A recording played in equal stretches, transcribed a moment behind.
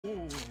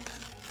Ooh.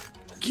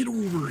 Get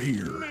over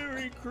here.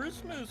 Merry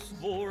Christmas,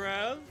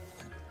 Vorath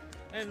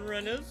and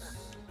Renus.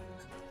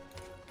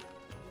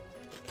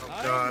 Oh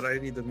God, I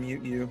need to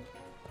mute you.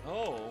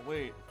 Oh,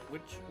 wait.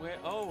 Which way?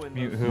 Oh, and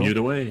Mute who? Mute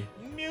away.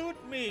 Mute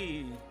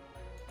me.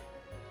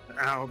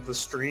 Ow, the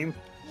stream.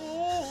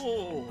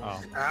 Oh.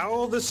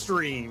 Ow, the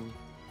stream.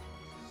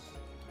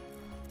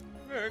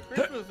 Merry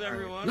Christmas,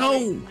 everyone.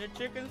 No. The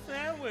chicken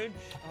sandwich.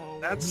 Oh.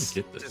 That's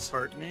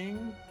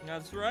disheartening.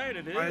 That's right,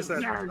 it is. Why is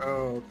that?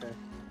 Oh, okay.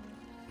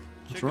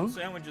 Chicken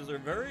sandwiches are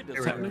very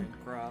disheartening,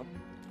 Crab.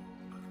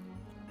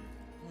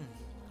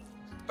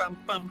 Bum,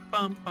 bum,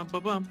 bum, bum,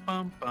 bum, bum,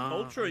 bum, bum,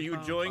 Ultra, you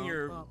enjoying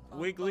your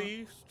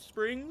wiggly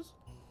springs?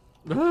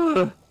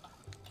 I'm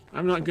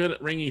not good at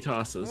ringy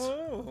tosses.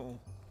 Oh.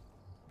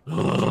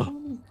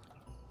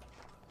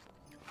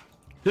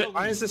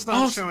 Why is this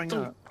not showing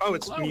up? Oh,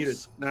 it's muted.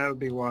 That would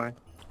be why.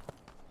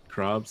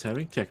 Crab's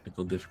having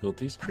technical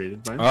difficulties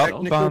created by himself.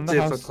 Technical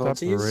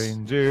difficulties.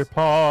 Ranger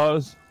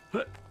pause.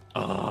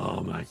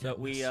 Oh my god. So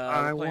we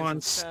I playing want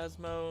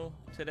Phasmo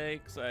today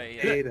because I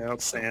ate out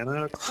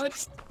Santa.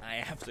 I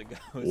have to go.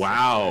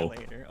 Wow.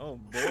 Later. Oh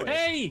boy.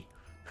 Hey!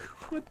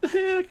 What the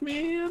heck,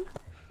 man?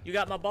 You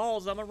got my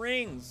balls on my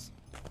rings.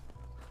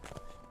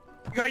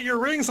 You got your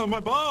rings on my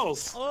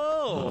balls. Oh.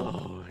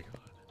 Oh my god.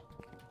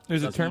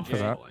 There's a term for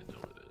that. I know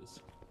it is.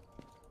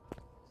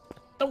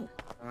 Oh.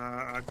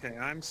 Okay,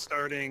 I'm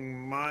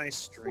starting my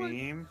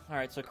stream. All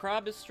right, so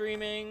Krob is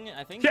streaming.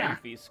 I think Yeah.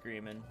 Goofy's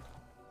screaming.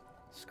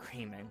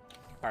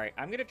 All right,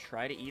 I'm gonna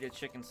try to eat a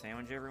chicken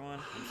sandwich, everyone.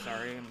 I'm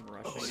sorry, I'm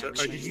rushing. So,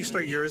 did you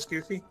start yours,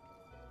 Goofy?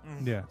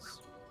 Yes.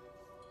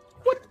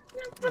 What?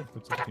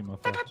 What's up, team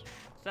of folks?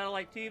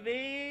 Satellite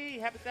TV.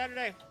 Happy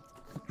Saturday.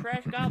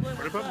 Trash Goblin.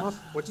 What What's about up?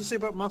 what'd you say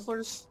about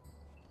mufflers?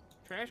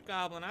 Trash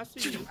Goblin. I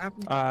see you.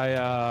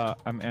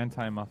 I'm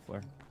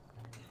anti-muffler.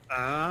 Oh,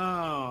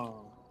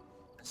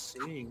 I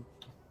see.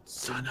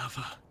 Son of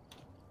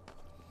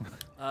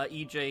a.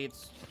 EJ,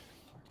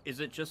 is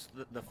it just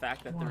the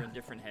fact that they're in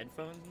different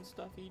headphones and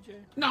stuff, EJ?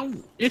 No,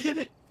 it hit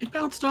it. It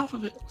bounced off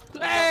of it.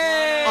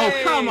 Hey!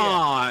 Oh, come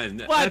on.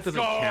 That Let's doesn't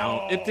go!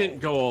 count. It didn't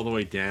go all the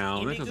way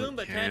down. That Amy doesn't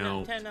Goomba,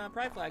 count. 10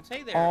 pride flags.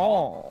 Hey there.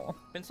 Oh.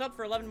 Been subbed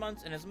for 11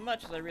 months, and as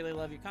much as I really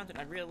love your content,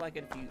 I'd really like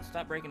it if you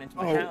stop breaking into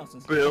my Oh, house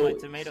and Bill.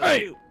 steal my tomato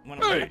soup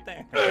when I'm up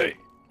there.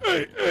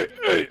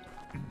 Hey.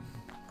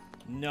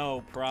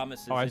 No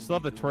promises. Oh, I still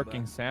have the Amy Goomba.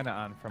 twerking Santa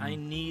on from I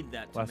need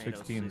that last tomato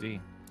week's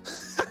D&D.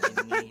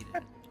 soup. I need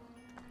it.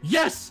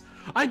 Yes!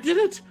 I did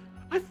it!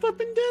 I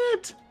flipping did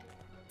it!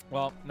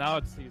 Well, now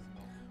it's seasonal.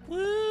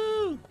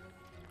 Woo!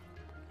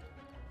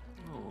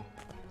 Oh.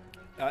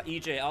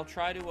 EJ, I'll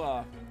try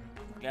to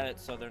get it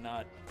so they're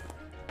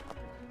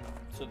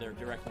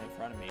directly in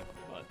front of me,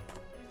 but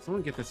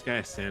Someone get this guy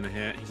a Santa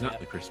hat. He's not in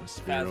the Christmas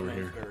spirit over Phasmo's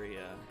here. very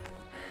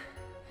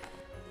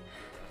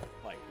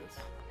like this.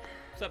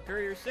 What's up,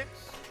 Courier 6?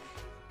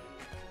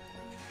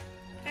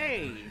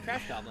 Hey,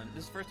 Trash Goblin.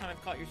 This is the first time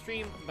I've caught your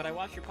stream, but I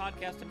watched your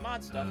podcast and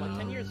mod stuff like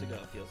 10 years ago,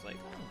 it feels like.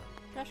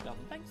 Oh, Trash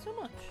Goblin, thanks so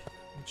much.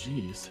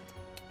 Jeez.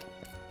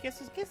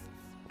 Kisses, kisses.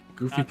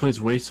 Goofy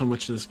plays way so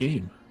much of this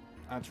game.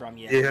 I'm from,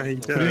 Yeah, he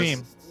What do you mean?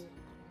 does.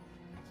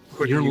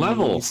 What do Your you mean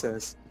level. He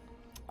says.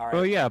 All right,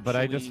 Oh yeah, but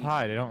I should just we-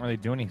 hide. I don't really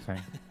do anything.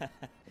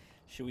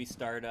 Should we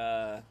start,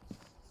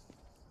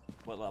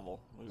 what level?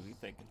 What are we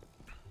thinking?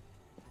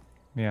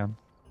 Yeah.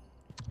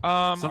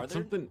 Are there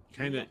Something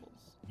kind new of levels?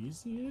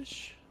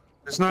 easy-ish.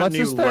 There's not Let's new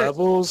just start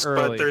levels, but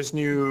early. there's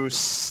new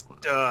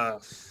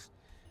stuff.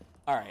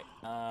 All right,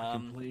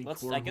 play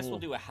I guess we'll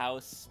cornhole. do a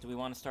house. Do we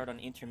want to start on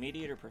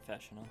intermediate or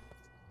professional?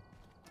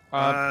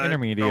 Don't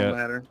Intermediate.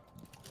 matter.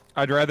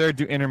 I'd rather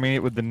do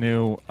intermediate with the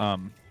new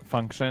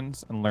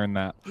functions and learn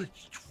that.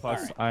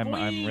 Plus, Alright. I'm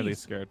really Please.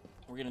 scared.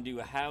 We're gonna do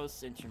a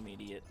house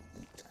intermediate.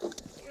 I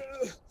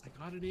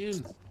got it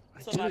in.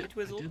 I So did Bobby it.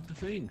 Twizzle? I did the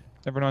thing.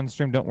 Everyone on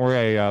stream, don't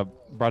worry. I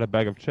brought a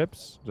bag of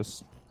chips.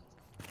 Just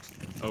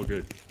Oh,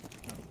 good.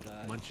 Oh,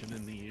 God. Munching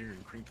in the ear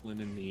and crinkling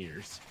in the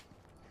ears.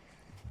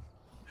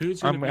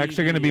 Who's gonna I'm be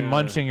actually going to be the,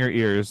 munching your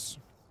ears.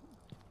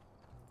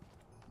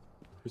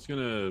 Who's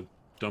gonna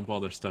dump all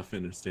their stuff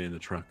in and stay in the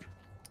truck?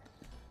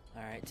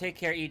 All right, take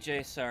care,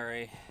 EJ.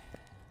 Sorry.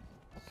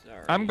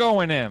 I'm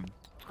going in.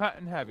 Hot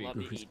and heavy. Love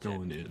you, Goofy's EJ.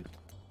 going in.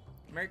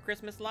 Merry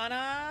Christmas,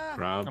 Lana.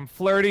 Rob. I'm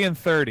flirty and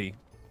 30.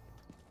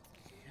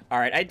 All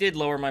right, I did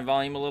lower my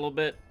volume a little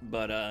bit,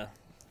 but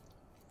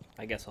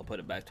I guess I'll put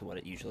it back to what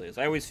it usually is.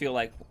 I always feel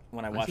like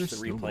when I Why watch is the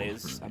there snowball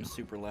replays, from I'm you?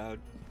 super loud.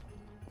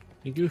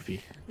 Hey,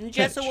 Goofy.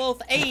 Jessa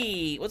Wolf,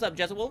 hey, what's up,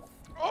 Jessa Wolf?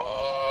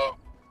 Oh!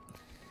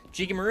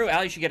 Jigamaru,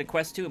 Al, you should get a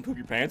Quest 2 and poop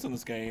your pants in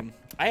this game.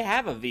 I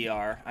have a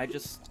VR.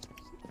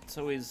 It's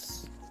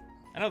always.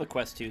 I know the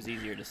Quest 2 is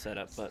easier to set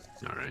up, but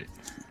All right.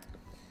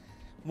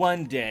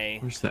 one day.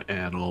 Where's the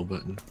add all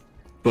button?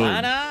 Boom.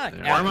 Lana,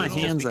 There Why are we my go.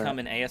 hands become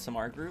at? an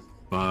ASMR group.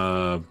 In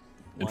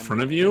One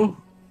front of day. you?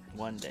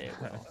 One day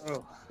it will. Oh,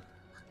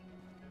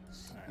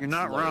 Alright, You're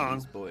not let's load wrong.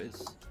 these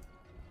boys.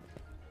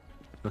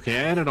 Okay,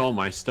 I added all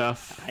my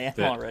stuff I am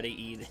that already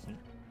eating.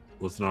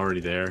 wasn't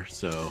already there,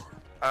 so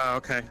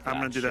okay. I'm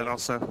gonna do that Gotcha.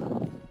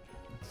 also.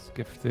 It's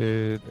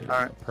gifted.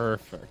 Alright.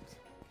 Perfect.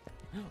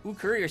 Ooh,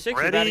 Courier 6,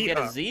 we gotta Ready? get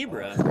a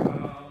zebra.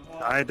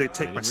 I had to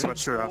take my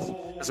sweatshirt off.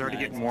 It's already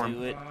Nice, getting warm.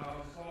 do it.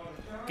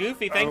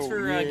 Goofy, thanks Oh,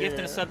 for yeah.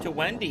 gifting a sub to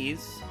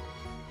Wendy's.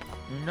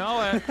 You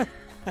know it.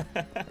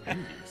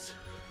 Wendy's.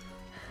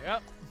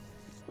 Yep.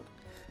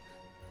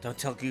 Don't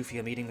tell Goofy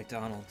I'm eating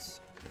McDonald's.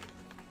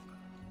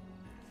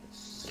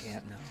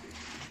 Can't know.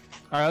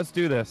 All right, let's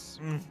do this.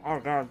 Oh,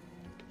 God.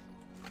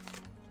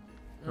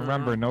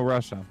 Remember, no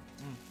Russia.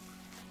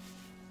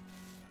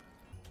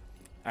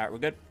 Alright, we're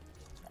good.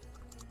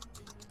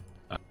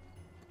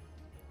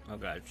 Oh,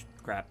 God.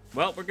 Crap.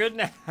 Well, we're good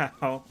now.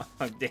 Oh,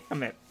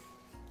 damn it.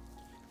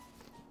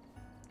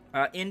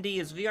 Indy,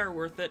 is VR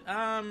worth it?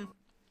 All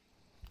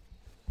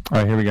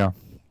right, here we go.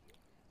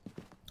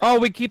 Oh,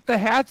 we keep the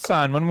hats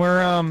on when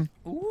we're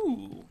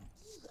Ooh.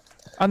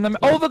 on the.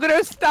 Oh, look at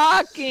our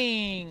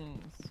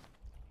stockings!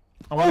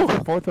 I wonder if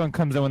the fourth one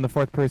comes in when the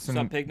fourth person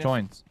What's up, Pignus?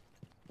 joins.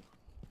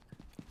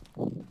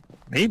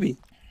 Maybe.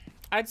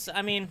 I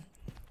mean,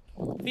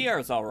 VR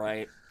is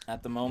alright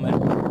at the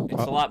moment.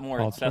 It's a lot more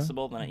Ultra?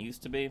 accessible than it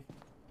used to be.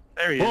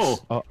 There he is.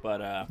 Oh,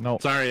 But, No.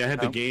 sorry, I had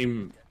the Oh.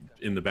 game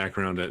in the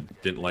background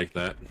that didn't like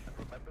that.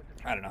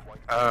 I don't know.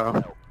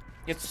 Oh.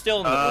 It's still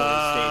in the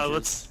early stages.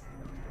 Let's.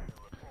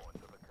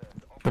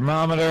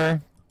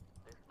 Thermometer.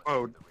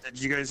 Oh,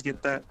 did you guys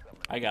get that?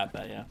 I got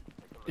that, yeah.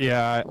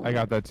 Yeah, I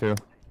got that too.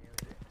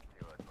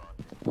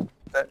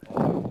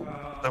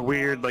 The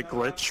weird like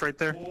glitch right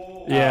there.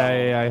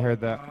 Yeah, I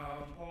heard that.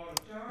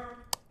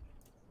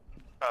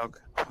 Oh,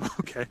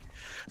 okay.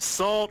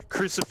 Salt,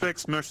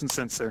 crucifix, motion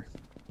sensor.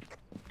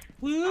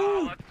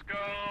 Woo! Let's go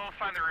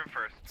find the room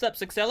first. What's up,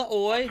 Sixella?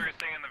 Oi! So you're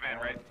staying in the van,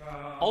 right?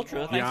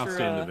 Ultra, thanks Yeah, I'll for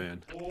stay in the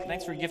van.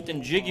 thanks for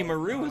gifting Jiggy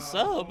Maru a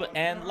sub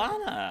and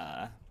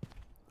Lana.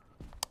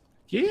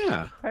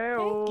 Yeah.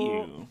 Thank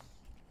you.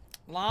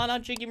 Lana,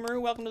 Jiggy Maru,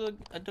 welcome to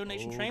the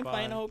donation train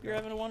plane. I hope you're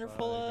having a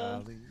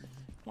wonderful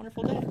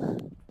wonderful day.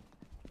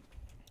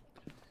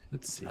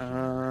 Let's see.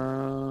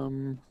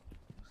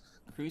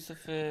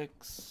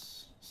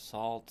 Crucifix,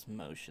 salt,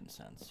 motion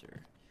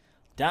sensor.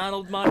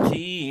 Donald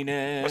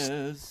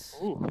Martinez.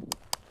 Ooh.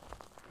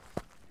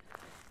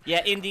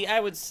 Yeah, Indy, I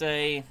would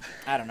say,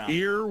 I don't know.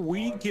 Here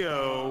we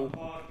go.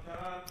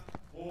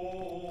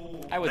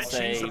 I would They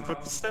say, changed the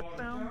footstep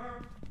down.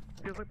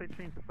 Feels like they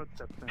changed the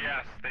footsteps down.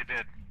 Yes, they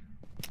did.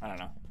 I don't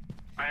know.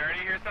 I already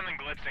hear something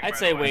glitching. I'd by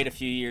say the way. wait a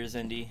few years,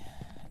 Indy.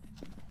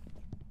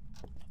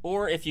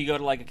 Or if you go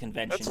to like a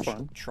convention, That's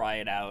fun. try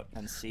it out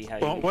and see how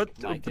Well, you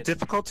what like it.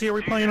 difficulty are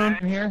we playing on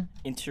here?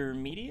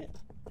 Intermediate?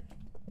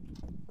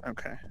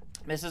 Okay.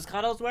 Mrs.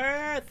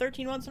 Cuddlesworth,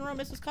 13 months in a row.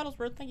 Mrs.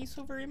 Cuddlesworth, thank you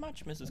so very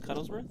much, Mrs.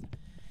 Cuddlesworth.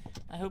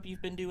 I hope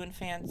you've been doing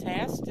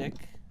fantastic.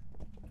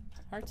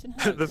 Hearts and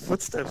hugs. The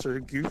footsteps are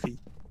goofy.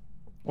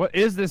 What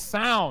is this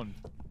sound?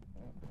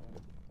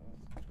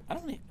 I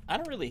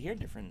don't really hear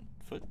different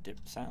foot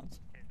sounds.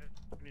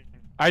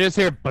 I just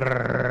hear.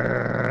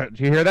 Brrrr.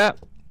 Do you hear that?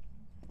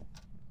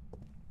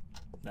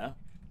 No.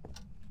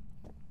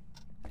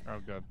 Oh,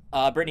 good.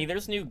 Brittany,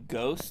 there's new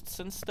ghosts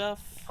and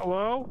stuff.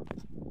 Hello?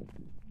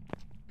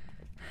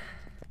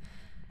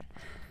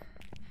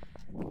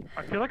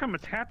 I feel like I'm a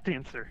tap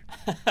dancer.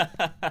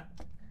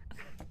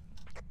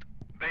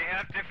 They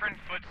have different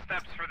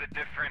footsteps for the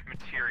different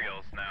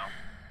materials now.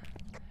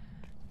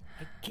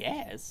 I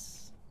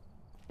guess.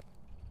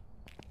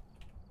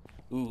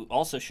 Ooh,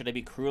 also, should I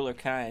be cruel or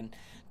kind?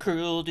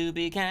 Cruel to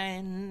be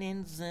kind,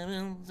 and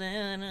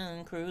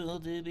cruel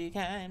to be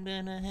kind,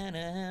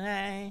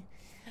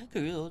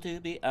 cruel to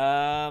be,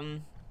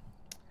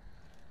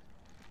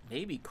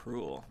 maybe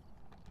cruel.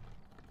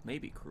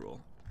 Maybe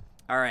cruel.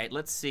 Alright,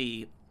 let's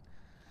see.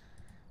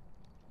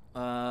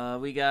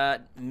 We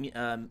got,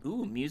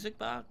 music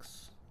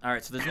box.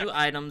 Alright, so there's new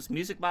items.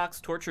 Music box,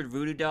 tortured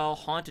voodoo doll,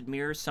 haunted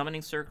mirror,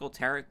 summoning circle,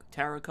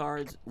 tarot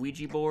cards,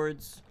 Ouija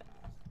boards.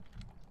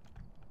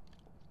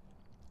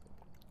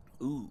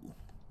 Ooh.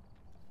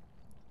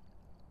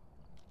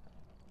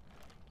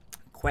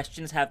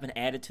 Questions have been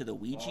added to the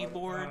Ouija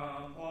board.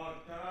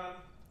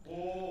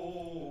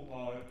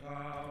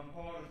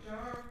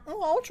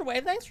 Oh,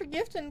 Ultrawave, thanks for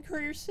gifting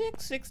Courier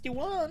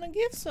 661 a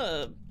gift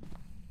sub.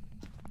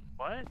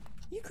 What?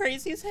 You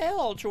crazy as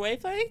hell,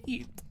 Ultrawave, thank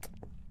you.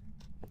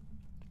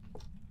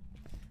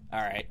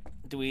 Alright,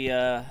 do we,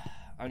 I'm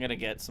gonna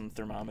get some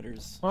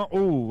thermometers.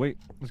 Oh, wait.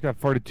 It's got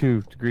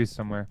 42 degrees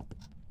somewhere.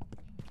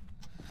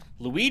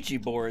 Luigi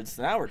boards,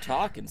 now we're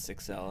talking,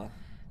 Sixella.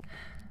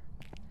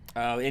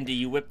 Oh, Indy,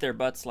 you whipped their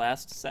butts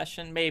last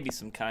session? Maybe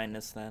some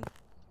kindness then.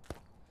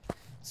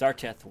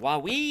 Zarteth,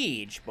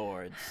 Waweej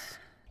boards.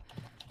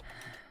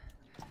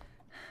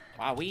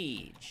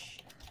 Waweej.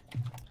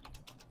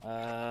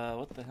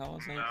 What the hell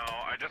is that? No,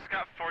 I just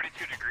got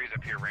 42 degrees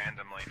up here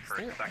randomly for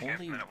Is a there second,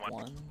 only and then it went.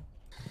 one?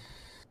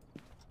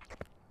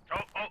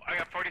 Oh, I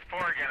got 44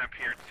 again up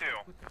here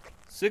too.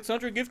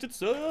 600 gifted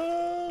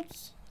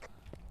subs!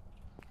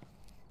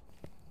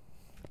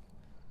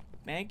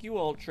 Thank you,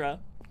 Ultra.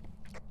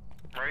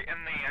 Right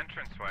in the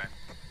entranceway.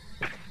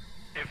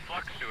 It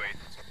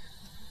fluctuates.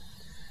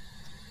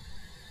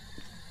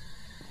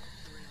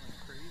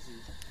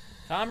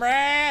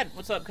 Comrade!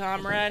 What's up,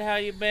 comrade? How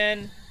you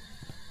been?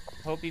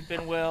 Hope you've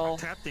been well.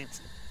 Tap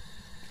dancing.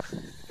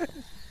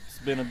 It's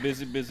been a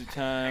busy, busy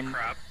time.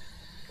 Crap.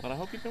 But I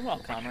hope you've been well,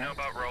 What you comrade. know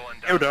about rolling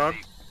Yo, down dog.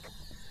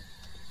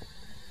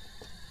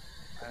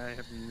 the- I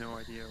have no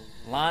idea.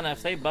 Lana,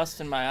 if they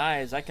bust in my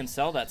eyes, I can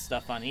sell that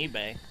stuff on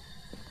eBay.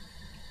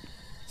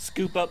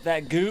 Scoop up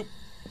that goop.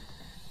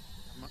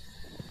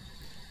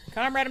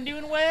 Comrade, I'm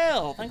doing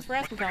well. Thanks for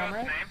What's asking, the ghost's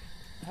comrade.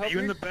 name? Are you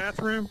in the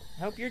bathroom?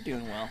 Hope you're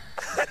doing well.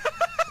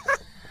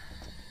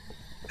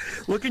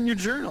 Look in your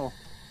journal.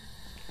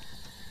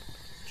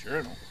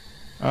 Journal.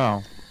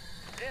 Oh.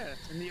 Yeah,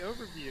 in the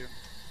overview.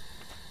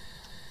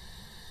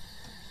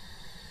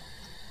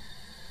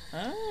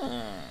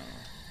 Oh.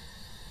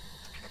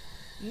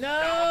 Donald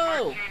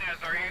No! Martinez,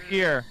 are you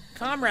Here.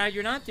 Comrade,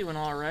 you're not doing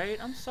all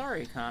right. I'm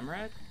sorry,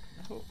 comrade.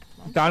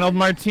 I'm Donald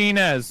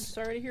Martinez.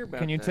 sorry to hear about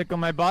Can you that. tickle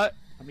my butt?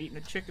 I'm eating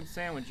a chicken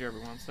sandwich,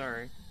 everyone.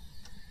 Sorry.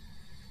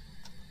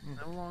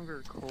 No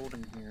longer cold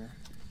in here.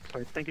 So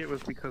I think it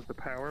was because the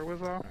power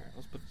was off. Alright,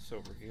 let's put this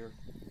over here.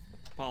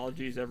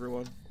 Apologies,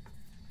 everyone.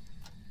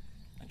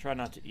 I try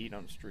not to eat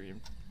on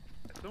stream.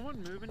 Is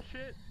someone moving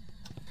shit?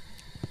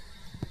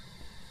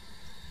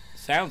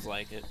 Sounds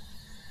like it.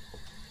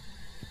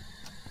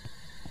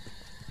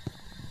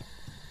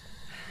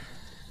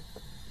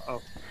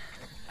 Oh.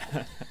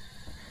 Did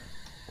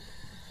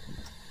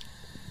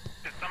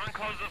someone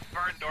close the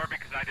front door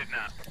because I did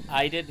not?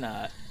 I did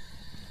not.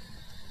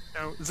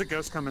 No, there's a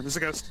ghost coming. There's a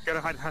ghost.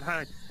 Gotta hide, hide,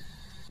 hide.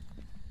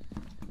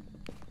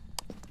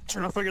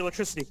 Turn off all your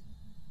electricity.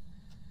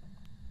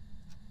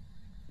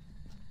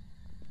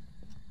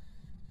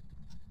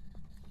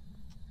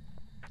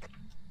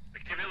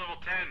 Activity level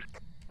 10.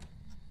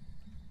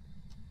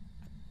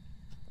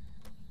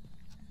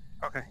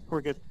 Okay,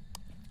 we're good.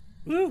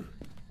 Woo!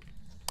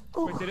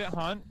 Wait, did it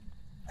hunt?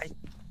 I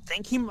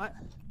think he might.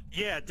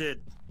 Yeah, it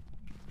did.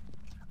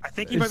 I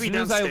think he As might be soon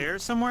as I-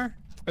 downstairs somewhere.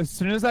 As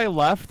soon as I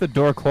left, the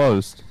door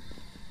closed.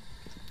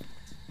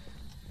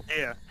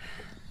 Yeah.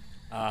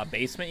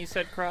 Basement, you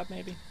said, Crop,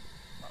 maybe?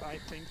 I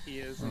think he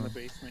is in the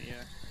basement,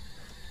 yeah.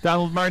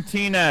 Donald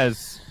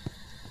Martinez.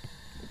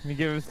 Can you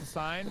give us the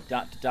sign?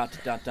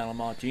 Donald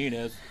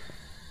Martinez.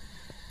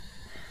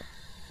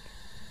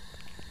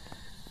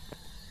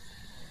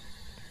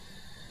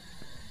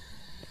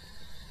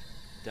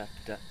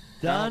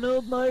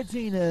 Donald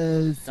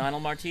Martinez.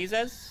 Donald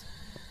Martinez?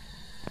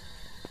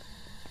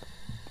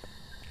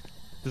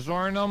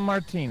 DiGiorno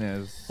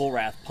Martinez. Full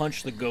wrath,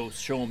 punch the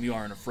ghost, show him you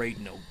aren't afraid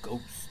no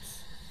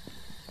ghosts.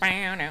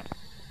 Bow now.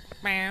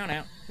 Bow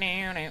now.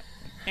 Now now.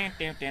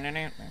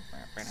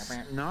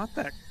 Not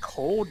that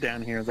cold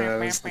down here,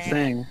 though, is the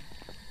thing.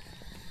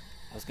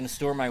 I was gonna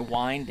store my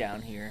wine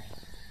down here.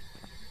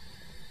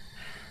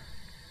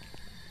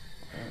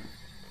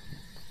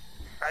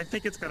 I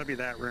think it's gotta be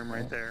that room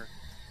right there.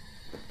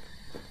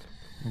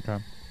 Okay.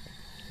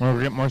 Want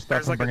to get more stuff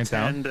There's and like bring a it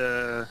down? 10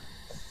 to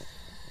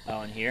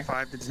Oh, in here?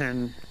 5 to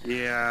 10.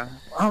 Yeah.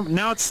 Oh,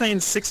 now it's saying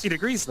 60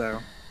 degrees though.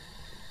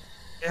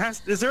 It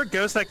has. Is there a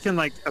ghost that can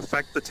like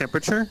affect the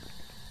temperature?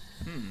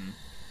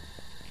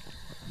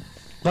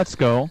 Let's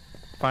go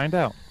find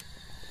out.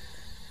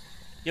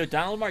 Yo,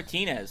 Donald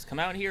Martinez, come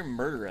out here and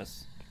murder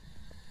us.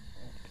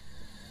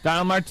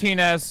 Donald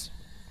Martinez.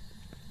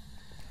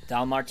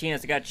 Donald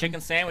Martinez, I got a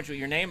chicken sandwich with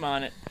your name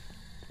on it.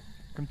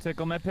 Come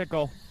tickle my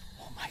pickle.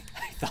 Oh my,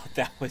 I thought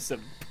that was a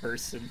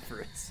person for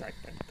a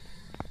second.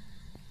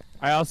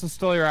 I also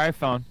stole your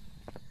iPhone.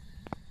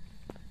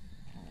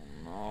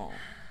 Oh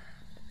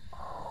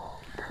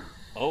no.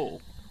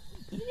 Oh.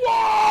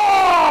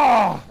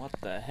 Whoa! What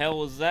the hell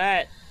was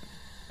that?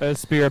 A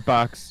spirit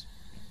box.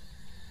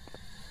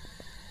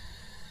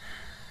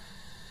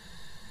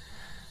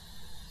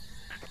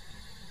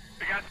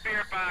 We got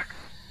spirit box.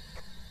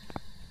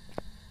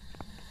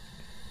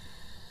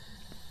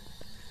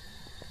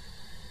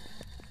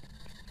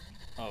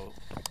 Oh.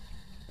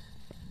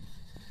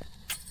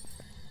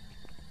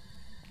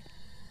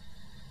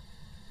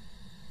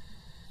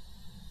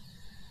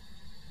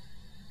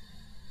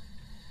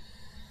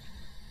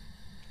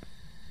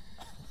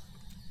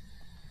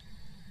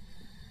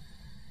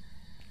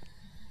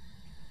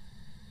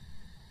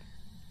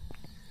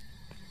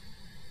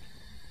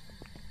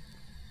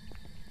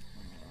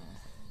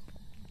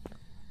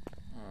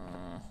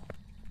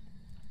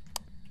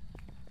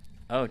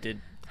 Oh,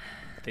 did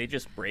they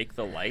just break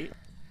the light?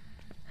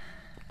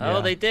 Oh,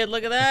 Yeah. they did.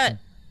 Look at that.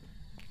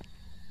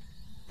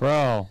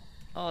 Bro,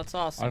 Oh, that's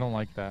awesome. I don't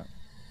like that.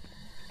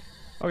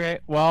 Okay,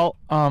 well,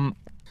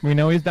 we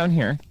know he's down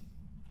here.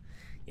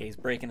 Yeah, he's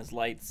breaking his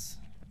lights.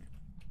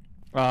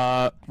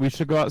 We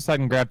should go outside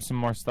and grab some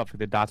more stuff like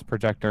the dots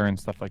projector and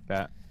stuff like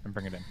that and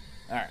bring it in.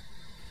 All right.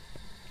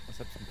 Let's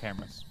set some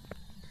cameras.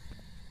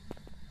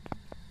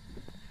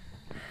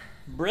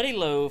 Britty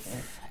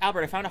Loaf.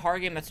 Albert, I found a horror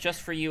game that's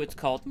just for you. It's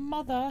called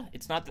Mother.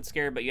 It's not that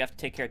scary, but you have to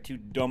take care of two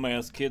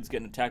dumbass kids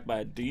getting attacked by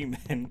a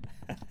demon.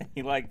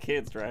 You like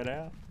kids, right,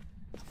 Al?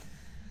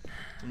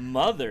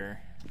 Mother.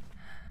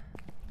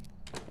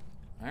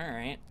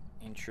 Alright.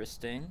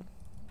 Interesting.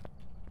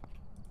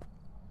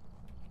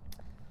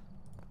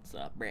 Let's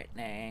What's up,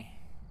 Brittany?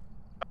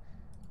 I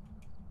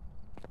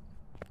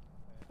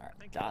Alright,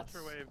 think dots.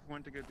 Ultrawave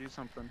went to go do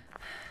something.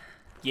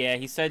 Yeah,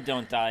 he said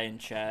don't die in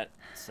chat,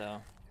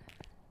 so.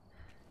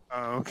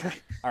 Oh, okay.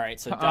 Alright,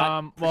 so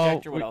dot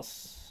projector, what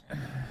else?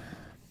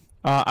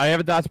 I have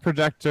a dots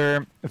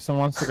projector. If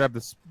someone wants to grab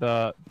this,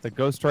 the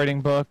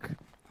ghostwriting book,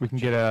 we can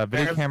get a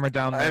video camera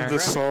down I there. have the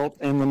salt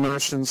and the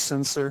motion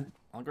sensor.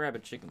 I'll grab a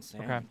chicken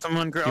sandwich. Okay.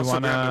 Someone You also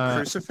grab a wanna-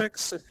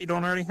 crucifix if you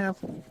don't already have.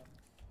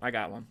 I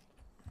got one.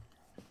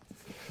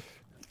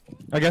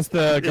 I guess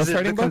the Is it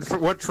ghostwriting book.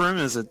 what room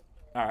is it?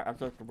 Alright, I've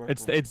got the book.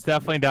 It's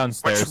definitely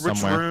downstairs Which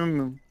somewhere.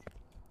 room?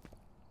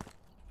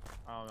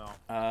 I don't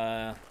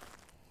know.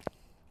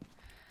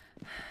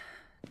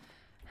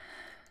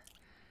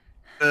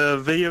 The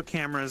video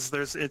cameras.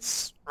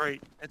 It's right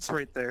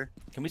there.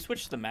 Can we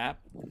switch the map?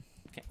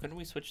 Couldn't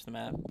we switch the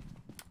map?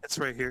 It's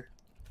right here.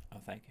 Oh,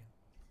 thank you.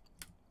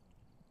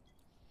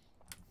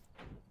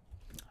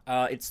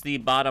 It's the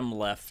bottom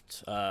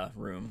left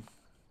room.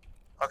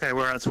 Okay,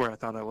 that's where I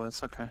thought it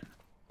was. Okay.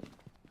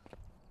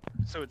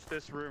 So it's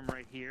this room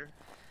right here,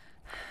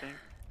 I think.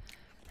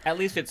 At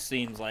least it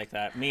seems like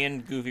that. Me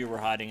and Goofy were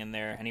hiding in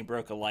there, and he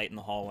broke a light in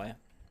the hallway.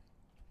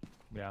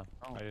 Yeah,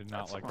 Oh, I did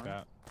not that's like fine.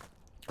 that.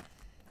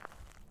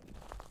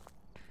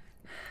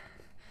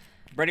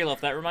 Brady Loaf,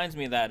 that reminds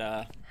me of that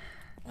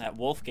that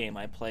wolf game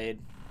I played.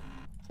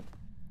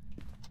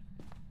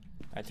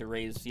 You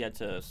had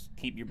to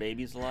keep your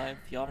babies alive.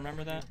 Y'all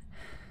remember that?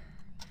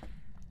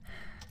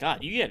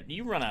 God,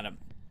 you run out of.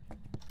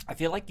 I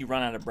feel like you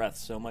run out of breath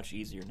so much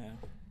easier now.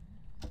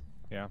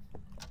 Yeah.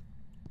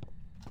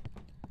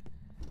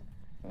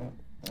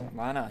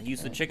 Why not?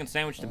 Use the chicken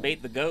sandwich to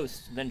bait the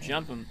ghost, then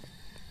jump him.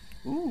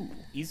 Ooh,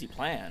 easy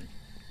plan.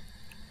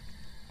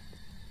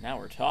 Now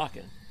we're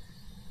talking.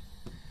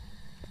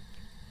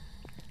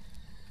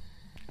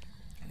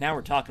 Now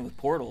we're talking with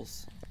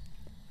portals.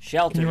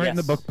 Shelter, Can you write in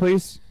the yes. book,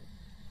 please?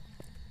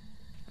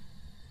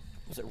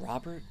 Was it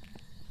Robert?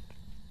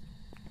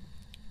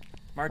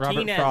 Robert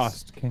Martinez.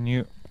 Frost. Can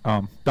you?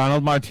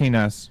 Donald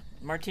Martinez.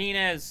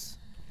 Martinez.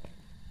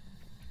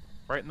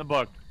 Write in the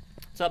book.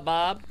 What's up,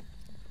 Bob?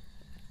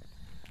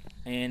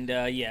 And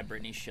yeah,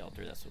 Brittany's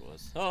shelter. That's what it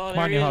was. Oh, Come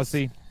there on, he you is.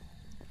 hussy.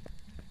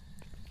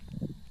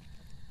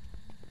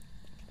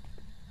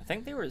 I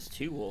think there was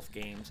 2 wolf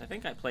games. I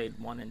think I played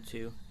 1 and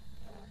 2.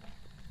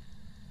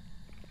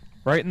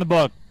 Write in the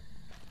book.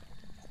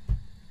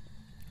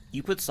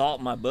 You put salt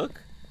in my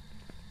book?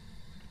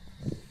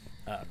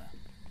 Oh no.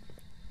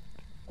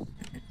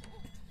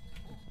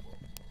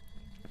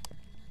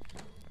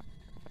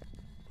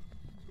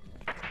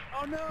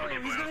 Oh no,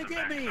 he's gonna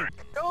get me!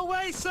 Go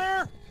away,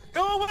 sir!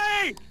 Go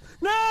away!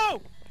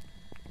 No!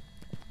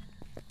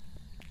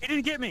 He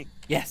didn't get me.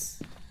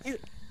 Yes. He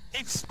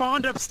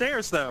spawned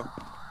upstairs though.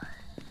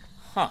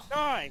 Huh.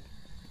 Die!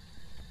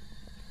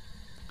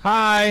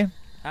 Hi.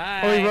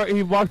 Hi. Oh,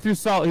 he walked through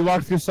salt. He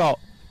walked through salt.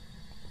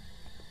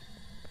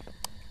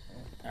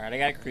 Alright, I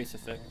got a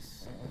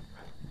crucifix.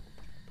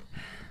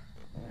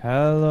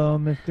 Hello,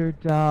 Mr.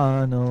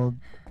 Donald.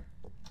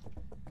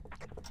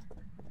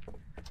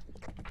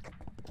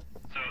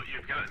 So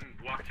you've gotten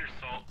walk-through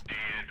salt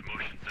and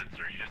motion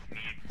sensor. You just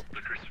need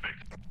the crucifix.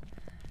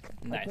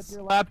 Nice.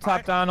 Your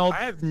laptop, Donald.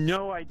 I have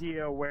no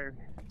idea where.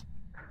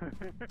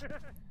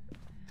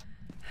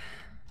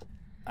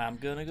 I'm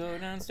gonna go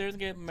downstairs and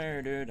get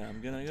murdered.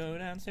 I'm gonna go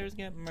downstairs and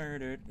get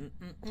murdered.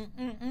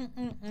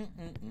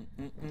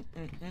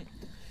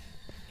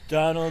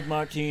 Donald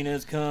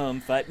Martinez, come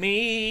fight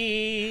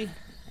me.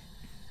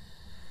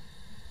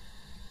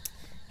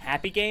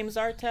 Happy Games,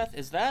 Arteth?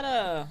 Is that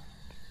a...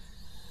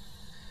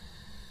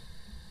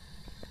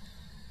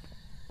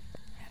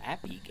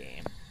 Happy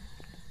Game?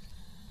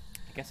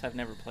 I guess I've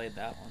never played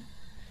that one.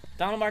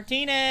 Donald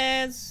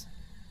Martinez!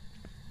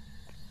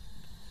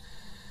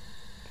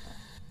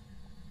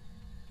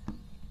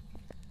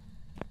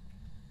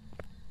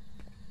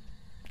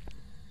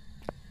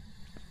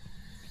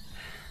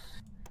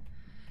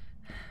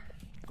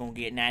 Gonna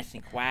get nice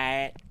and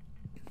quiet.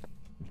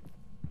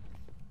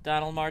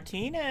 Donald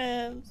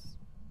Martinez.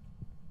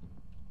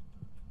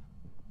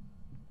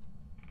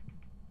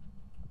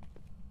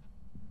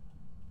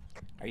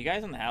 Are you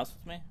guys in the house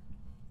with me?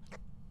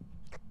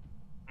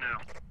 No.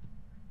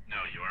 No,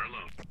 you are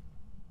alone.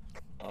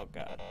 Oh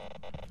god.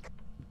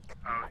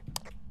 Oh.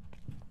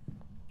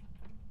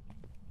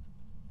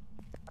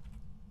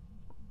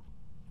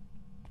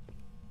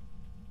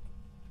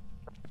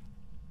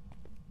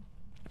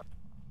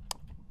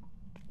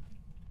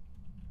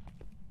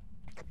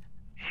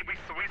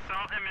 We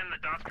saw him in the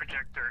DOS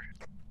projector.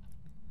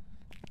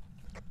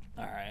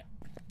 Alright.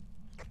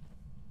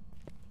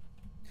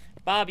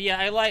 Bob, yeah,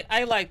 I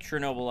like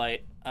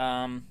Chernobylite.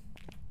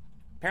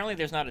 Apparently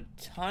there's not a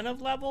ton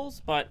of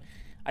levels, but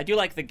I do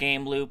like the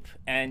game loop,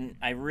 and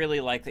I really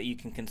like that you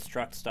can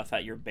construct stuff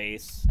at your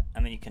base,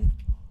 and then you can...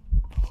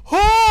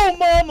 Oh,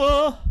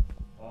 mama!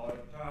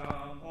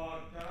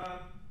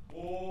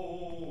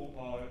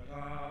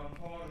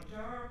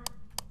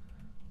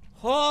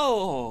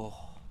 Oh!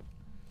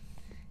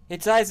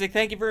 It's Isaac,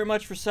 thank you very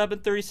much for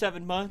subbing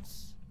 37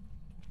 months.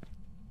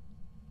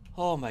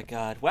 Oh my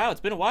god. Wow, it's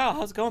been a while.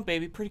 How's it going,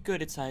 baby? Pretty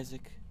good, it's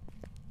Isaac.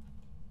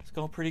 It's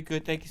going pretty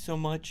good. Thank you so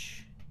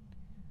much.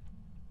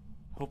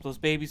 Hope those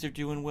babies are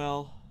doing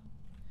well.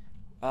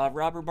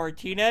 Robert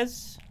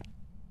Martinez.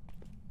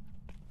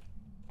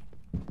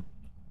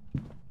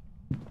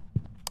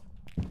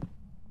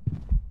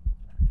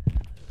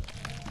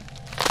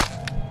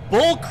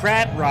 Bull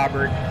crap,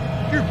 Robert.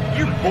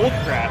 You're bull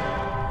crap.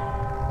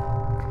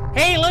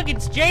 Hey, look,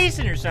 it's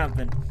Jason or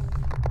something.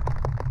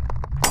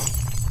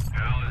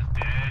 Al is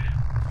dead.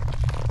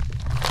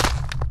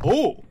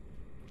 Oh.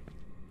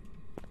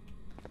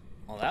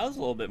 Well, that was a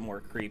little bit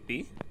more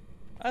creepy.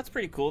 That's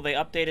pretty cool. They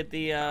updated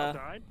the,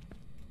 Died?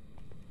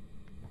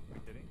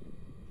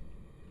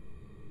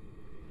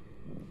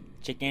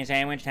 Chicken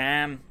sandwich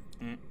time.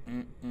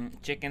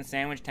 Chicken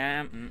sandwich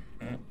time.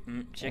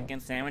 Chicken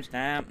sandwich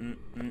time.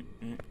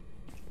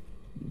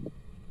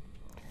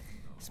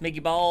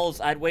 Smiggy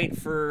Balls, I'd wait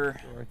for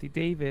Dorothy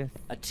Davis.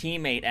 a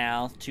teammate,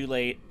 Al. Too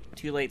late.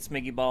 Too late,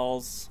 Smiggy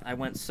Balls. I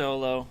went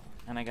solo,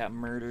 and I got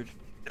murdered.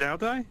 Did Al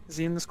die? Is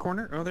he in this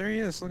corner? Oh, there he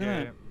is. Look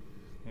at that.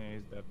 Yeah,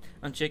 he's dead.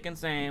 On chicken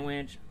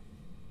sandwich.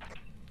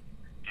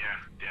 Yeah,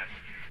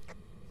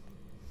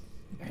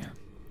 dead.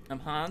 I'm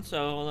Han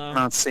Solo. I'm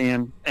not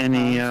seeing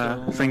any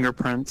Solo.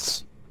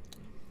 fingerprints.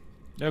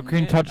 No, can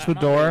you Yeah, touch the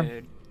I'm door?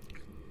 dead.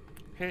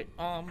 Hit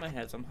all my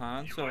heads. I'm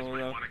Han You boys might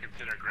Solo. want to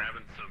consider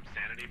grabbing some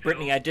sanity pills.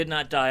 Brittany, I did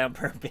not die on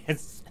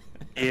purpose.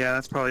 Yeah,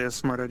 that's probably a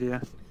smart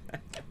idea.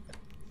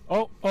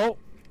 Oh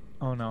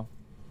no.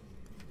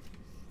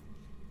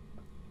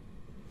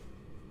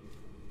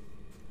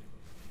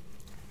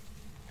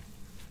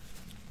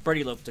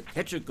 Freddie loves to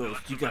catch a ghost.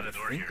 let's You open gotta the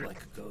door think here.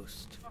 like a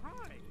ghost.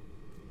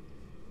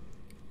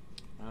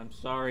 I'm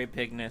sorry,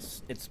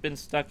 Pigness. It's been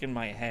stuck in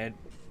my head.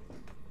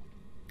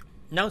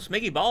 No,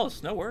 Smiggy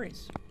Balls. No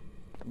worries.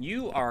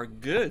 You are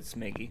good,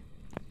 Smiggy.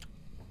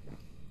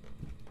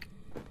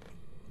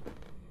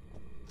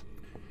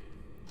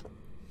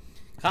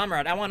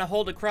 Comrade, I want to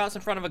hold a cross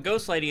in front of a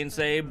ghost lady and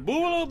say,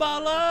 Boogaloo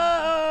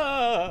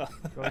Bala!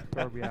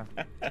 Ghostphobia.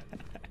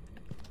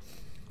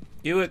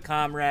 Do it,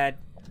 comrade.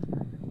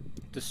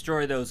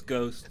 Destroy those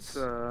ghosts.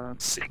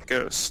 Let's see,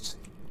 Ghost.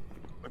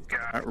 We've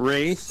got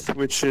Wraith,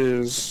 which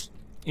is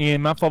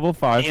EMF level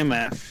 5.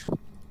 EMF.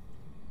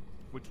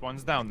 Which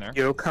one's down there?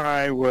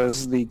 Yokai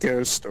was the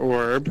Ghost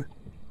Orb.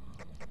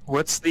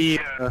 What's the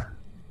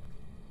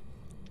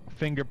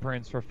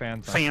Fingerprints for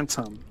Phantom.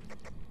 Phantom?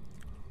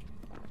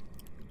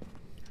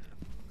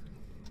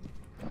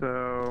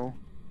 So,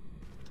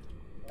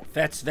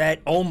 Fet's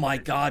Vet. Oh my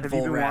god, have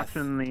you been Volrath.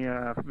 watching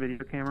the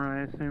video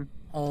camera, I assume?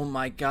 Oh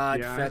my god,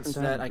 Yeah, I Fet's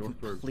haven't Vet. seen I Ghost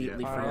Orb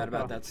completely yet. forgot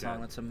about Oh, that song.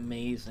 yeah. That's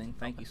amazing.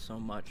 Thank you so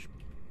much.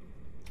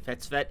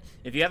 Fet's Vet.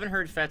 If you haven't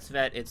heard Fet's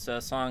Vet, it's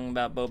a song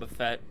about Boba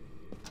Fett.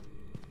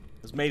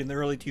 It was made in the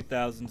early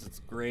 2000s. It's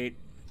great.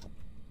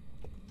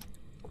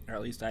 Or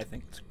at least I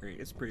think it's great.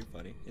 It's pretty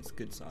funny. It's a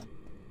good song.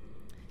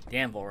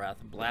 Damn,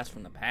 Volrath. A blast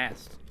from the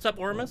past. What's up,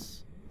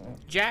 Ormus?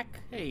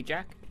 Jack? Hey,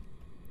 Jack.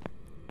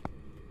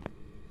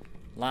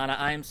 Lana,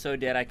 I am so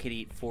dead I could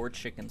eat 4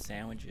 chicken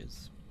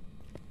sandwiches.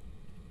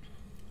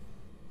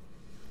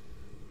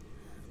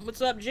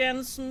 What's up,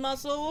 Jen's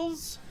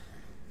Muscles?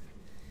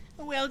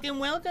 Welcome,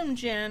 welcome,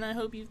 Jen. I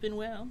hope you've been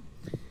well.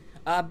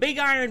 Big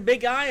Iron,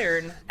 Big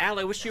Iron. Al,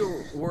 I wish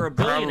you were a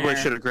billionaire. Probably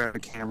should have grabbed a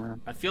camera.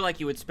 I feel like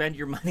you would spend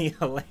your money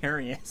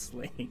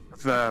hilariously.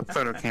 The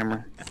photo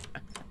camera.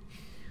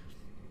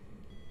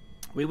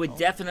 We would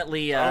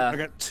definitely, I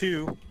got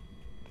 2.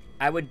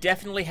 I would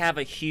definitely have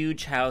a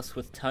huge house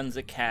with tons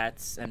of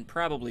cats and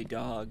probably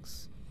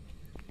dogs.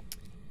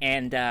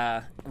 And,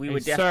 we Hey,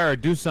 would sir,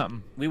 do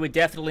something. we would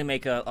definitely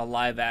make a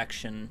live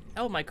action.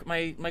 Oh, my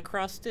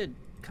cross did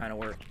kind of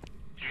work.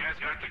 You guys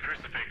got the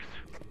crucifix.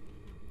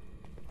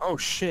 Oh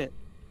shit.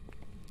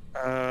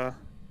 Yeah,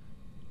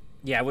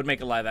 I would make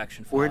a live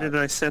action. Where Fallout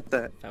did I set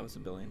that? if I was a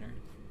billionaire.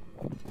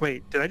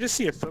 Wait, did I just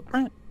see a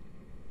footprint?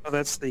 Oh,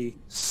 that's the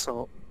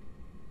salt.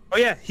 Oh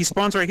yeah, he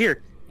spawns right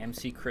here.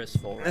 MC Chris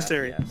Volrath. This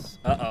area. Yes.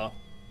 Uh-oh.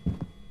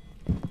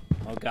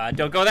 Oh god,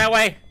 don't go that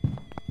way!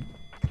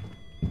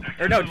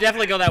 Or no,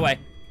 definitely go that way.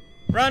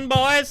 Run,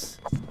 boys!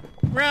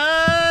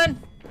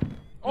 Run!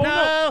 Oh,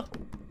 no!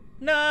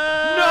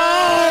 No!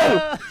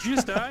 No! Did you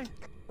just die?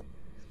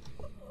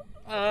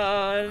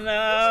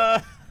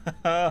 Oh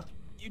no!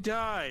 You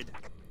died.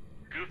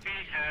 Goofy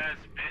has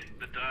bit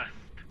the dust.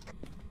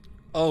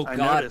 Oh I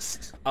god,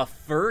 noticed. a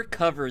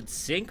fur-covered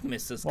sink,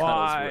 Mrs.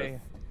 Why?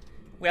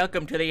 Cuddlesworth.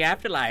 Welcome to the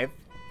afterlife.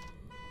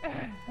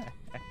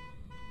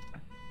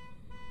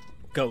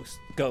 Ghost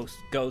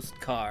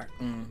car.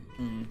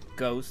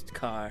 Ghost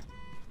car.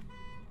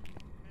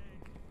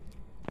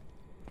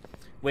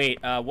 Wait,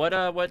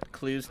 what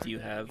clues do you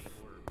have?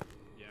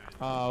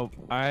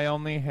 I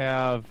only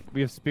have...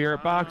 We have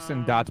Spirit Box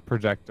and Dots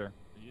Projector.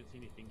 Did you see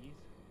any thingies?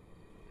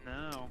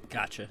 No.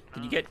 Gotcha.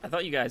 Did you get? I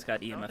thought you guys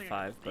got I don't EMF think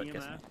 5, I but got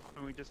guess EMF, not.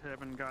 and we just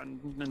haven't gotten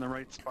in the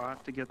right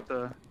spot to get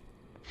the.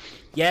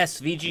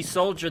 Yes, VG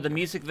Soldier, the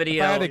music If I had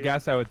video. to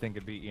guess, I would think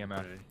it'd be EMF.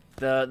 Okay.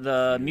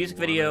 The music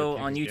video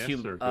take on a guess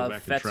YouTube or go of back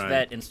and Fet's try?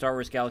 Vet in Star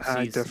Wars Galaxies,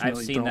 I've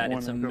definitely seen don't that.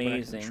 It's wanna go back and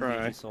amazing. try.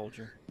 Thank you,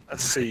 Soldier.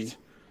 Let's see.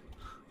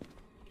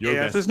 Your Yeah,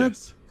 if best there's no-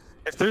 guess.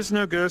 If there's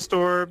no ghost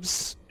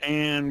orbs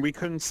and we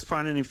couldn't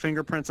find any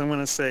fingerprints, I'm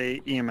gonna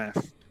say EMF.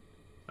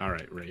 All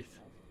right, Wraith.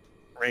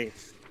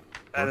 Wraith.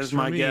 That Works is for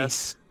my me.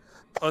 guess.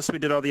 Plus, we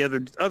did all the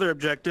other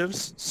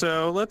objectives.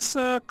 So let's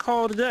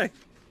call it a day.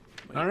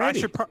 All I right.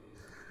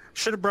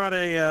 should have brought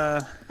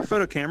a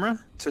photo camera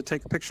to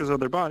take pictures of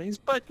their bodies,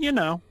 but you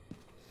know,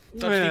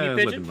 Stop Stevie Live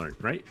Pigeon? and learn,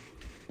 right?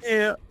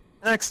 yeah,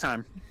 next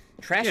time.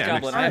 Trash Yeah,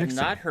 Goblin, next I have time.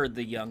 not heard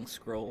the Young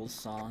Scrolls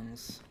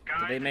songs.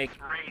 Do they make?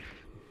 Race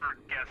for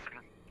guessing.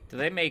 Do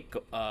they make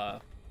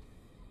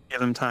Give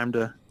them time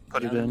to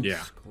put it Young in.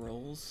 Yeah.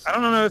 Scrolls? I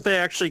don't know if they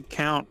actually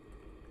count.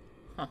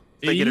 Huh.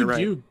 They get it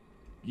right.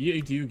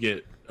 You do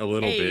get a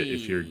little bit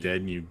if you're Hey.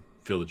 dead and you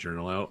fill the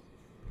journal out.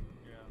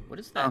 What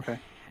is that? Okay.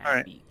 All right.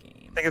 Happy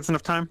game. Think it's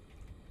enough time?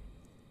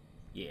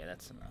 Yeah,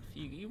 that's enough.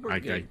 You were I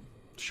good.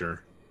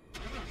 sure.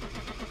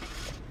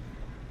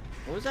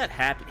 What was that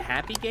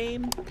happy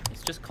game?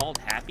 It's just called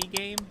Happy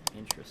Game.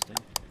 Interesting.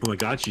 Oh my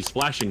God, she's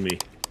flashing me.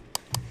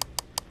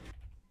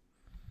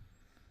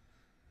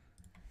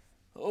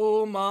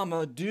 Oh,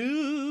 Mama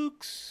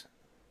Dukes.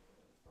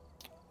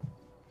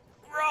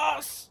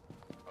 Ross.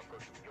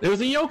 There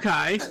was a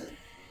yokai.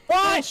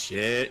 What?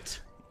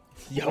 Shit.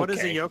 What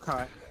is a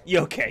yokai?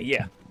 Yokai,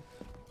 yeah.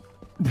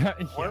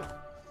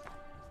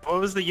 What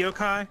was the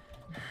yokai?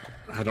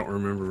 I don't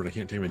remember, but I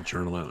can't take my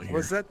journal out here.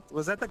 Was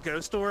that the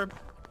ghost orb?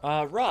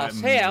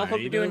 Ross, I hey, I hope you're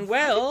might doing have.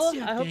 well. I didn't see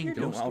a I hope dang you're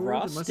doing ghost well, orb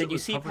Ross. unless Did it you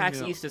was see hovering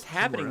PAX out East is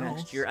happening somewhere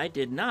next else. year? I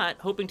did not.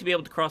 Hoping to be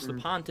able to cross the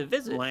pond to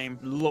visit. Lame.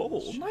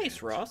 Lol,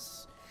 nice,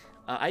 Ross.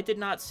 I did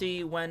not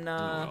see when.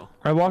 well.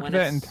 I walked when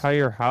that it's-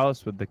 entire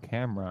house with the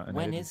camera. And I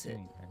When didn't is see it?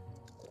 anything.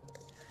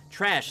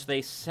 Trash.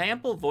 They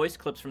sample voice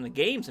clips from the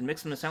games and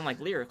mix them to sound like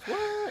lyrics.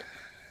 What?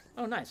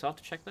 Oh, nice. I'll have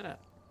to check that out.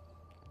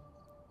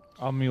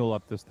 I'll mule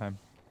up this time.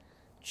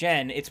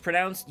 Jen, it's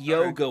pronounced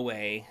yoga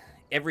way.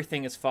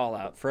 Everything is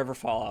Fallout. Forever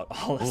Fallout.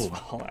 All is Oh.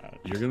 Fallout.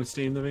 You're gonna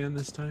stay in the van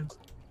this time?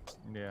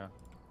 Yeah.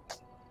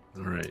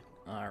 All right.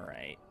 All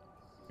right.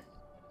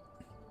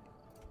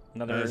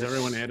 Another. Has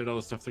everyone added all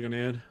the stuff they're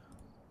gonna add?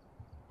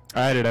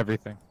 I added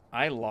everything.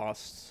 I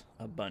lost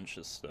a bunch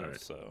of stuff,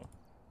 Alright. so.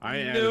 I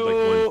added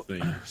like one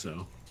thing,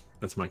 so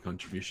that's my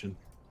contribution.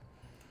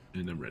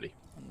 And I'm ready.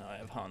 Now I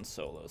have Han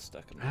Solo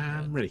stuck in my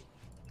I'm head. ready.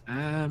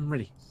 I'm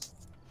ready.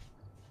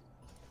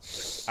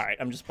 All right,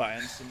 I'm just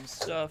buying some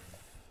stuff.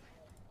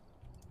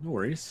 No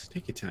worries.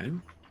 Take your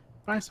time.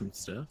 Buy some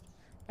stuff.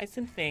 Buy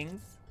some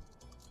things.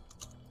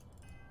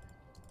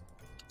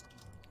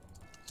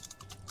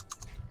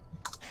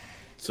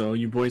 So,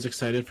 you boys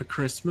excited for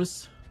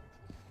Christmas?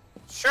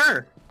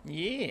 Sure.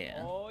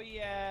 Yeah. Oh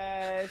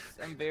yes,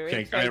 I'm very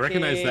Okay, excited. I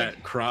recognize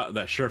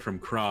that shirt from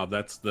Krob.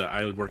 That's the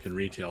I work in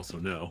retail, so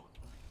no.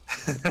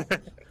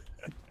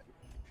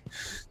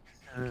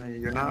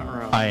 You're not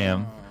wrong. I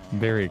am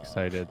very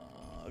excited.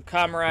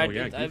 Comrade, Oh,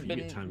 yeah, I've you get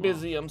been time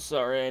busy. I'm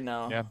sorry. I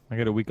know. Yeah, I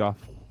get a week off.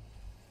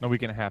 A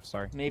week and a half,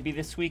 sorry. Maybe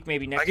this week,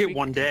 maybe next get week.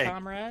 one day.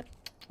 Comrade.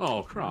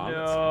 Oh, Krob.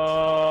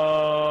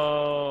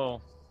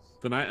 No.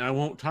 Then I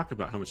won't talk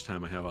about how much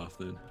time I have off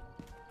then.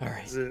 All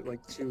right. Is it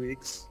like 2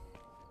 weeks?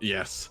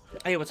 Yes.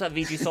 Hey, what's up,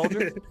 VG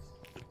Soldier?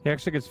 He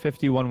actually gets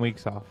 51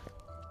 weeks off.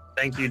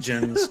 Thank you,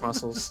 Jen's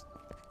muscles.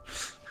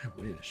 I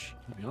wish.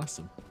 That'd be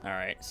awesome. All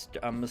right.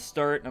 I'm gonna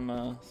start.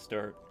 All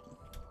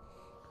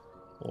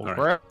right.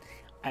 Crap.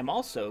 I'm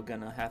also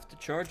gonna have to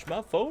charge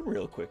my phone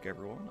real quick,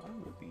 everyone. I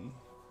will be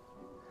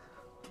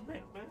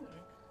right back.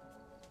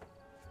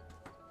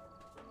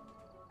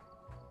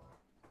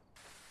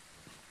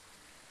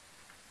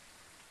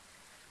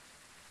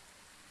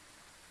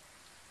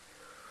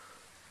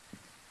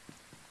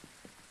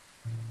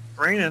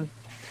 Raining.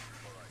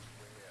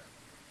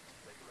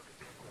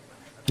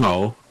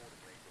 Oh.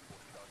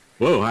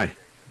 Whoa, hi.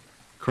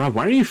 Krob,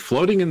 why are you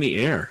floating in the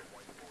air?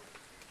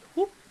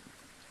 Whoop.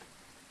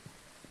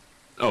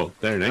 Oh,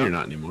 there, now you're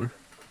not anymore.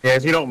 Yeah,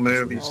 if you don't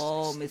move, you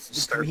Oh, just Mr.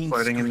 start Green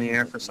floating in the screen.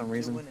 air for some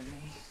reason.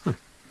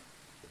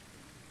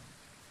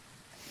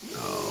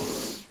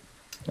 Oh.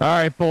 All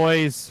right,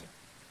 boys.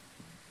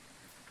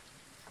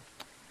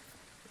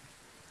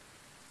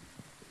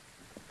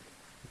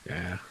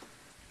 Yeah.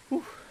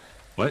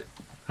 What?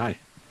 Hi.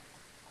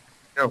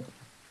 Go.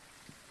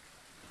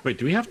 Wait,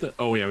 do we have to...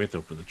 Oh, yeah, we have to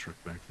open the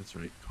truck back. That's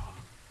right. Oh,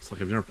 it's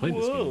like I've never played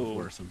this game Whoa.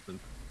 before or something.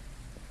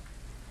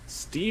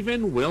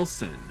 Steven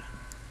Wilson.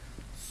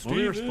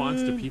 Only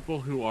responds to people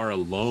who are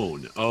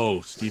alone.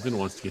 Oh, Steven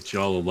wants to get you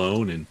all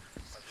alone and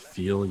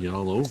feel you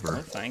all Oh, over.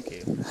 thank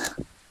you.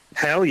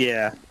 Hell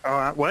yeah.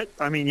 What?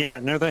 I mean, yeah,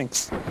 no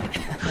thanks.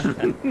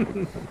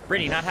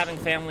 Brittany, not having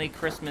family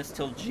Christmas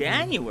till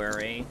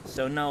January,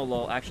 so no,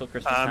 lol, actual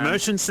Christmas time.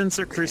 Motion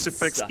sensor,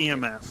 crucifix, Suck it.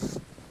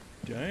 EMF.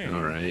 Dang.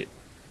 All right.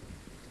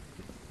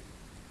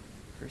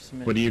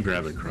 Crucifix. What are you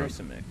grabbing, Crow?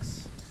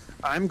 Crucifix.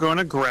 I'm going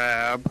to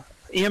grab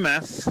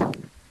EMF,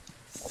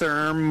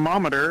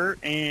 thermometer,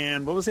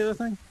 and what was the other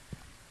thing?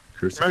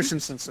 Crucifix? Motion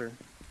sensor.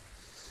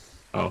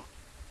 Oh.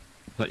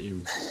 Let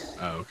you.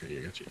 Oh, okay.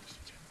 You got you.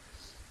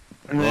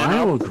 And Well, then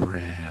I will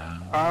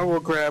grab. I will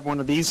grab one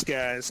of these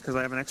guys because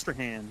I have an extra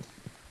hand.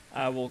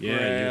 I will Yeah, you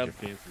grab.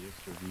 get your fancy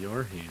extra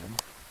VR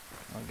hand.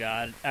 Oh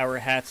god, our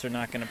hats are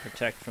not going to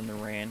protect from the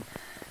rain.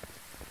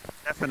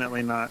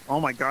 Definitely not. Oh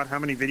my god, how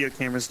many video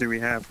cameras do we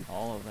have?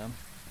 All of them.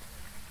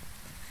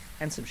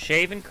 And some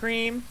shaving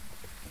cream.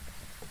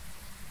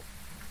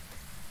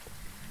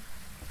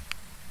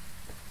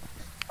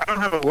 I don't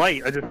have a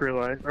light, I just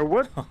realized. Or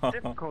what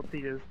difficulty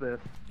is this?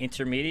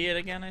 Intermediate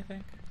again, I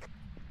think.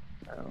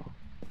 Oh.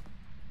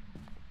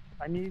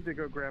 I need to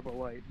go grab a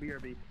light.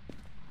 BRB.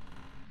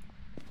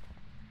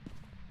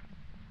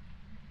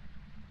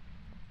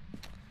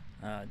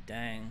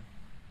 Dang.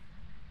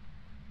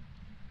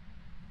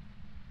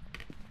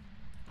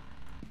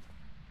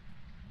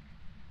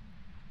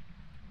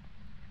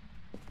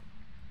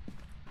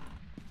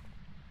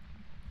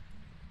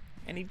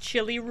 Any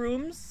chilly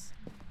rooms?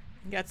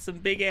 Got some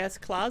big ass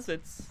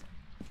closets.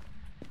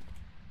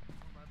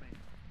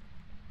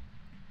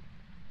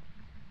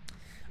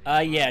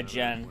 Yeah,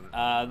 Jen.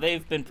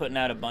 They've been putting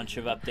out a bunch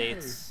of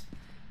updates.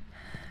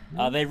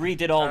 They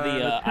redid all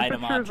the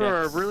item objects.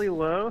 temperatures are really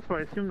low, so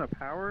I assume the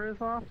power is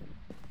off.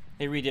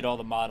 They redid all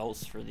the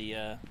models for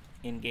the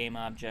in-game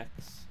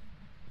objects.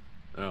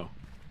 Oh,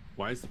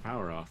 why is the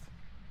power off?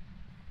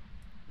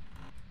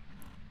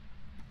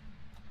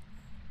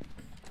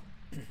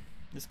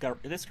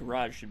 This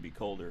garage should be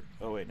colder.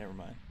 Oh wait, never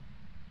mind.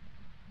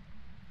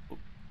 Oop.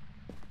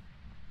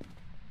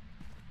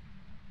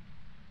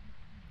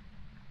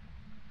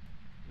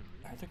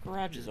 Are the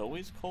garages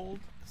always cold?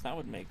 Because that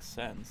would make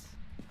sense.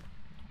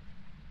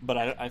 But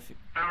I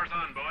Power's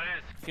on, boys.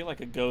 feel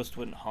like a ghost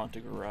wouldn't haunt a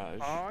garage.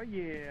 Oh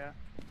yeah.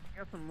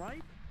 Got some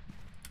light?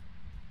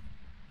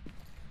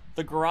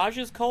 The garage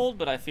is cold,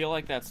 but I feel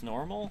like that's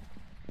normal.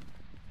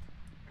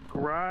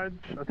 Garage.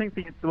 I think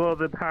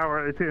the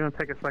power. It's gonna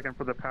take a second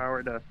for the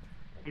power to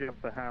heat up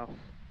the house.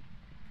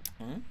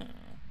 Mm.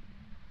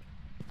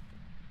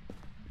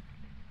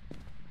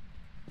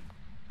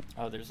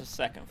 Oh, there's a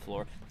second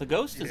floor. The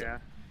ghost is. Yeah.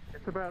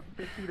 It's about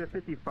 50 to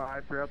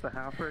 55 throughout the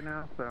house right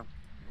now, so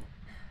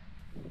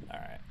All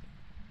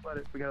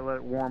right. we gotta let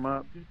it warm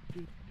up.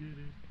 I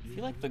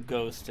feel like the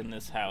ghost in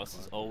this house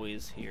is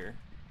always here.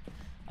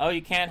 Oh,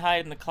 you can't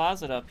hide in the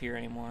closet up here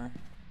anymore.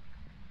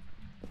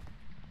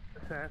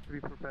 This has to be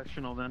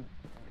professional then.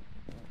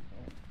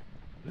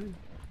 I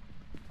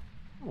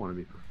want to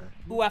be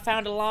professional. Ooh, I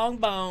found a long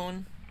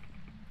bone.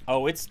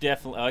 Oh, it's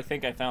definitely. Oh, I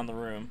think I found the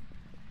room.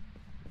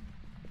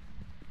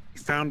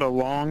 You found a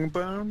long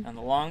bone? And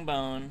the long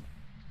bone.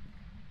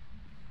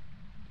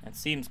 It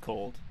seems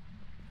cold.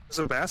 There's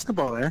a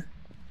basketball there.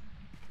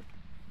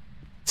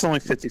 It's only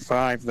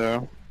 55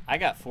 though. I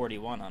got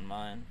 41 on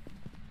mine.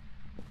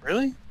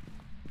 Really?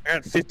 I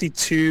got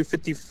 52,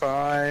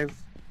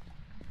 55.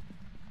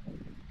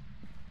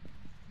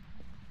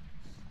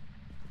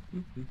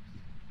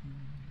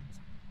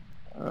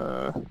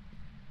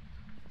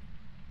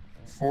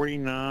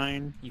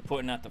 49. You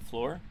putting out the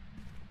floor?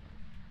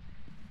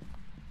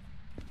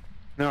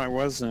 No, I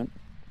wasn't.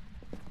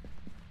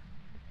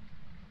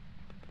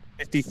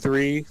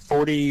 53,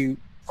 40,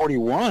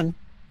 41.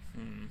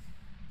 Hmm.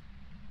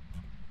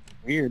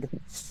 Weird.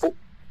 What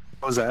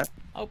was that?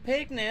 Oh,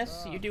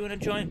 Pigness, you doing a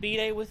joint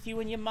B-Day with you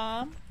and your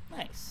mom?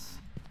 Nice.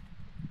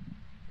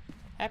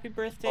 Happy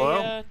birthday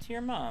Hello? to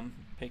your mom,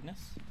 Pigness.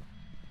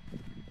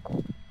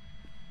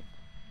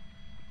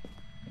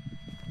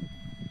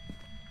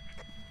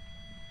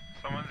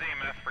 Someone's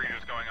EMF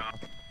reader's going off.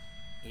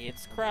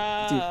 It's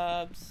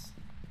Krabs.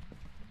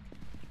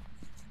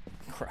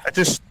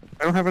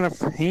 I don't have enough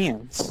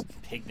hands.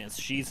 Pigness,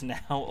 she's now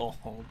old.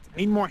 I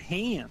need more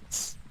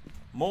hands.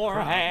 More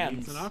Crab hands.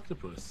 needs an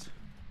octopus.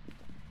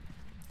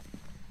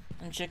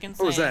 And chicken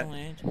What was that?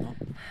 sandwich. Oh,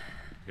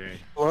 Okay.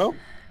 Hello?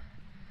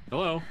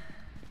 Hello.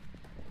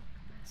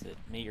 is it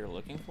me you're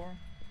looking for?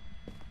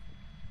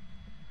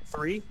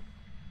 3?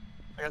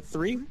 I got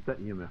 3?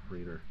 That EMF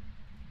reader.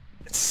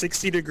 It's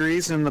 60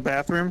 degrees in the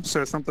bathroom,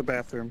 so it's not the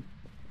bathroom.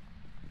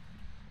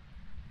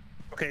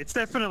 Okay, it's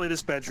definitely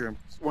this bedroom.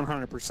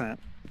 100%.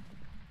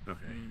 Okay.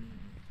 Hmm.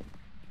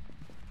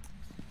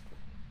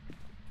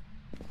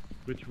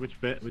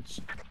 Which bedroom?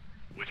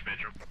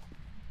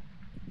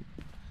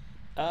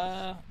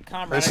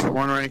 Comrade. There's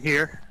one right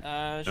here. She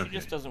Okay.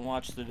 just doesn't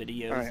watch the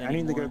videos Alright, anymore. I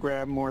need to go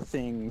grab more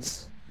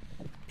things.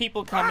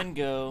 People come and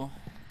go.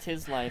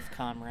 'Tis life,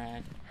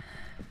 comrade.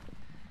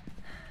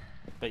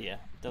 But yeah,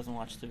 doesn't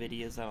watch the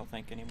videos, I don't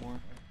think, anymore.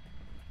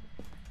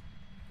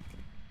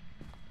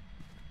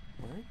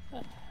 Where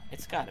the...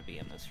 It's gotta be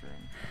in this room.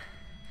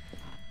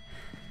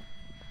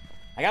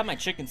 I got my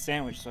chicken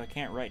sandwich, so I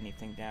can't write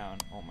anything down.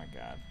 Oh my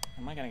god.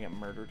 Am I gonna get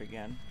murdered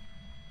again?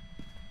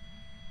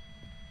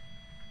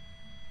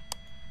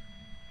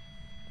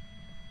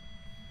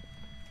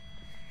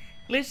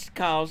 List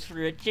calls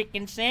for a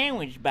chicken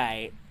sandwich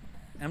bite.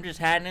 I'm just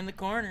hiding in the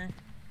corner.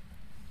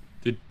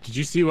 Did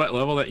you see what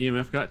level that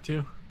EMF got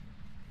to?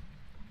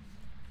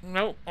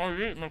 Nope, I was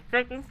eating a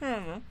chicken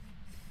sandwich.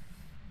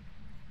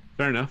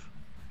 Fair enough.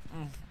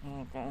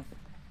 Okay.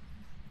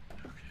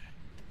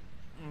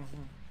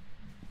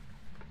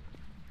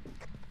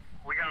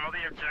 We got all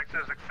the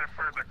objectives except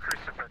for the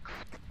crucifix.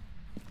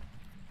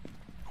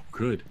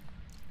 Good.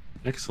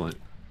 Excellent.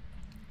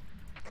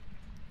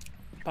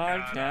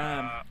 Party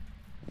time.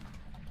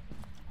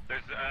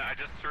 I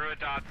just threw a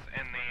dots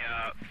in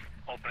the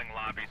opening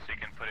lobby so you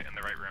can put it in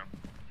the right room.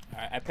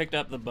 Alright, I picked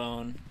up the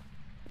bone.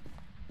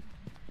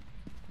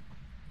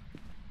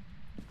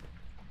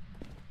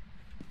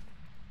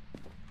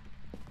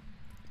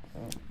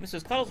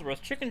 Mrs.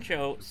 Cuddlesworth's chicken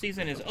show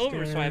season is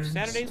over, so I have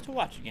Saturdays to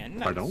watch again.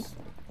 Nice. Pardon?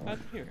 Glad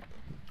to hear it.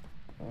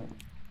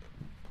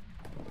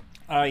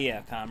 Oh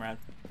yeah, comrade.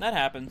 That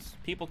happens.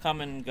 People come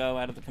and go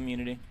out of the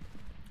community.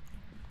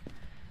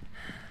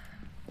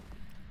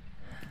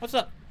 What's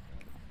up?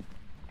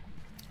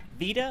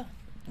 Vita?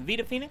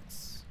 Vita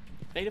Phoenix?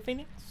 Vita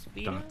Phoenix?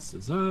 Vita? Dots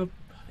is up.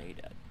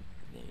 Vita.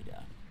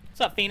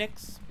 What's up,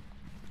 Phoenix?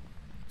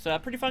 It's a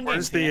pretty fun game.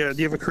 Where's the?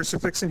 Do you have a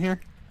crucifix in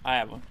here? I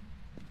have one.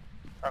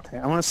 Okay,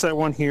 I want to set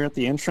one here at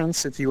the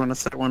entrance. If you want to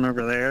set one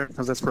over there,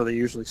 because that's where they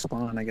usually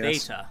spawn, I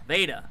guess.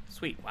 Vita.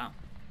 Sweet. Wow.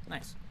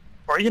 Nice.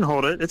 Or you can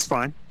hold it. It's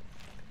fine.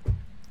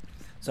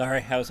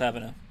 Sorry, I was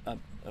having a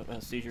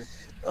seizure.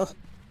 Oh,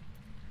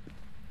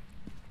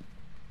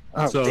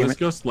 So damn this it.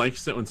 ghost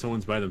likes it when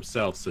someone's by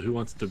themselves. So who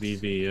wants to be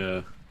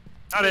the?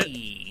 Not it.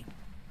 Hey.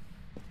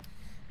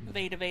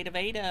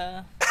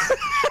 Vita.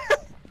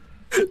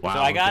 Wow. So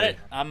I got okay. it.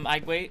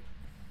 I wait.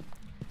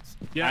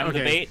 Yeah. I'm okay.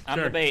 the bait. I'm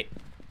sure. the bait.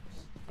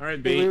 All right,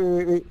 Wait,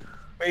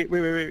 bait.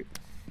 wait.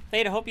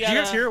 Vita, hope you Did you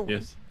had guys a hear?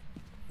 Yes.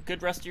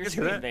 good rest of your Did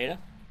you hear stream, Vita.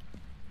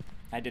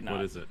 I did not.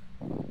 What is it?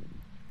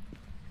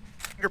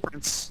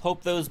 Fingerprints.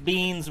 Hope those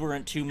beans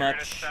weren't too You're at a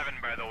much. 7,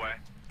 by the way.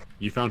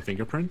 You found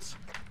fingerprints?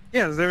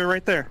 Yeah, they were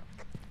right there.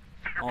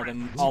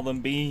 All them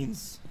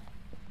beans.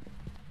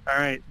 All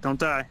right, don't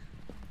die.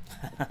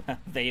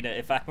 Vita,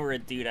 if I were a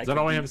dude, I Is could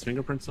that all I be have is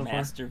fingerprints so far?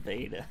 Master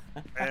Vita.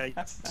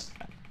 Yes.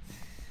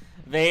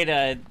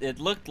 Vita, it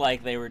looked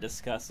like they were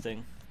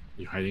disgusting.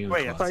 You hiding in the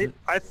Wait, closet?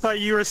 I thought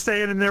you were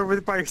staying in there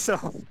by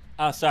yourself.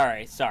 Oh,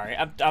 sorry.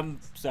 I'm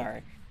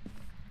sorry.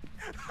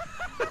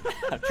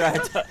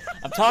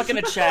 I'm talking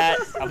to chat.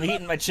 I'm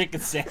eating my chicken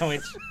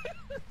sandwich.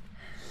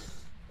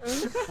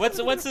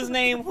 What's his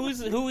name?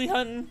 Who we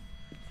hunting?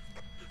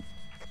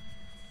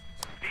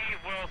 Steve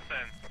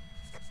Wilson.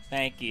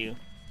 Thank you.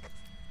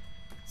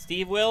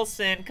 Steve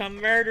Wilson, come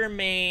murder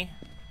me.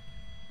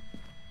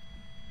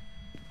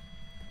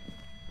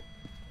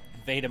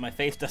 Veda, my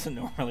face doesn't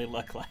normally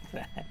look like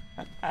that.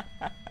 How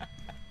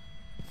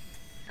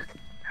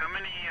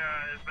many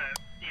is that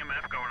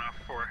EMF going off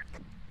for?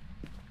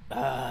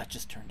 It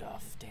just turned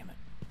off. Damn it.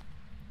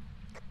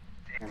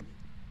 Damn.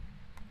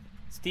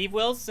 Steve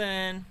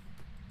Wilson.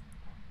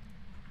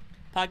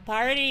 Pug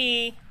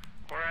party.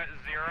 We're at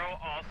 0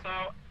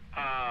 also.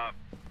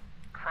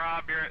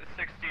 Krob, you're at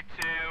 62.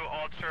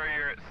 Ultra,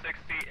 you're at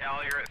 60.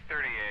 Al, you're at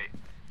 38.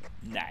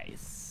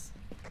 Nice.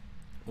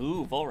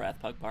 Ooh, Volrath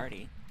Pug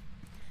party.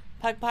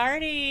 Pug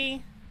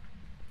party.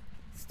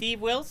 Steve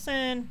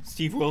Wilson.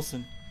 Steve.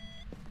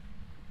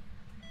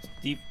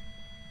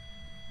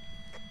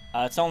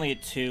 It's only a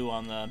 2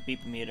 on the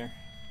beep meter.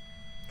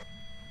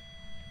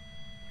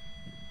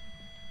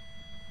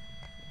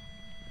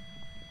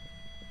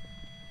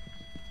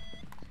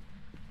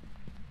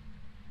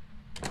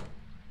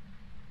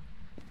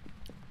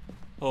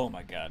 Oh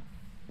my god.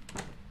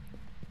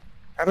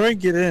 How do I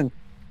get in?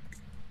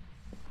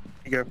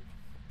 There you go.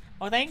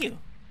 Oh, thank you.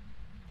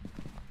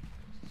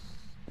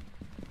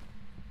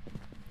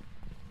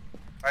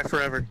 Bye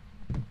forever.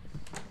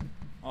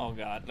 Oh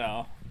god,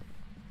 no.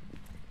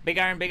 Big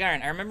Iron.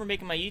 I remember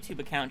making my YouTube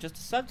account just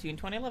to sub to you in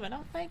 2011.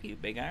 Oh, thank you,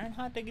 Big Iron.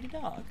 Hot diggity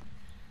dog.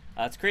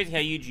 It's crazy how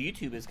huge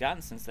YouTube has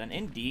gotten since then.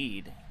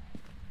 Indeed.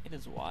 It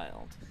is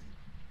wild.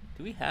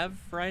 Do we have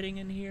writing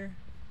in here?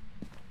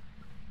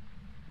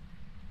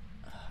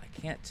 I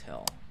can't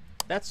tell.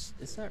 Is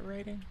that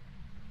writing?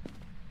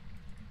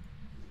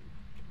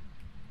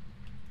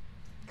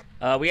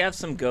 We have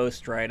some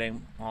ghost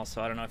writing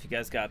also. I don't know if you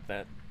guys got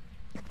that.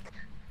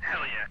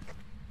 Hell yeah.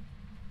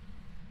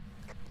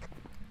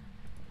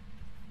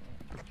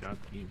 Good job,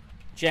 team.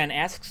 Jen,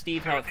 ask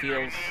Steve how it feels. You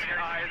need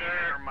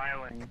either, Or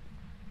Myling.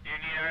 you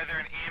need either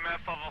an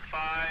EMF level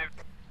 5,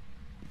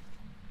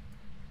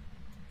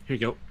 Here you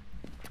go.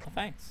 Oh,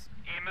 thanks.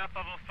 EMF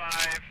level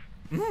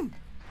 5,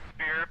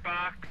 spirit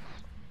box,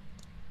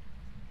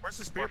 Where's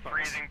the or spirit box?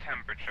 freezing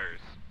temperatures.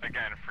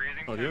 Again,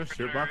 freezing Oh, do you have a temperatures.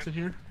 spirit box in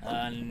here?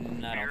 I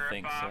don't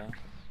think so. box,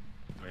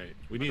 Alright,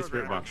 we need a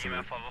spirit box in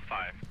there. EMF level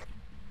 5.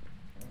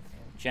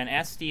 Jen,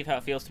 ask Steve how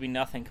it feels to be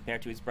nothing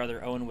compared to his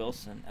brother Owen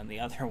Wilson and the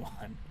other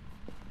one.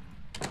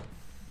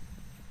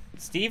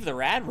 Steve the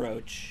Rad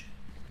Roach.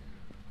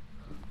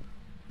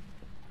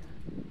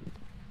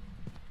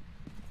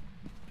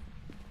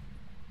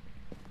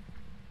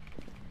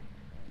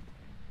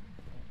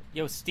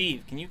 Yo,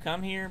 Steve, can you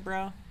come here,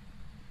 bro?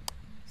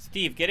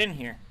 Steve, get in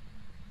here.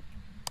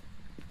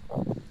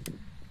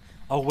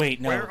 Oh,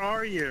 wait, no. Where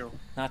are you?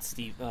 Not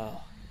Steve.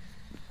 Oh.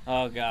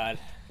 Oh, God.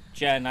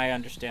 Jen, I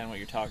understand what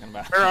you're talking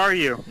about. Where are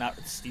you? Not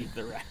Steve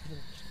the Rat.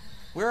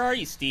 Where are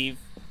you, Steve?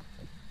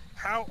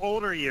 How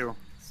old are you?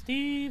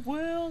 Steve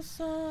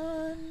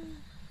Wilson.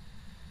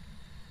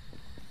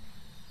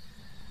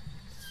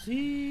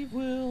 Steve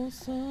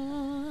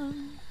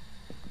Wilson.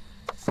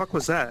 The fuck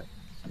was that?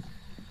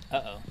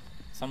 Uh-oh.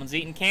 Someone's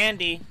eating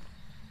candy.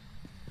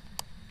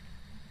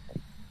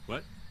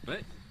 What?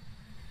 What?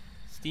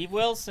 Steve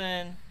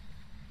Wilson.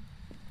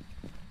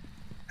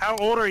 How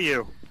old are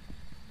you?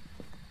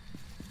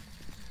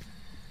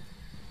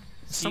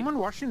 Is Steve- someone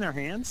washing their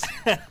hands?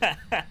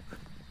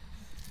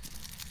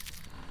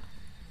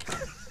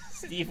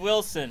 Steve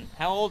Wilson,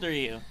 how old are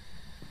you?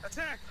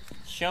 Attack!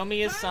 Show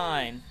me a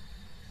sign.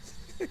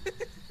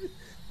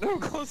 No,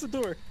 close the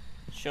door.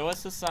 Show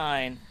us a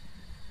sign.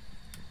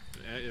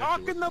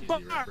 Talk in the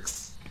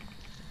box!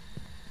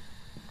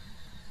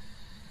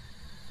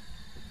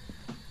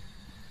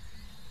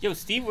 Yo,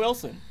 Steve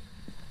Wilson,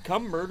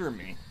 come murder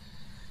me.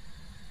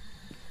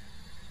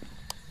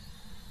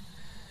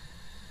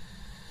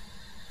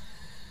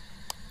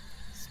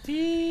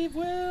 Steve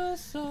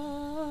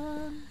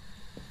Wilson.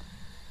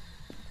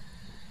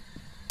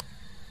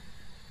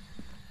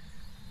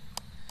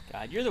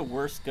 God, you're the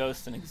worst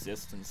ghost in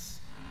existence.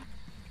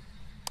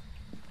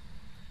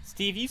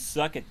 Steve, you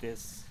suck at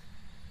this.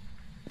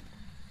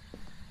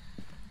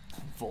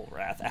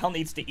 Volrath. Al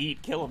needs to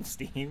eat. Kill him,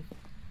 Steve.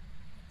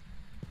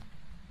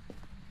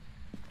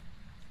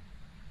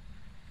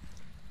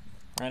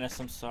 Rennis,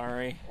 I'm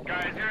sorry.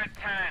 Guys, you're at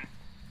 10.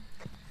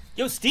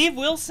 Yo, Steve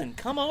Wilson,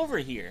 come over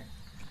here.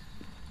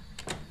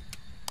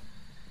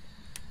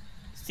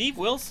 Steve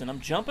Wilson, I'm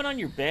jumping on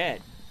your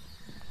bed.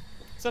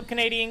 What's up,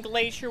 Canadian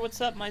Glacier?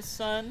 What's up, my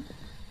son?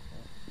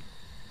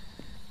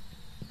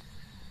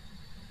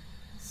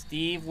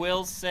 Steve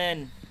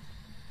Wilson.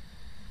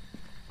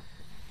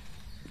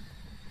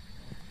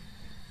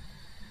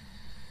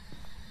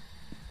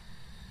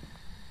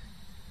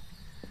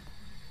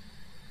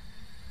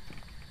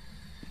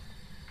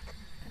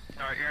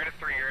 Alright, you're at a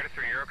 3,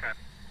 you're okay.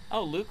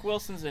 Oh, Luke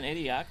Wilson's in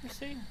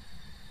Idiocracy?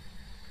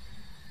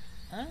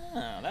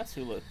 Ah, that's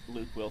who Luke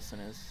Wilson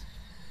is.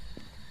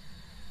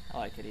 I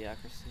like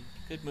Idiocracy.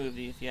 Good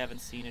movie if you haven't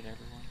seen it,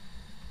 everyone.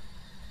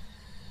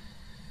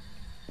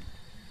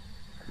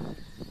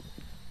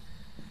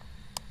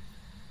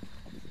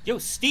 Yo,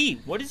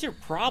 Steve, what is your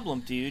problem,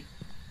 dude?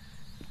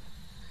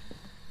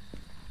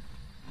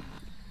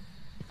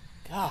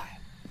 God.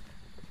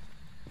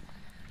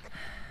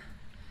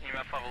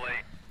 EMF level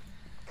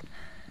 8.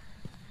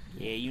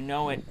 Yeah, you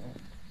know it.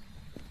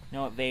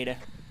 Know it, Veda.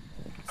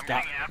 I'm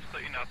Got- getting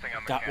absolutely nothing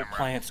on the Got camera. what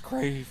plants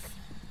crave.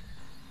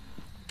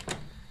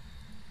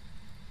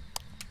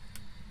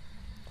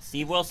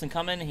 Steve Wilson,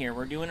 come in here.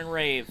 We're doing a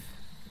rave.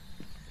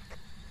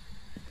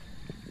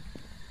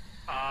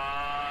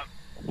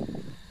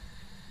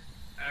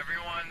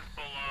 Everyone's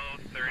below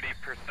 30%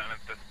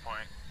 at this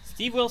point.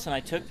 Steve Wilson, I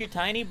took your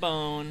tiny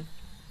bone.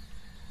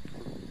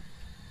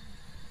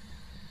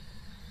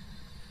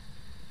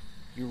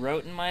 You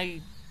wrote in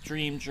my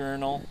dream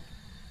journal.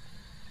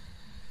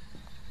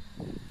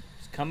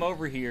 Just come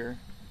over here.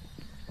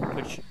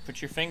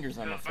 Put your fingers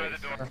on my Goes by face.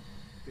 the door.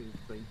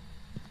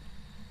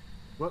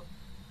 What?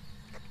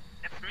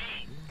 It's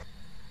me.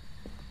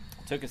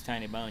 I took his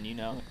tiny bone, you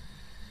know it.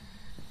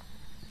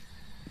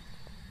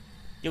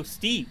 Yo,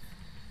 Steve.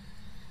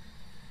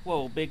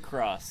 Whoa, big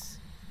cross.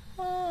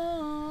 Oh,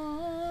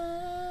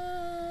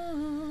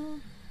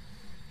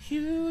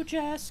 huge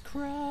ass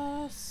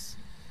cross.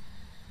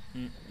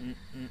 How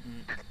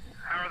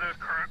are those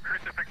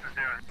crucifixes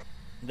doing?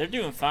 They're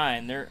doing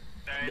fine. They're.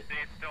 They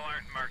still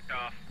aren't marked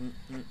off.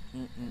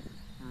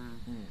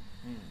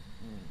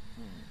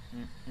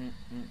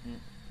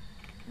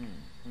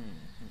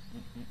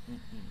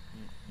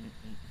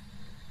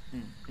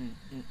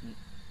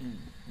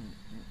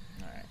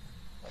 Alright.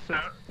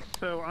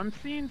 So I'm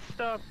seeing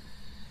stuff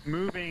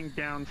moving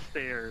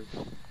downstairs,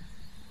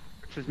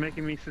 which is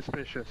making me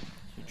suspicious.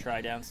 Should you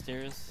try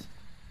downstairs?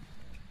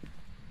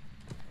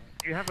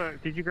 Do you have a?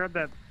 Did you grab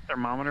that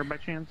thermometer by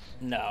chance?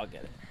 No, I'll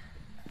get it.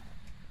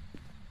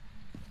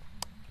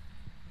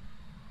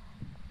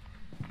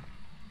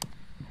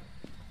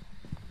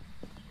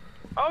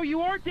 Oh,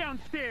 you are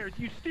downstairs,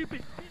 you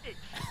stupid bitch!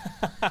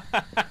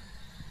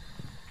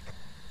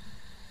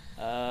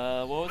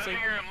 What was it?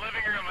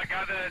 Living room. I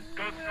got the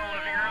ghost in the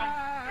living room.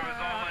 It was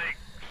all like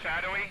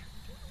shadowy.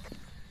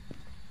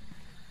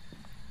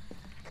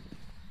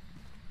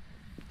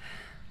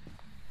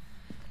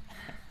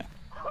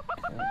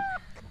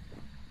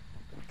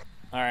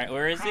 Alright,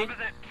 where is he? Cobb is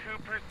at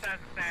 2%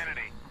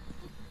 sanity.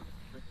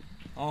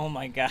 Oh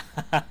my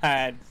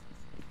god.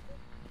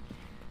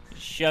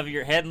 Shove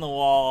your head in the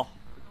wall.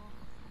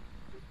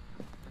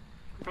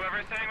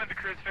 Whoever's sitting with the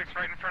crucifix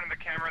right in front of the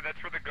camera,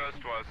 that's where the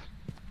ghost was.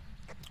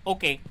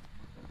 Okay.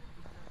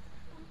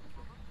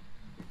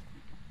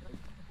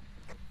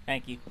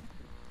 Thank you.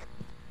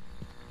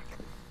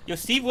 Yo,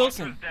 Steve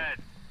Wilson. Was dead.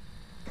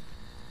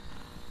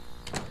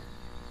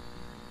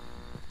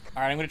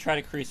 Alright, I'm gonna try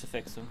to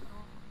crucifix him.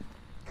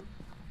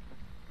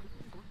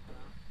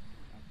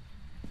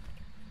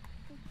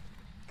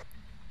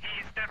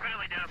 He's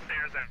definitely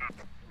downstairs.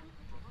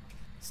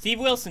 Steve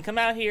Wilson, come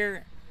out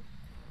here.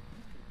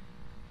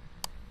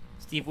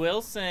 Steve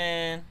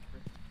Wilson.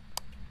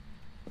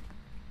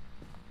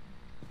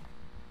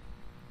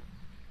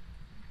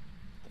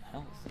 What the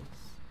hell is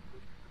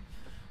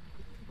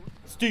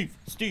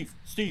this?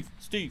 Steve.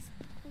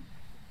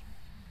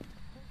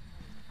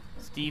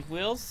 Steve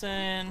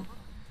Wilson.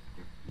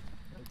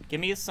 Give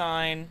me a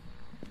sign.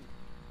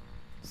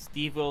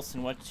 Steve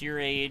Wilson, what's your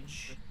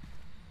age?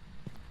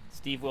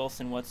 Steve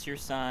Wilson, what's your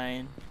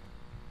sign?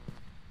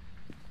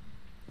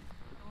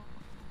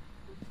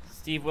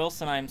 Steve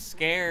Wilson, I'm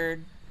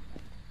scared.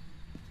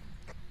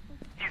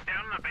 He's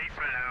down in the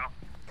basement now.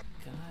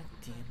 God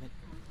damn it.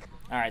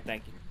 Alright,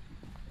 thank you.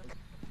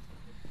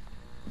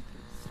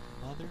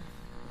 Mother.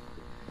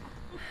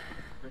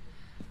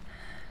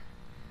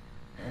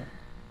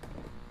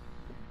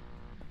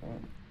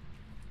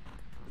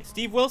 Hey,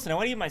 Steve Wilson, I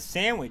want to eat my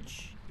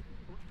sandwich.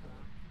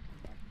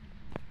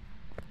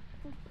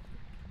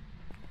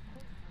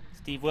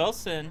 Steve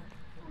Wilson.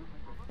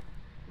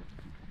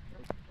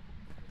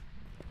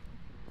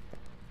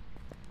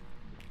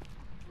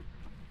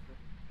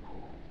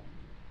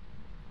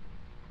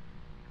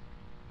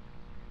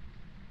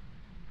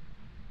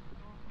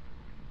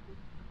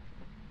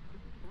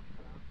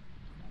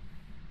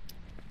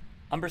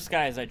 Umber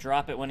Skies, I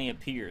drop it when he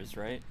appears,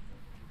 right?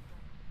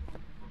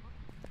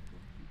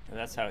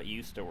 That's how it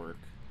used to work.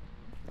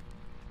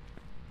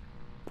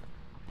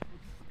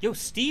 Yo,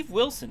 Steve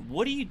Wilson,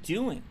 what are you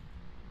doing?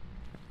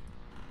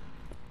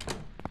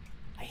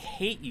 I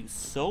hate you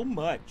so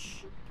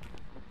much.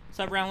 What's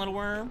up, round little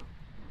worm?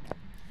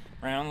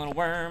 Round little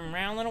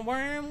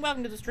worm,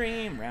 welcome to the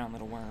stream, round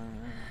little worm.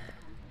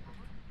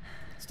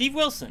 Steve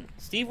Wilson,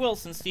 Steve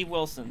Wilson, Steve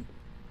Wilson.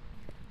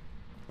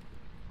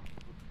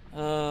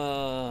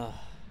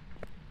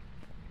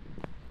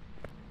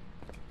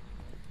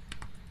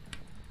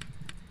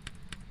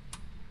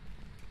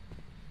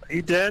 Are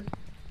you dead?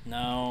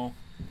 No.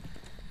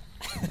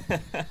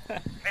 I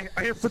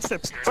hear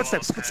footsteps.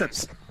 Footsteps. He's in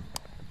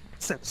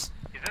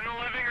the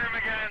living room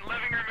again.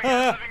 Living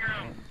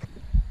room.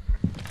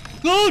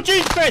 Oh,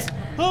 Jesus Christ!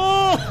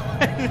 Oh!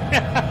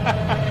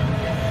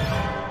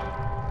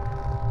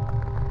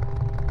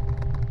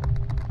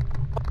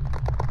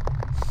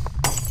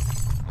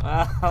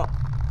 Wow.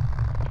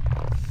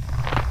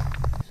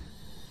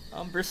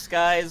 Umber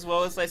Skies, what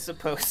was I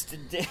supposed to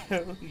do?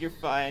 You're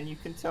fine, you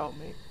can tell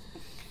me.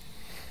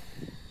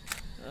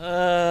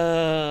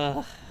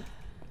 Hello.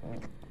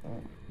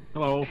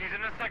 He's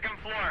in the second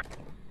floor.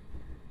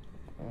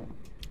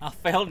 I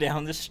fell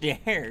down the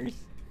stairs.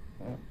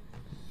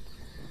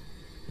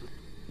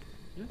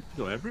 You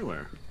go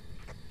everywhere.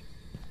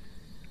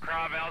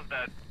 Val's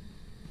dead.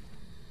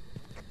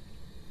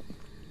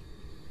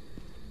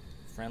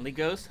 Friendly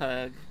ghost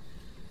hug.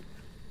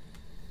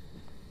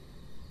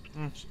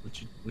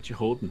 What you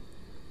holding?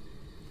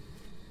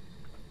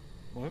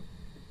 What?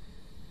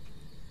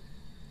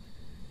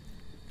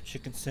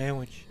 Chicken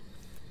sandwich.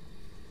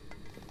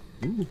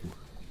 Ooh,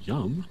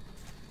 yum.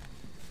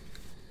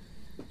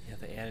 Yeah,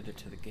 they added it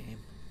to the game.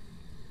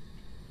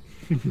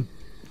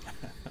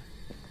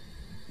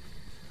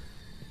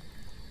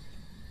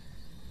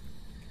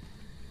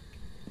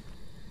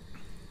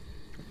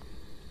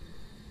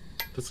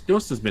 This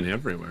ghost has been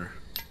everywhere.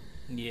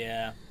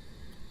 Yeah.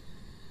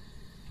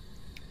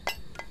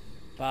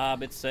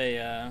 Bob, it's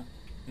a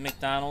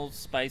McDonald's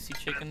spicy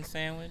chicken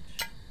sandwich.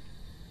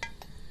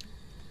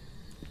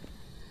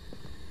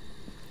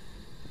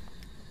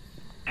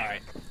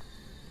 Alright.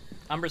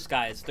 Umber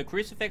Skies. The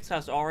crucifix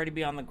has to already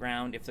be on the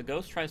ground. If the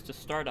ghost tries to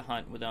start a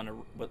hunt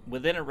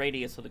within a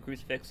radius of the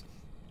crucifix,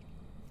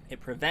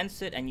 it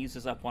prevents it and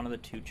uses up one of the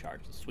 2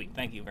 charges. Sweet.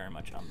 Thank you very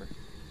much, Umber.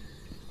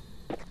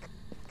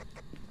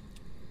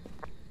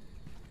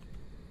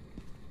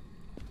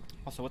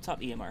 Also, what's up,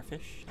 EMR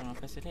Fish? I don't know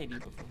if I said hey to you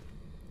before.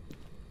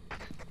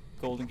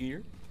 Golden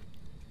Gear.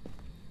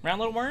 Round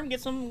little worm, get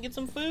some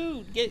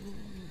food.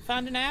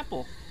 Find an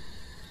apple.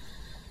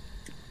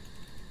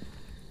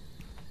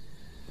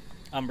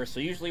 Umber, so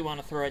usually you want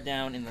to throw it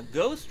down in the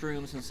ghost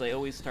room since they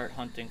always start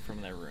hunting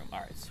from their room.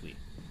 Alright, sweet.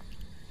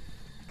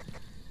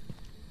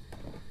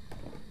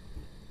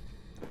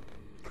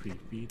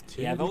 Creepy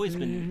teddy Yeah, I've always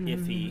been bear.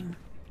 iffy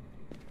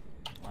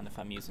on if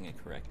I'm using it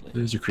correctly.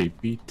 There's a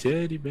creepy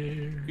teddy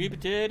bear. Creepy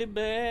teddy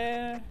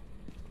bear.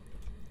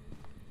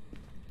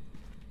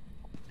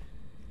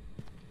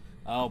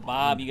 Oh,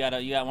 Bob, you got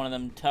one of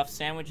them tough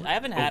sandwiches. I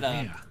haven't had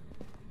yeah.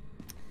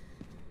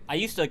 I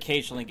used to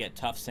occasionally get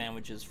tough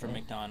sandwiches from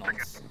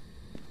McDonald's.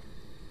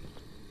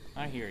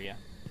 I hear ya.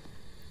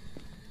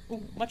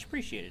 Ooh, much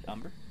appreciated,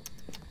 Umber.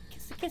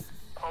 Kiss.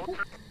 Ooh.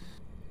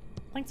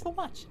 Thanks so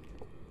much.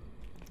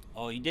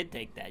 Oh, you did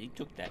take that. You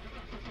took that.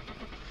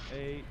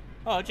 Hey.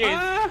 Oh, jeez.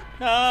 Ah!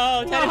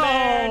 No, teddy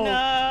bear,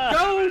 no.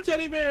 Go,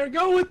 teddy bear,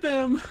 go with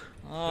them.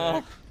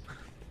 Oh.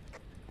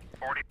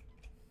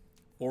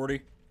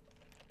 40.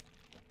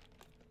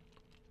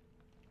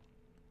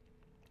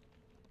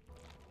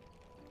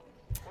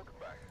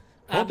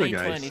 I Older made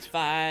guys.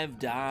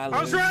 $25. I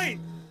was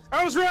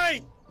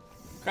right.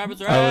 Crab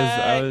was right.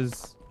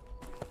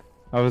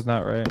 I was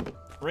not right.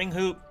 Ring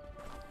hoop.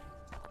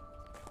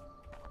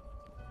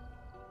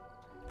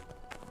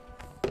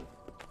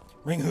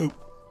 Ring hoop.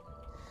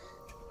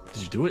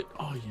 Did you do it?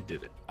 Oh, you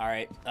did it. All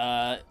right.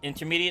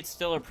 Intermediate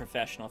still or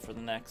professional for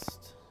the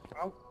next?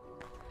 Oh.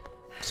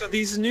 So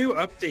these new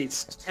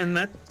updates, can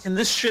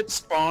this shit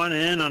spawn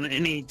in on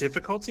any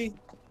difficulty?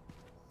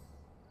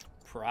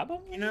 Probably.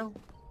 You know?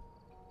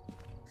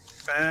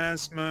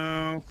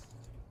 Phasmophobia.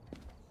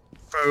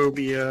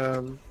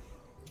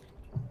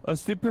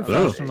 Let's do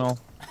professional.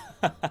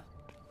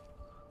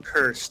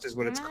 Cursed is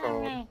what it's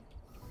called.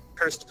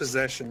 Cursed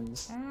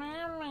possessions.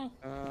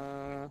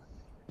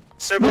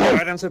 Several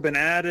items have been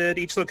added.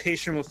 Each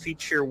location will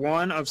feature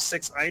one of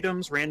 6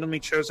 items randomly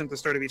chosen at the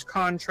start of each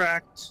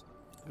contract.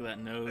 Look at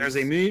that nose. There's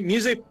a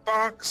music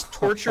box,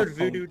 tortured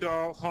voodoo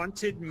doll,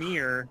 haunted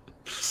mirror,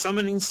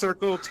 summoning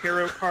circle,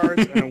 tarot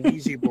cards, and a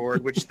Ouija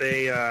board, which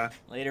they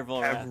Later,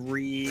 have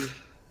Volrath.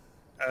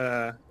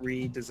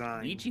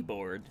 redesigned. Ouija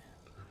board.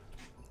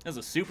 That was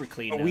a super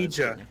clean A nose,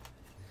 Ouija. wasn't it?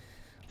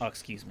 Oh,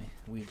 excuse me.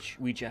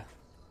 Ouija.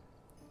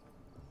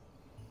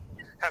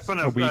 Have fun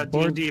A of Ouija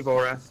board? D&D,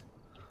 Volrath.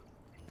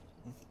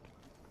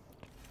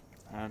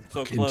 I'm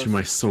so close. Into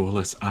my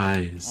soulless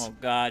eyes. Oh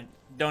God!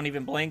 Don't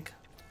even blink.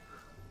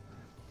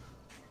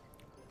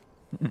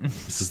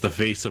 This is the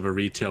face of a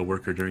retail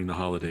worker during the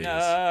holidays.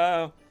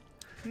 No.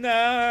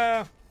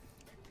 No.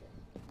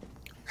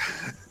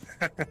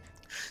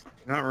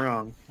 Not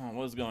wrong. Oh,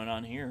 what's going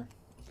on here?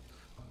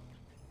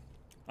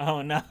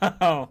 Oh no.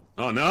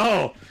 Oh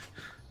no!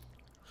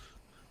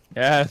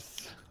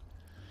 Yes.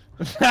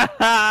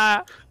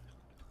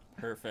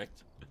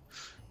 Perfect.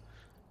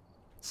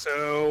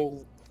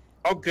 So,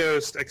 all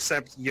ghosts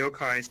except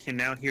yokais can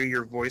now hear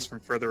your voice from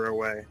further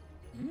away.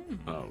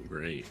 Oh,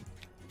 great.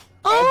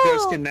 All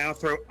ghosts can now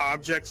throw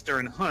objects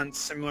during hunts,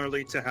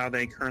 similarly to how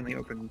they currently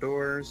open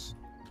doors.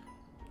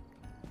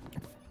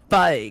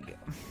 Big.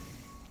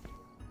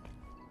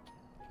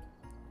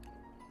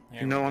 You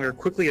can no longer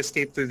quickly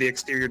escape through the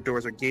exterior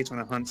doors or gates when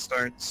a hunt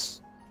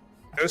starts.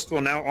 Ghost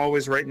will now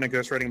always write in a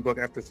ghostwriting book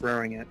after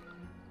throwing it.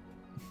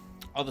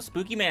 Oh, the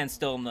spooky man's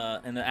still in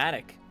the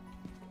attic.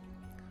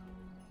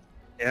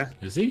 Yeah?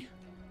 Is he?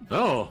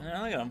 Oh,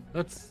 Yeah, look at him.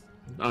 that's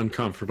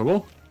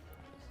uncomfortable.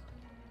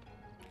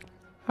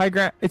 Hi,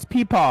 Grant. It's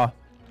Peepaw.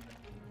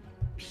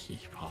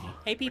 Peepaw.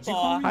 Hey,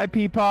 Peepaw. Hi,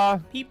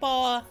 Peepaw.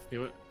 Peepaw. Hey,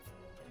 what?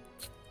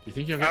 You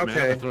think you'll get mad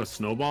Okay. if I throw a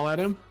snowball at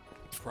him?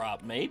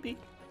 Maybe.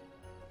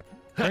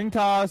 Ring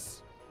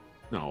toss.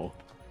 No.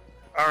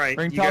 Alright,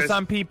 Ring you toss guys,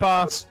 on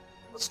Peepaw.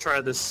 let's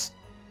try this.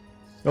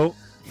 Oh.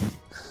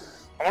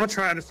 I want to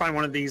try to find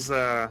one of these,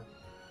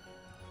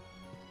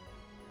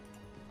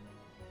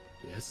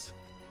 Yes.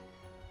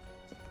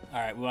 All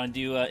right, we want to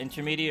do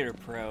intermediate or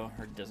pro,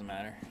 or it doesn't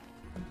matter.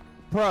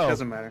 Pro.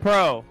 Doesn't matter.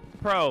 Pro. All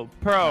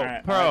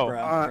right, Pro. pro.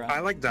 I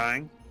like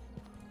dying.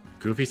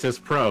 Goofy says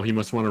pro. He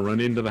must want to run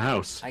into the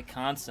house. I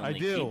constantly I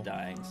do. keep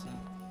dying. So.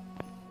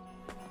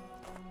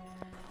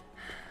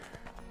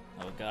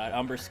 Oh God,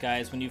 Umber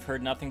Skies. When you've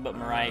heard nothing but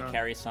Mariah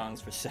Carey songs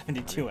for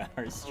 72 hours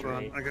Hold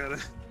straight. on,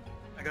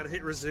 I gotta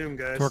hit resume,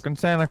 guys. Twerking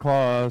Santa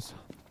Claus.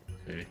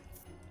 Okay.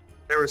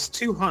 There was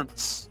 2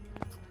 hunts.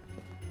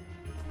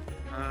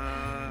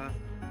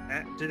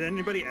 Did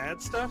anybody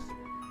add stuff?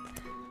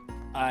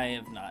 I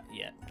have not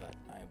yet, but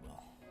I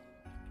will.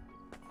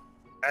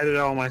 Added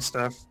all my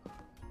stuff.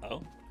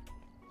 Oh.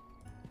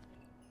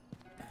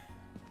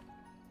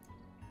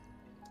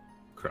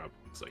 Crap.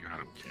 It's like, I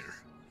don't care.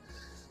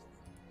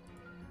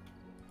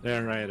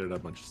 There, I added a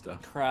bunch of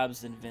stuff.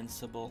 Crab's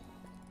invincible.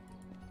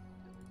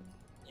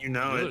 You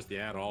know There's it. the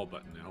add all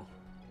button now.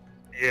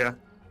 Yeah.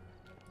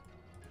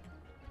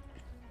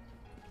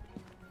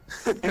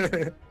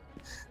 There.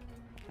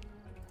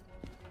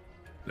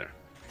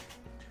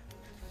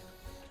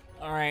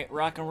 All right,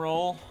 rock and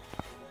roll.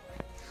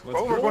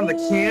 Oh, we're going to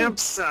the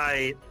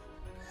campsite.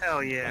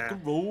 Hell yeah. Rock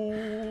and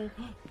roll.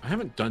 I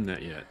haven't done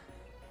that yet.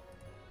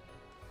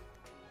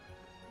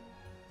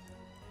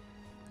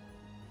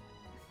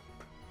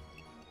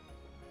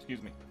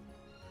 Excuse me.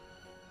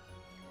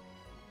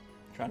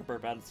 Trying to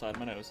burp out of the side of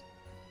my nose.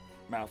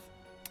 Mouth.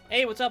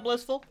 Hey, what's up,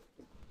 Blissful?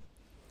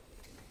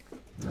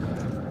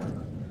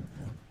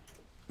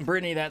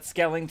 Brittany, that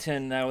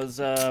skeleton, that was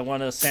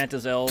one of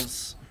Santa's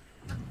elves.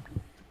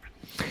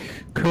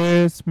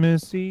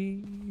 Christmas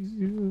Eve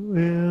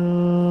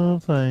will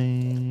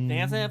find.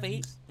 Dance and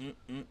feet.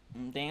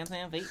 Dance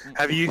and feet.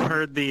 Have you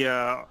heard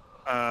the,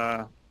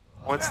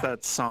 what's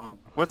that song?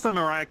 What's the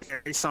Mariah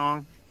Carey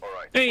song?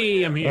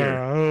 Hey, I'm here.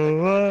 I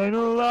want a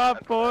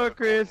lot for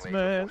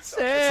Christmas.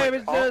 Save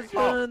it's just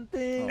one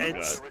thing.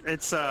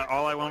 It's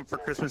All I Want for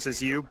Christmas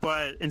Is You,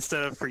 but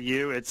instead of for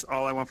you, it's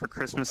All I Want for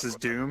Christmas Is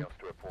Doom.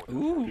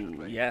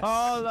 Ooh, yes.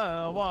 All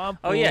I want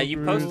Oh, yeah,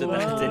 you posted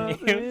that, Christmas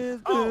didn't you?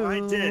 is Oh, I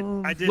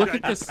did. Look I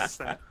at this. missed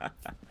that.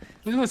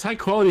 Look at this high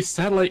quality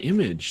satellite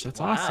image. That's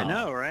Wow. awesome. I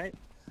know, right?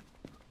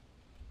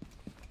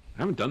 I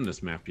haven't done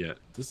this map yet.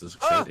 This is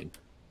exciting.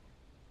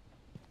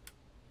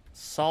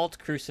 Salt,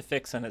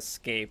 crucifix, and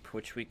escape,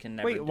 which we can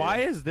never Wait, do. why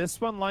is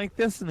this one like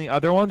this and the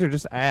other ones are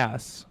just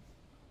ass?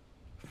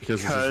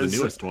 Because this is the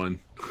newest one.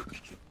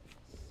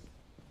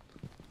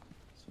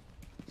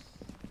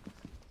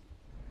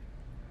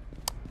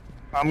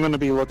 I'm going to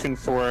be looking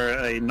for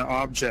an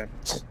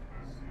object.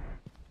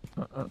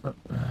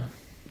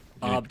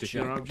 Any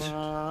particular Object. object?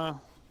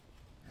 All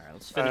right,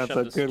 let's finish the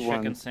up this good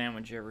chicken one.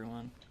 sandwich,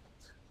 everyone.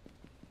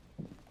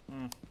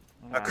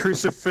 A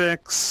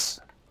crucifix.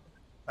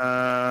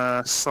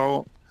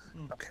 Salt.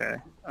 Okay.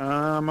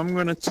 I'm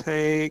going to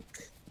take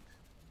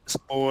this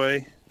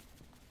boy.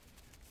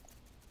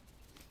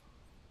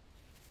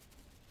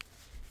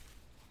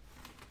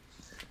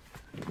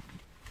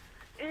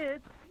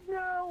 It's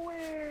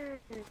snowing!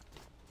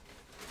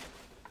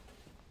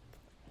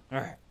 All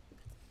right.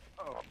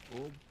 Oh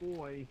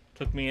boy.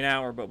 Took me an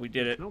hour, but we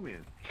did it.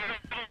 Snowman.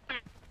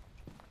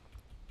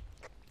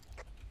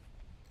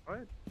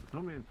 What?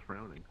 Snowman's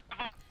frowning.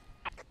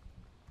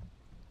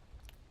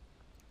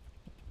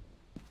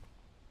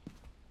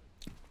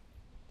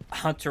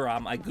 Hunter,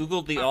 I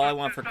googled the "All I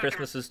Want for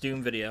Christmas is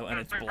Doom" video, and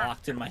it's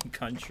blocked in my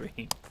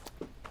country.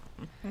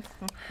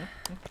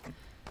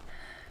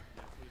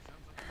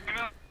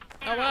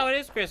 Oh wow, it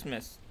is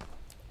Christmas.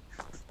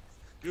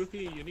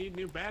 Goofy, you need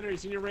new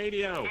batteries in your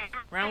radio.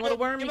 Round little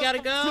worm, you gotta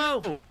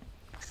go.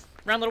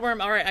 Round little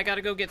worm, all right, I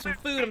gotta go get some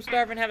food. I'm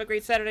starving. Have a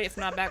great Saturday. If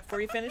not, back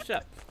before you finish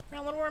up.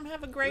 Round little worm,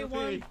 have a great Goofy.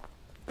 one.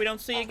 If we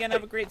don't see you again,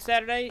 have a great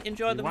Saturday.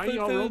 Enjoy the Why food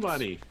y'all foods.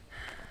 robot-y?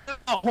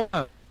 Oh, hold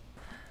on.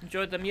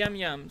 Enjoy them yum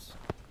yums.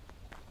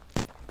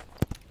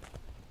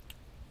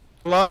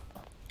 Hello?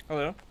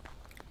 Hello.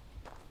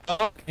 Oh,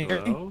 can you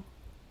hear me? Hello?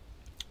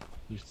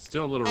 You're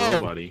still a little Oh.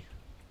 robot-y.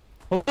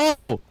 Hello?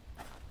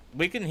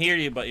 We can hear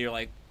you, but you're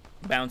like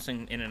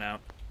bouncing in and out.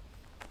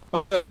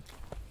 Oh,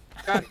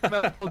 God,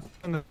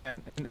 in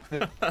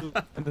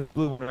the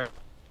blue one.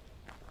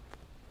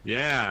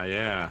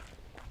 Yeah.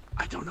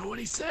 I don't know what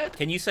he said.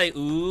 Can you say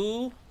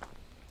ooh?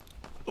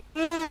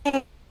 Jane Doe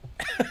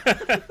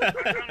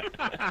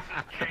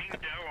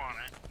on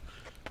it.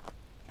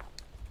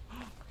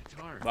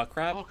 Guitar. Buck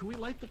crap? Oh, can we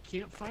light the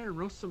campfire and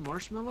roast some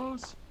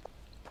marshmallows?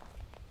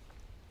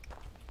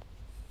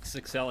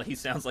 Sixella, he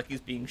sounds like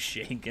he's being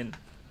shaken.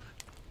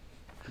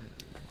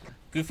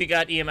 Goofy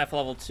got EMF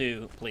level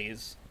 2,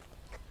 please.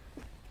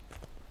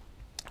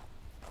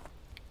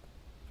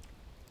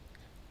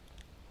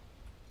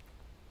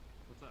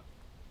 What's up?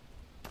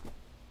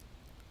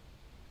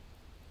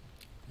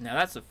 Now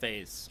that's a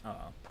phase.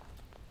 Uh-oh.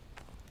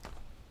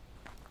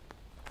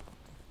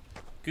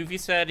 Goofy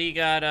said he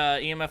got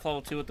EMF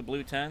level 2 with the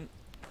blue tent.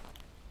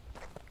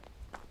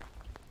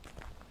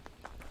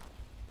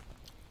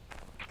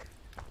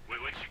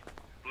 Wait, which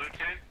blue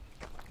tent?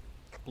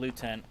 Blue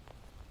tent.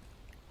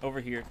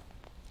 Over here.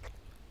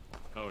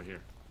 Oh,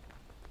 here.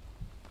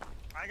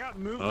 I got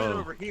movement Oh.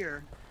 over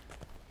here.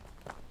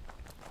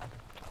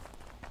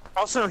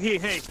 Also, hey.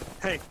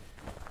 Hey,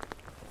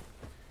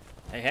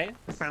 hey.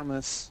 I found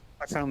this.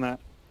 I found that.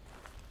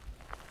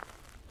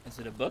 Is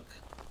it a book?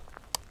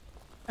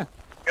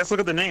 Guess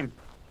look at the name.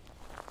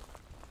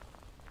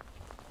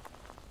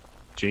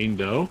 Jane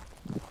Doe?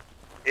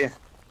 Yeah.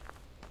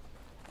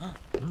 Oh.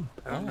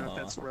 I don't know if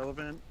that's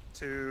relevant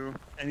to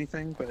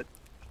anything, but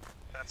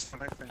that's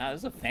what I found. This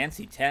is a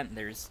fancy tent.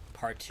 There's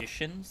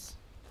partitions.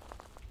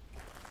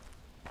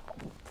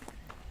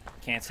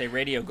 Can't say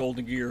radio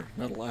golden gear.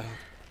 Not allowed.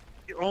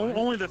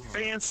 Only the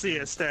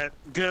fanciest at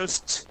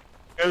Ghost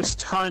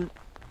Hunt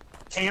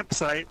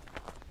campsite.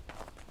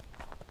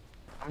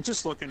 I'm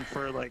just looking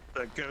for like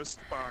the ghost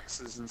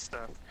boxes and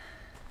stuff.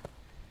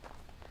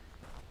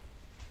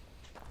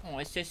 Oh,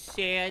 it's a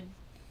sad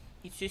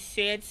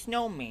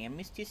snowman,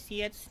 Mr.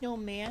 Sad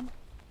Snowman.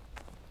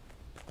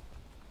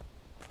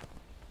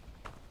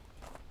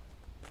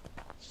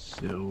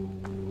 So,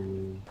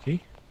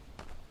 okay.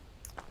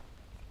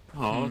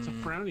 Oh, it's a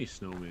frowny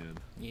snowman.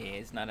 Yeah,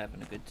 he's not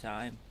having a good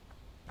time.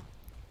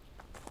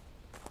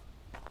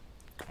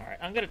 Alright,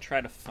 I'm gonna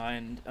try to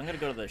find... I'm gonna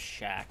go to the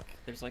shack.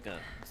 There's like a...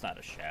 It's not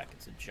a shack,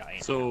 it's a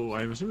giant... So,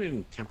 I'm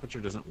assuming temperature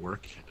doesn't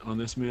work on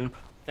this map?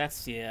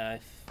 That's, yeah,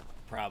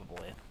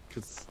 probably.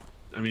 Because,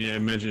 I mean, I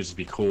imagine it'd just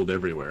be cold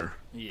everywhere.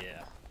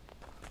 Yeah.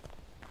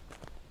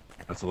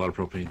 That's a lot of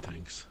propane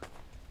tanks.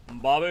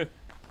 Bobby?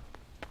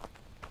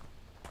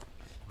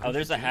 Oh, Where's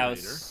there's the a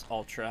house,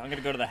 Ultra. I'm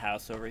gonna go to the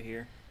house over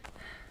here.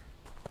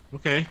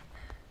 Okay.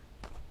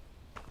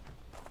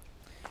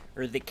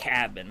 Or the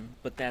cabin,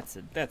 but that's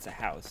a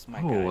house, my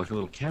Oh, guy. like a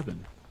little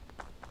cabin.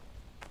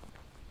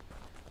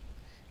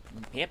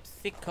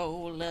 Pepsi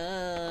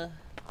Cola.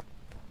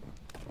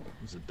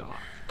 There's a dock.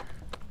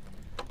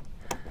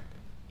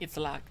 It's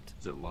locked.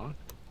 Is it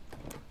locked?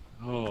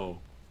 Oh.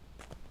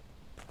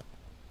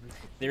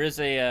 There is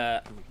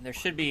a, there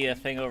should be a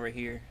thing over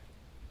here.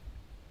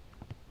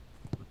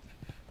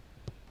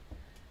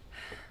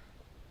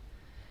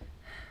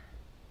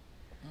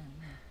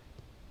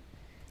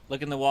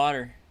 Look in the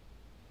water.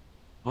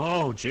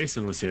 Oh,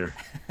 Jason was here.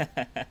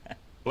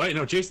 Wait,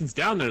 no, Jason's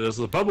down there. There's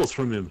the bubbles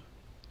from him.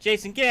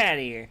 Jason, get out of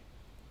here.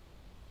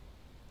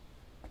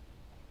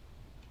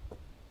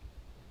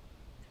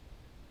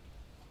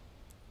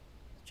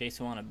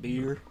 Jason want a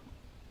beer?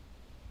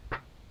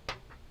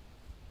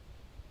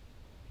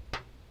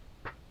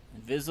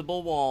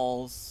 Invisible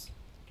walls.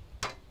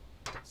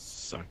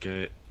 Suck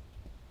it.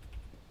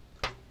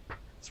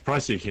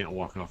 Surprised you can't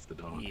walk off the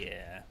dock.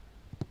 Yeah.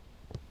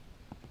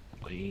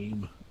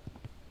 Lame.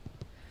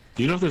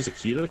 Do you know if there's a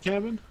key to the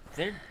cabin?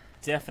 There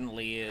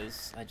definitely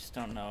is. I just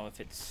don't know if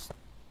it's...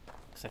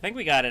 Because I think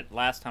we got it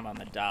last time on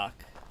the dock.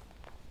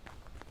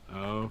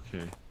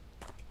 Okay.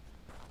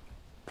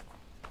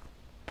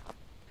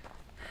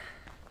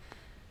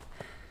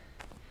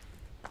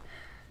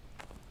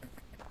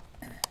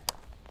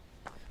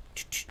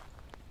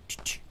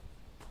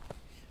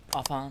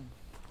 Off on,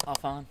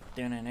 off on,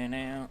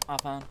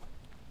 off on.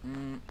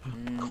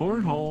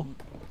 Cornhole.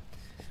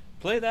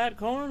 Play that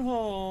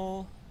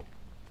cornhole.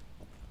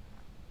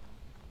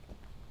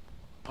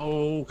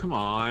 Oh, come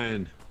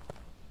on.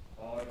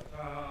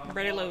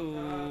 Ready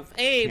loaf.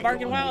 Hey,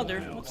 Barkin' Wilder.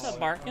 What's up,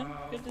 Barkin'?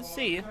 Good to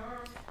see you.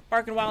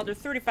 Barkin' Wilder,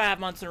 35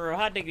 months in a row.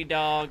 Hot diggity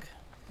dog.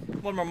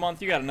 One more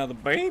month, you got another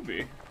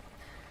baby.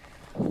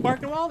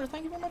 Barkin' Wilder,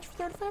 thank you very much for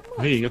 35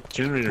 months. Hey, you got the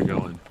generator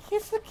going.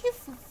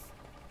 Kisses.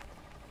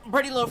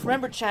 Brady Loaf,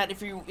 remember, chat,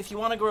 if you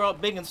want to grow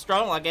up big and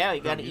strong like Al,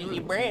 you gotta eat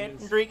your bread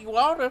and drink your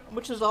water,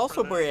 which is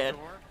also bread.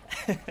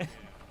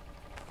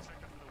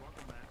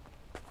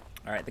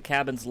 Alright, the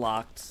cabin's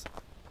locked.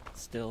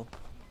 Still.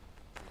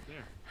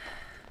 There.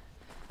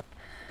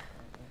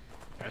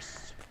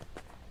 Yes.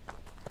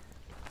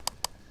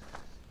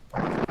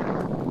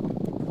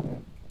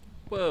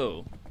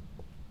 Whoa.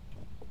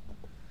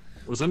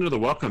 It was under the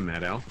welcome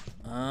mat, Al.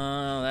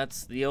 Oh,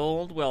 that's the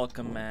old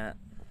welcome mat.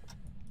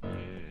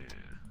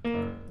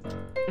 Yeah.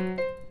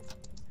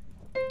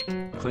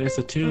 Play us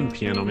a tune,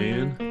 Piano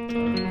Man.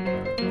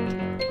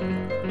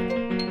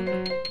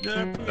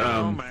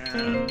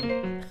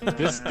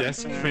 This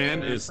desk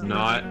fan is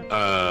not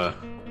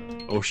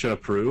OSHA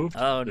approved.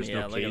 Oh, There's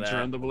yeah, no look at cage that.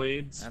 around the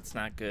blades. That's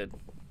not good.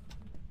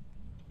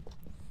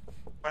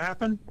 What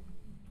happened?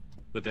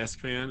 The desk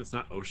fan is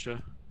not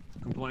OSHA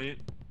compliant.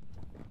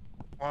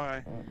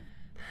 Why?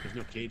 There's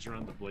no cage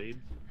around the blade.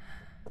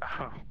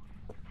 Oh.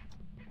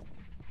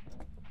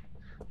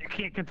 You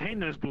can't contain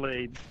those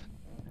blades.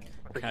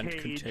 The Can't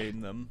cage.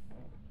 contain them.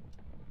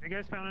 You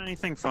guys found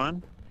anything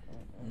fun?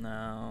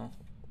 No.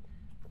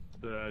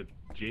 The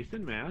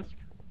Jason mask.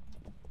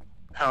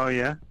 Hell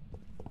yeah.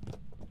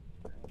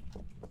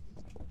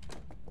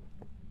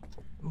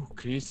 Ooh,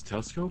 can you use the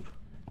telescope?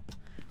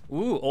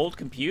 Ooh, old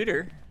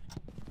computer.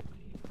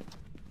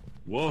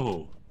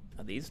 Whoa.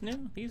 Are these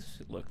new? These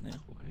look new.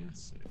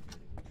 Classic.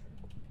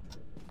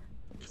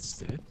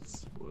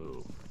 Cassettes?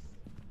 Whoa.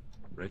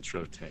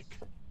 Retro tech.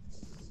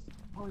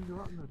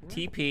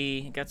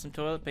 TP, got some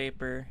toilet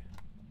paper.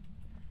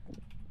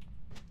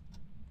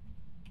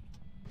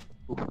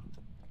 Oh.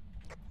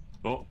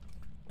 Oh.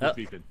 Who's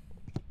beeping?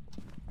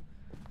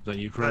 Is that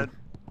you, Crow?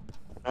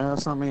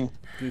 That's not me.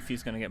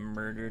 Goofy's gonna get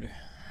murdered.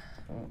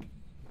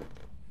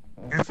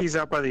 Goofy's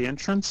out by the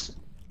entrance.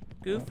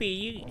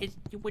 Goofy,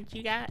 what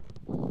you got?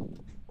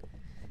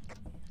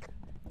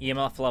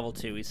 EMF level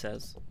 2, he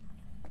says.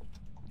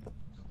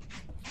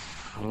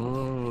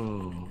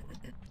 Oh.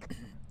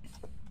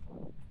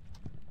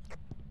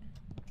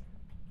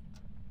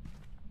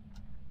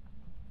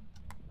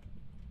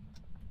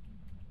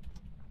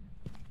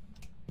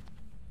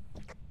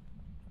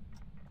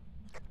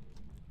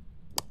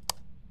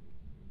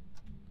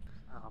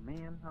 Oh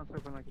man, I was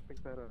hoping I could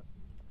pick that up.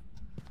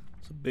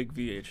 It's a big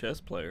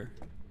VHS player.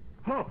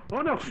 Oh,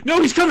 oh no!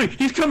 No, he's coming!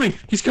 He's coming!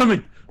 He's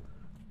coming!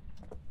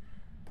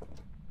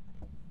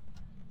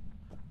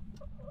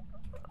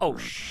 Oh,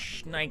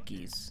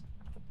 Nikes.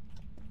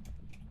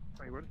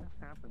 Wait, what just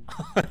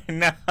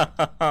happened?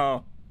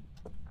 No.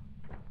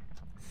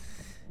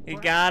 He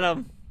got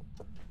him.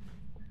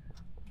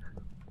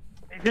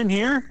 He's in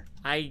here?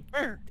 I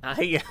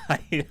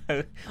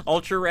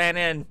Ultra ran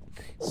in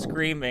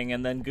screaming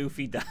and then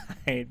Goofy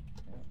died.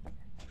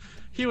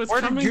 He was Where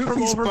did coming from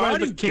Goofy's over by the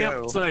body go?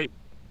 campsite.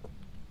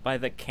 By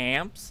the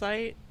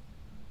campsite?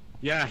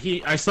 Yeah,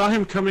 I saw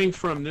him coming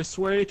from this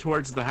way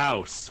towards the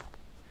house.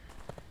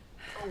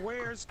 Oh,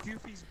 where's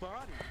Goofy's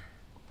body?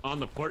 On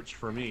the porch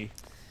for me.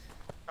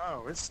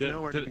 Oh, it's Did-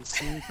 nowhere did- to be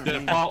seen from Did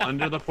me. it fall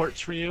under the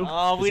porch for you?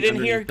 Oh, Is we it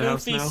didn't hear underneath the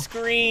house Goofy now?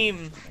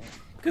 scream.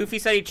 Goofy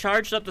said he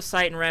charged up the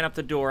site and ran up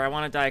the door. I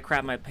want to die,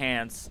 crap my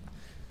pants.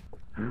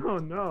 Oh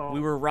no. We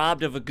were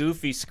robbed of a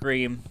Goofy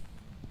scream.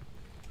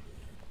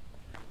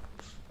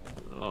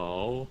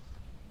 Oh.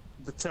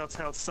 The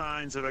telltale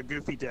signs of a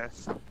Goofy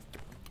death.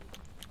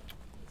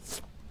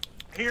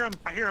 I hear him!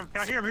 I hear him!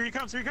 I hear him! Here he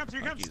comes! Here he comes!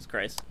 Here he Oh, comes! Jesus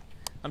Christ.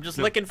 I'm just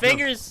No, licking no.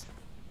 fingers.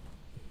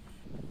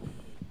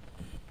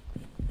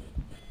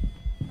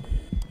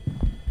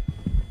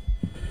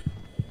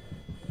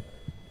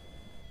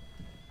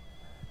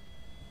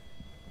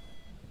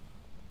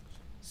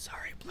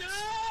 Sorry, please.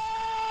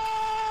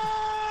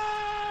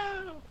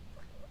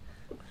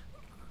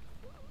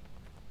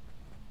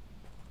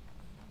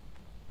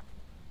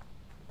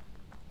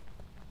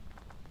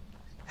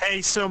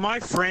 Hey, so my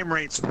frame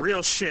rate's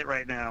real shit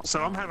right now,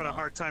 so I'm having a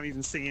hard time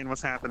even seeing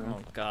what's happening.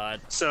 Oh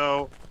God.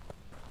 So,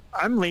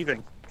 I'm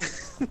leaving.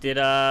 Did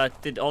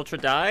Ultra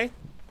die?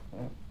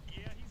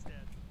 Yeah, he's dead.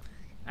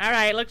 All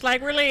right, looks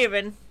like we're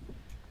leaving.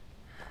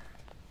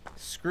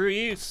 Screw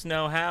you,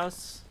 Snow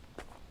House.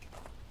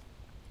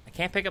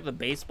 can't pick up the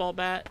baseball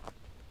bat.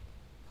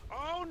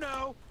 Oh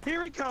no!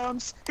 Here he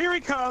comes! Here he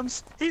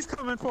comes! He's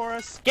coming for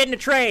us! Get in the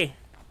tray!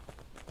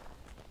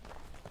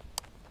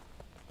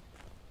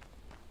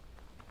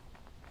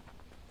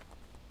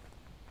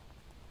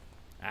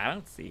 I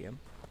don't see him.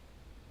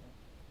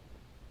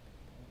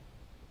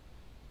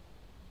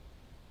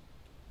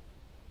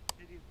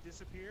 Did he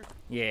disappear?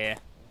 Yeah.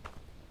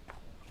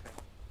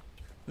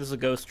 This is a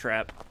ghost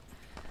trap.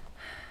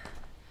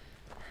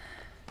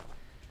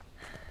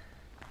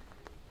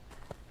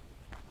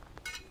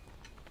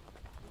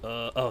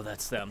 Oh,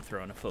 that's them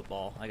throwing a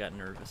football. I got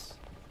nervous.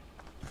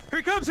 Here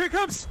he comes! Here he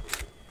comes!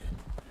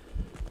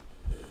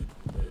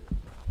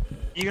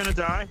 You gonna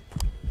die?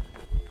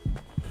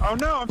 Oh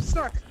no, I'm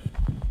stuck!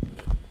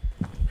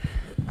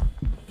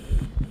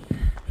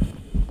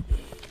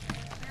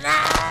 No!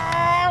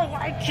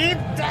 I keep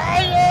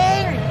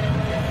dying!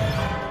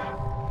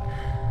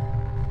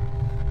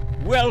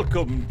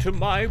 Welcome to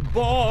my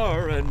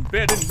bar and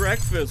bed and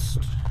breakfast.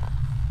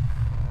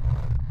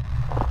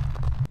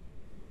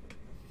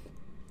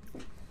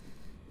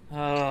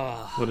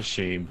 Oh, What a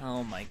shame.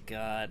 oh my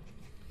god.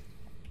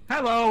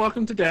 Hello,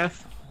 welcome to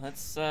death.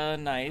 That's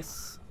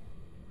nice.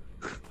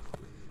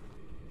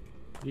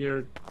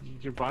 Your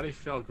body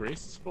fell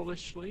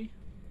gracefully.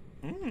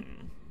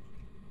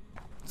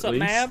 What's At up, least.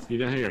 Mab? You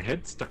don't have your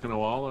head stuck in a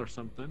wall or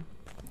something.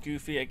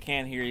 Goofy, I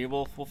can't hear you.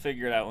 We'll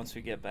figure it out once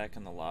we get back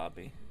in the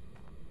lobby.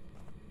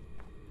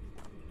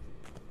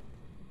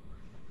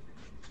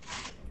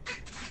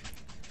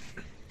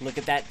 Look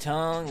at that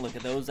tongue. Look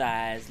at those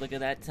eyes. Look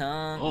at that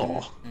tongue.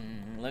 Oh.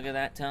 Look at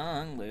that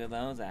tongue. Look at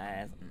those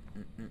eyes.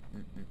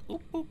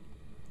 Oop, oop.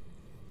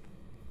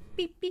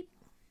 Beep, beep.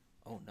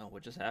 Oh no,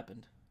 what just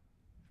happened?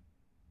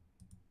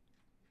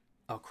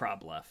 Oh,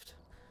 Crob left.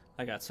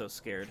 I got so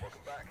scared.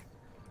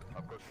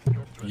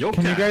 Yo,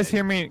 Can you guys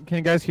hear me? Can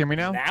you guys hear me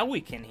now? Now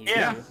we can hear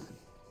Yeah.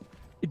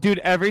 you. Dude,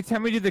 every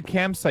time we do the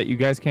campsite, you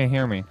guys can't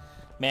hear me.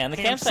 Man, the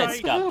Campsite?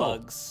 campsite's got Oh.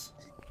 bugs.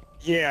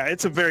 Yeah,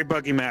 it's a very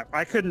buggy map.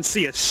 I couldn't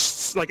see it.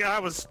 Like, I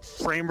was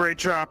frame rate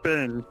dropping,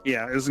 and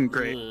yeah, it wasn't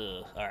great. Ugh,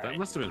 all That right.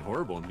 must have been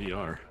horrible in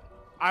VR.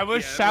 I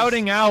was Yeah, it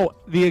shouting out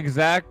the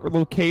exact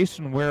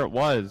location where it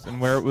was and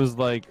where it was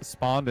like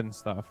spawned and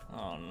stuff.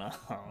 Oh no.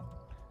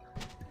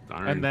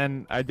 Darn. And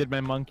then I did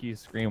my monkey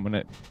scream when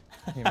it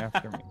came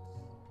after me.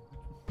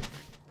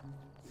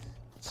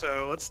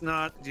 So let's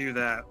not do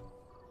that.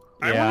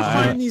 I Yeah, want to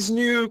I- find these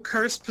new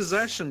cursed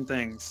possession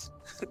things.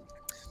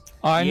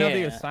 Oh, I know the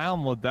Yeah.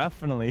 asylum will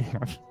definitely.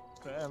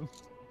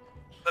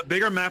 The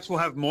bigger maps will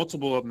have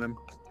multiple of them,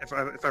 if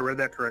I read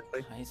that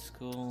correctly. High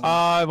school.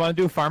 I want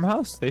to do a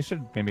farmhouse. They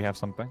should maybe have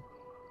something.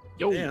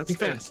 Yo, Yeah, that's be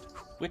good. fast.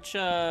 Which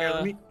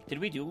let me- did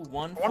we do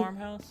one One-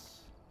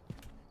 farmhouse?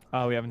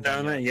 Oh, we haven't No,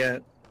 done not it.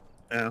 yet.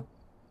 No.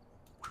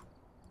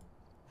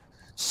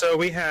 So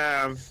we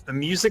have the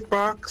music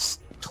box,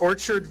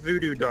 tortured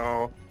voodoo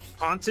doll,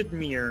 haunted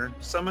mirror,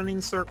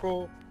 summoning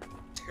circle,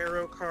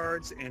 tarot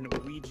cards, and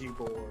Ouija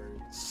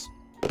boards.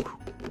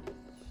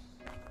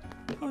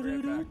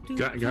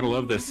 Gotta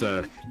love this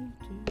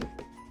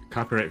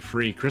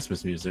copyright-free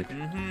Christmas music.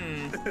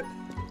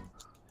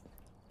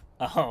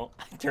 Oh,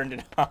 I turned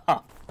it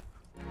off.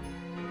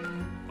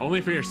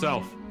 Only for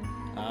yourself.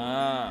 Oh.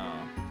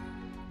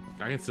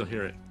 I can still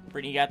hear it.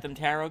 Brittany, you got them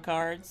tarot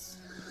cards?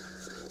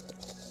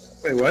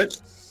 Wait, what?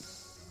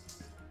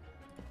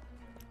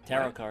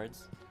 Tarot What?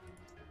 cards.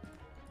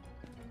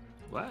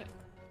 What?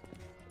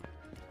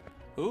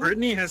 Who?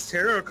 Brittany has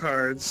tarot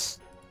cards.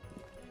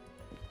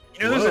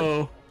 You know, there's a...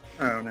 Whoa.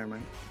 Oh, never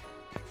mind.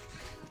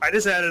 I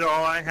just added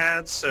all I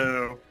had,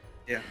 so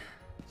yeah.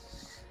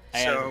 I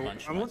added So, a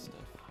bunch I'm of my look- stuff.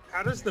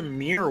 How does the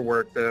mirror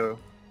work, though?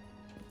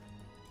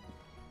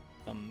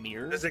 A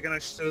mirror? Is it gonna?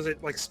 Does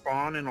it like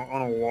spawn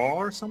on a wall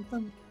or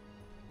something?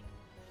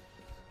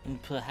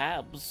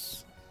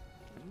 Perhaps.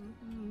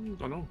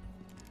 Don't know.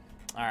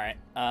 All right.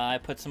 I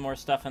put some more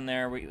stuff in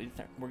there.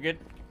 We're good.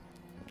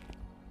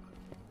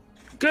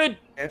 Good.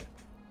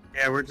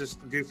 Yeah, we're just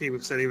goofy. We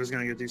said he was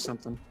gonna go do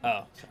something.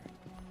 Oh, sorry.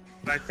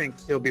 But I think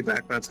he'll be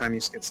back by the time you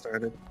get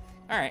started.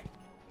 All right.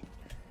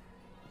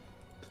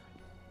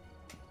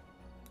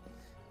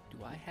 Do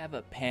I have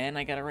a pen?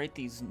 I gotta write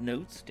these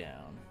notes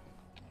down.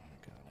 Oh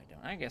God, I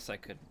don't. I guess I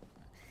could.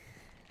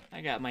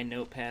 I got my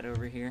notepad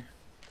over here.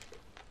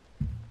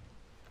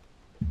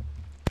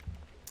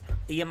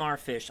 EMR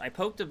fish. I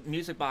poked a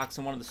music box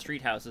in one of the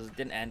street houses. It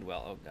didn't end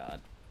well. Oh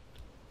God.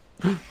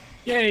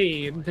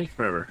 Yay! It didn't take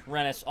forever.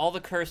 Rennis, all the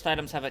cursed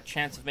items have a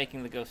chance of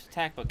making the ghost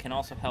attack, but can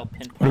also help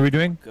pinpoint What are we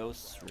doing? the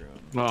ghost's room.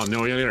 Oh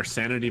no, we gotta get our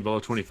sanity below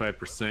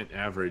 25%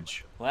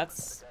 average. Well,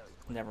 that's...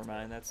 Never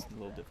mind. That's a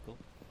little difficult.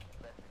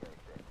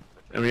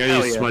 And we gotta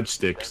Hell use yeah. smudge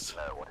sticks.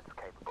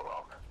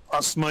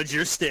 I'll smudge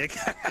your stick.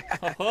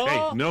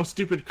 Hey, no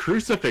stupid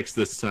crucifix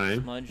this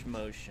time. Smudge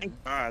motion.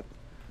 Thank God.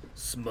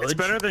 Smudge? It's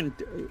better than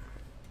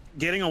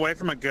getting away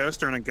from a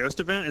ghost during a ghost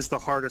event is the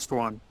hardest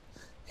one,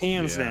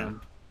 hands Yeah.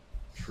 down.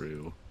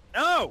 True.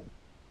 No.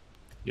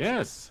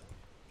 Yes.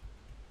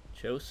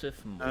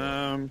 Joseph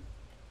Moore.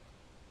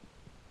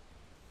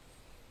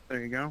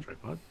 There you go.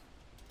 Tripod.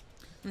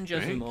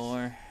 Joseph thanks.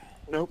 Moore.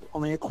 Nope,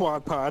 only a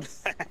quad pod.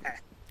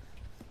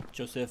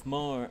 Joseph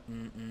Moore.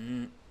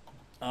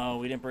 Oh,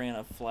 we didn't bring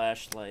enough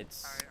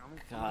flashlights.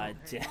 God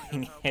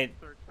dang it.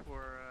 Search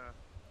for,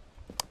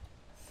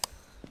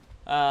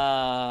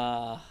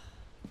 I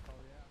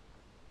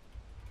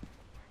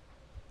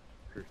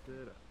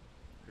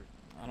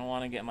don't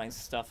want to get my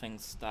stuffing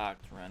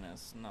stocked,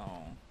 Rennis.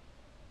 No.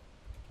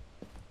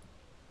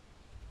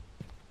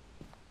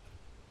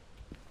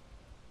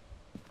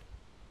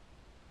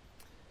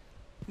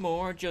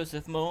 More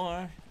Joseph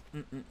Moore.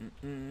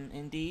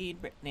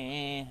 Indeed,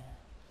 Brittany.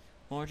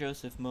 More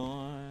Joseph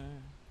Moore.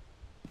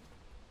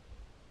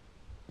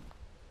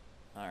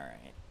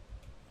 Alright.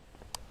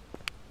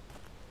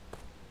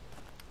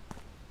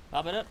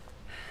 Pop it up.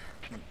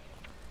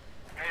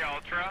 Hey,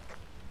 Ultra.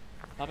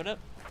 Pop it up.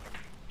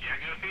 Yeah,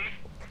 Goofy?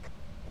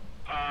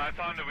 I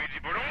found the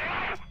Ouija board.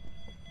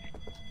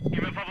 Oh!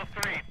 Give it level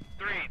 3.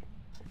 3.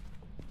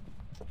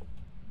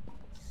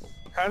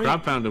 How do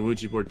Rob found a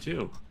Ouija board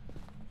too.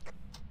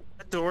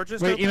 the door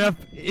just Wait, opened?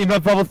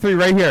 EMF level 3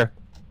 right here.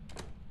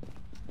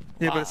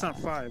 Yeah, but it's not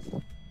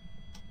 5.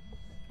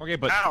 Okay,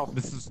 but Ow.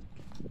 this is.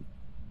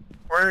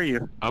 Where are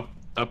you?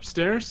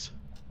 Upstairs?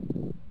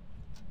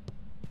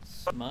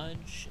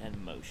 Smudge and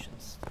motion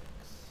sticks.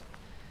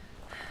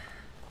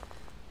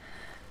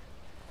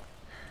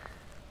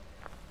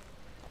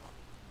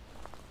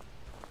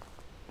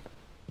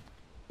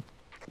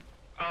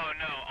 Oh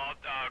no,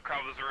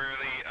 Crowd was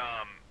really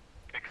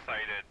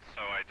excited,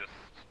 so I just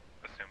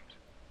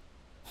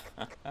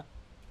assumed.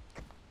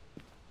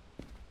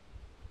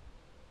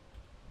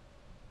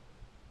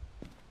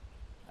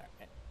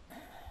 Alright.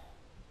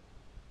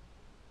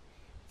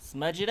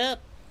 Smudge it up.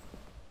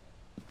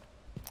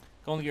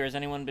 Golden Gear, has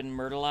anyone been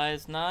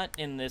myrtleized? Not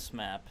in this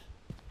map.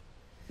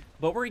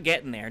 But we're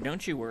getting there,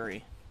 don't you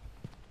worry.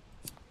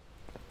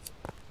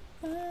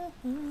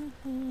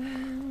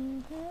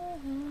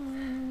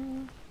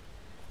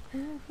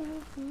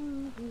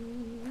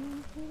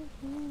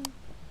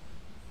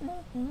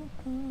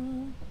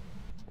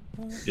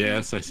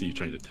 Yes, I see you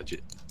trying to touch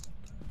it.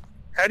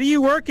 How do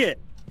you work it?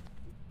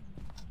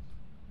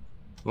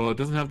 Well, it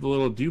doesn't have the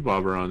little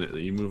do-bobber on it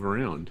that you move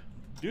around.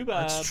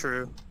 That's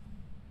true.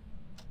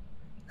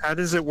 How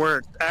does it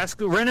work? Ask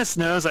Rennis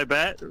knows, I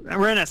bet.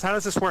 Rennis, how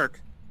does this work?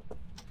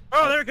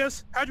 Oh, there it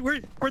goes.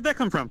 Where'd that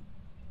come from?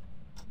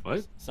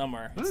 What?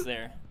 Somewhere. Huh? It's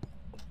there.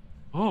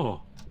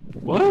 Oh.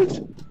 What?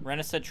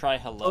 Renna said try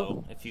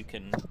hello, if you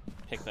can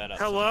pick that up.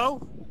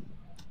 Hello?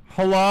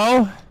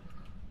 Hello?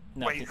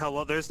 No, Wait,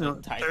 hello? There's no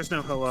type.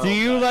 hello. Do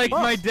you like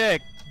Oh. my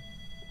dick?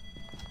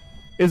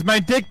 Is my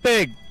dick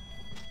big?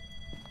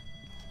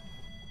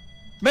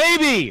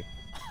 Maybe!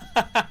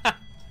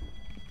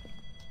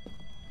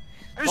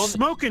 There's Well,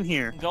 smoke in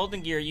here. Golden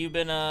Gear, you've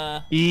been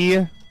E.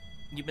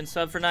 you've been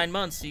sub for 9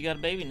 months, so you got a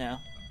baby now.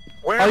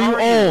 Where Are you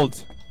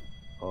old?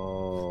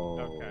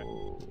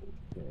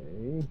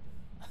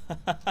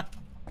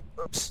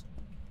 Oops.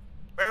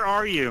 Where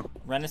are you?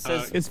 Renna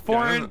says, Is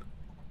foreign.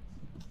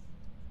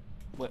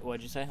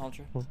 what'd you say,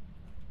 Ultra?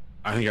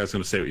 I think I was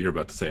going to say what you're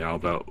about to say, Al,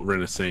 about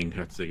Renna saying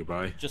have to say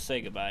goodbye. Just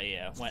say goodbye,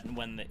 yeah.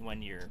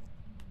 When you're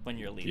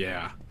leaving.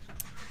 Yeah.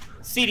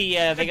 CD,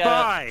 yeah, they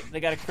Goodbye.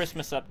 got a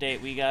Christmas update.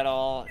 We got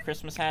all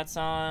Christmas hats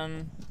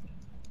on.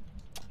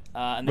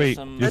 And Wait,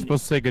 there's you're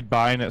supposed to say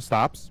goodbye and it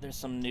stops? there's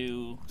some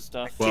new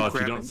stuff. Well, Keep if you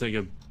grabbing.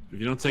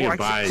 don't say Oh, I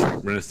goodbye,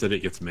 can't- Renna said it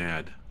gets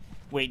mad.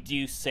 Wait, do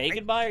you say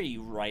goodbye or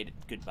you write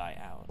goodbye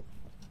out?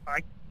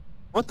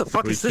 What the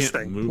fuck We is this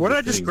can't thing? move What the did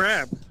I just things.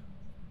 grab?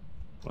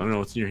 I don't know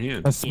what's in your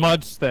hand. A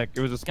smudge stick. It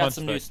was a smudge Got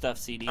some new stick. stuff,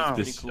 CD. Oh. It's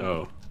pretty This, cool.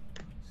 oh.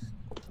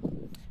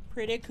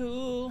 Pretty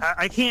cool.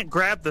 I can't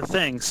grab the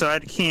thing, so I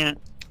can't.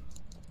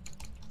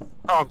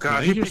 Oh I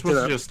god, think he you're picked it supposed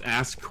to up. just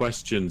ask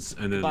questions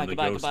and then Goodbye, the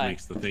goodbye, ghost goodbye.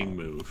 makes the thing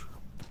move.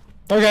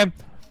 Okay.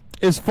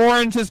 Is 4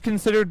 inches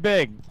considered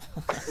big?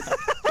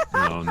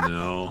 Oh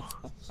no.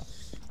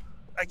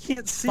 I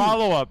can't see.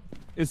 Follow up.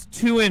 Is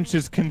 2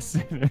 inches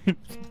considered?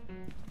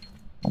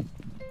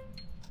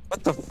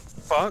 What the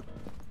fuck?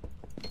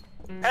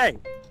 Hey!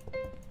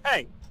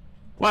 Hey!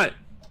 What?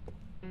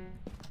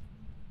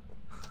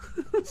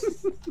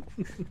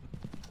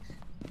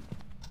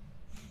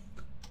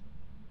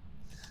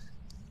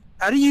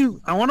 How do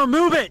you... I want to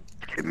move it!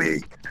 Give me.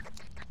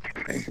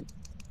 Give me.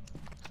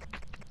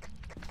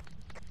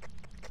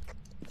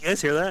 You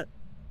guys hear that?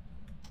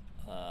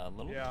 A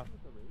little. Yeah.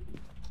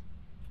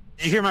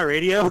 Did you hear my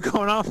radio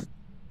going off?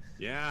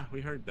 Yeah,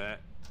 we heard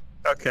that.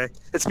 Okay.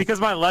 It's because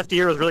my left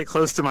ear was really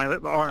close to my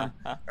arm.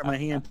 Or my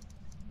hand.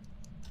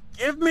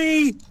 Give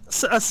me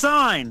a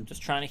sign!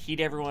 Just trying to heat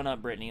everyone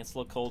up, Brittany. It's a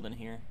little cold in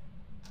here.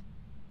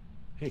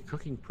 Hey,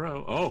 Cooking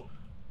Pro. Oh,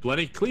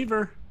 Bloody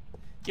Cleaver.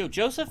 Yo,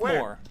 Joseph Where?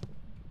 Moore.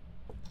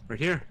 Right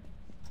here.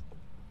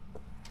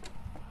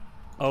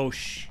 Oh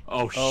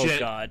Oh Oh shit.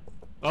 God.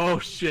 Oh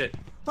shit.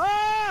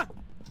 Ah!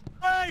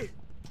 Hey!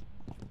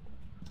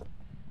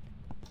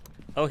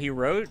 Oh, he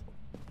wrote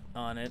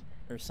on it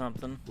or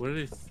something. What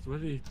did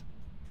he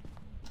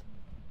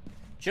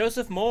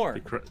Joseph Moore.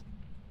 did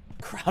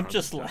Crop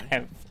just die?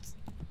 left.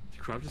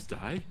 Crab just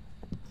die?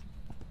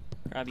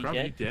 Crabby Crab,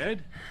 you dead.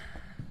 dead?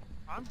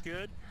 I'm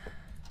good.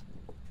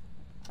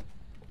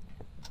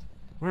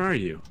 Where are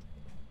you?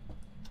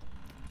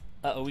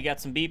 Uh-oh, we got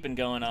some beeping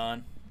going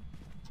on.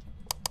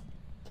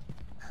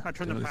 I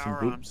turned the Doing some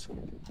power on. boops.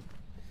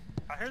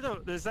 I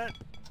heard is that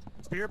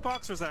spirit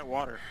box or is that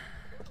water?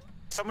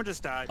 Someone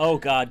just died. Oh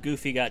god,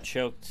 Goofy got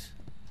choked.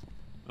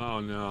 Oh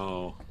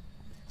no.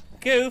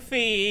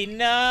 Goofy,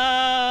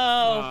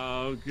 no!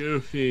 Oh,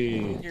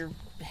 Goofy. Your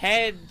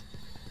head.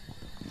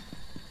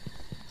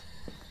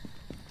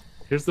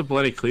 Here's the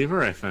bloody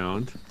cleaver I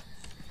found.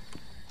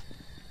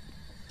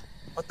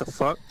 What the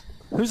fuck?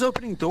 Who's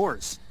opening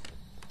doors?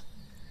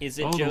 Is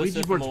it Oh, the Joseph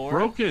Ouija board's Moore?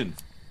 broken.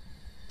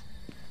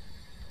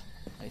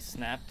 I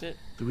snapped it.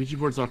 The Ouija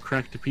board's all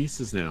cracked to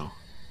pieces now.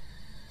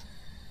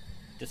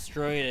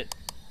 Destroyed it.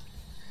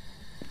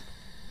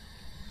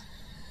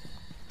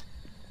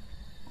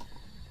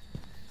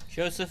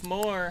 Joseph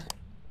Moore.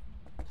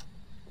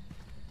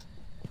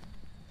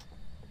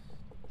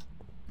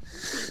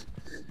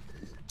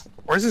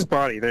 Where's his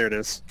body? There it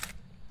is.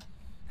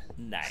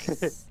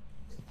 Nice.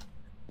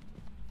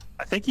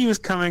 I think he was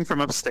coming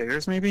from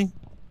upstairs, maybe?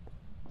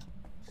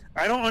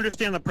 I don't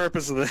understand the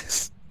purpose of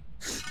this.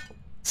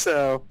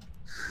 So,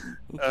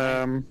 Ooh,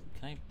 um,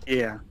 can I,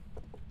 yeah.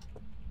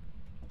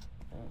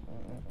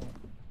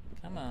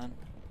 come on.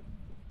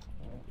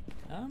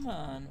 Come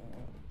on.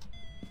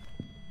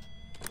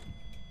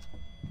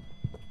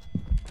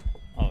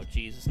 Oh,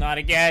 Jesus, not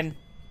again.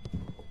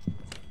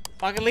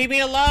 Fucking leave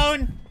me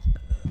alone.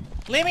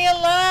 Leave me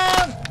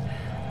alone.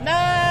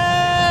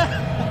 No!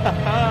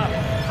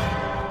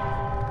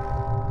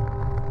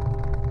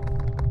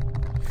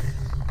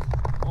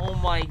 Oh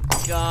my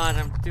god,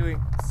 I'm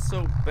doing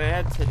so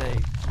bad today.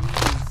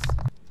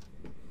 Jeez.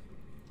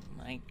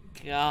 My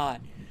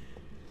god.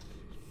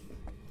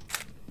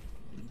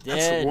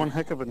 That's Dead. one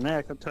heck of a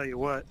neck, I'll tell you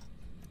what.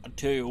 I'll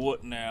tell you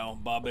what now,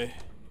 Bobby.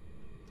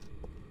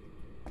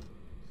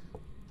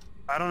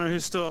 I don't know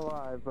who's still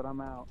alive, but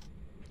I'm out.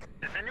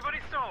 Is anybody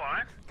still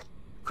alive?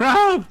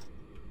 Crab!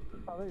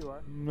 Oh, there you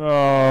are.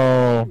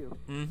 No.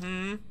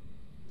 Mm-hmm.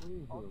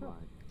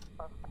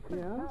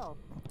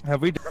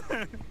 Have we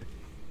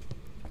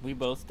We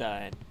both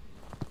died.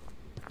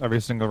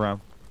 every single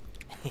round?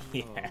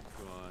 Yeah. Oh,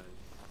 God.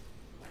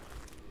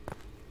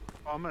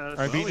 Oh, I'm gonna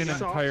I've eaten an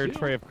saw entire you.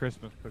 tray of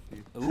Christmas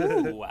cookies.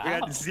 Ooh, We wow.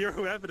 had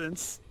zero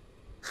evidence.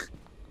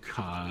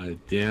 God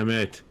damn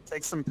it.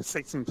 Take some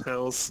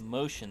pills.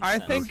 Motion I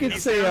sensor. think He's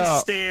it's a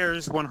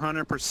downstairs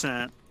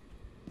 100%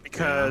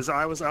 because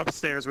I was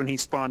upstairs when he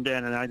spawned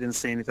in and I didn't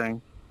see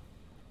anything.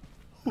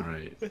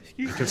 Alright.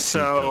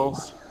 So,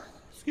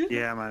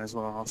 yeah, might as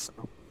well also.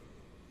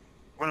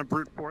 Want to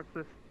brute force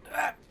this?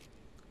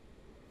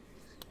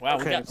 Wow,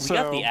 Okay, we got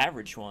so- the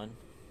average one.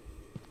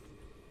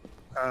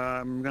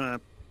 I'm gonna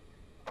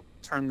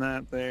turn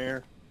that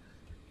there.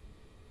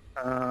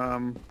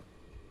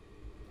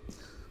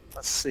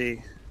 Let's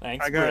see.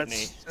 Thanks, I got.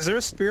 Brittany. Is there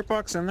a spirit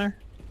box in there?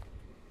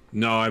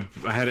 No, I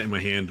had it in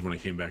my hand when I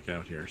came back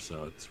out here,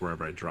 so it's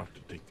wherever I dropped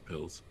to take the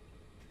pills.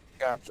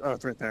 Yeah. Oh,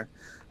 it's right there.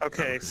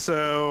 Okay, Okay.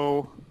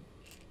 so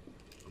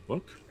A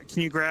book?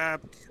 can you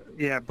grab?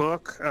 Yeah,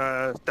 book.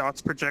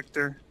 Dots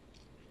projector.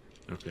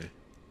 Okay.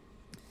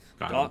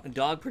 Got it.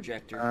 Dog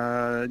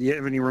projector. Do you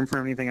have any room for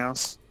anything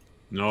else?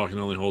 No, I can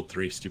only hold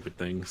 3 stupid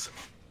things.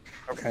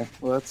 Okay,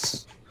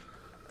 let's.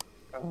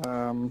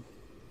 Hold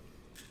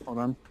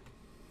on.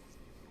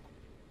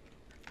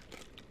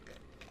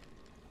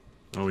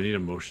 Oh, we need a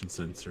motion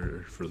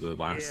sensor for the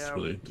last Yeah, for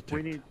the detect.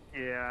 we need.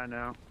 Yeah, I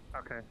know.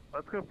 Okay,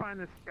 let's go find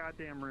this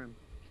goddamn room.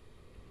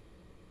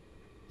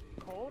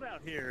 Cold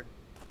out here.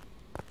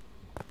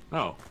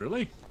 Oh,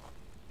 really?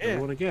 Yeah.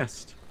 Never would have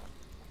guessed.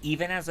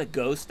 Even as a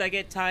ghost, I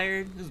get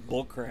tired. This is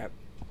bullcrap.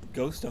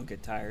 Ghosts don't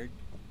get tired.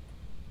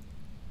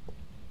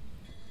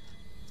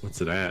 What's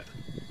it at?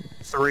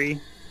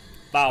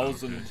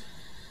 3,000. Okay.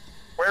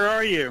 Where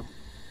are you?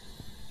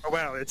 Oh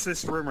wow, it's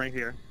this room right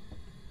here.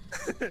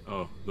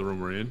 Oh, the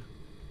room we're in?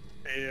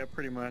 Yeah,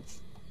 pretty much.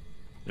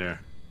 There.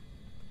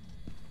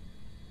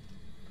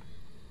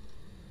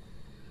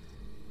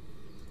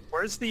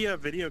 Where's the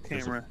video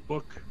There's camera? a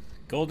book.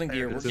 Golden There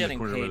Gear, it we're is. In the getting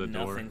corner by paid the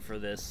door. nothing for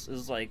this. This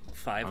is like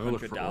I'll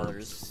look for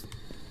 $500.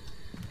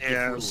 Yeah,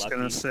 I we're was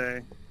gonna lucky.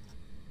 say.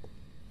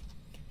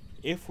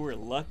 If we're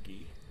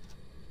lucky.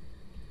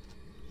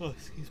 Oh,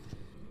 excuse me.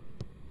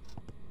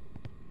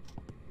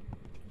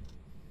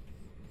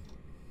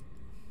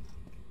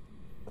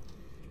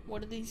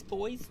 What are these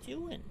boys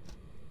doing?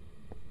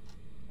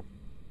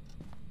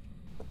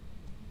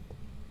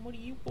 What are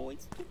you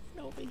boys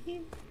doing over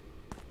here?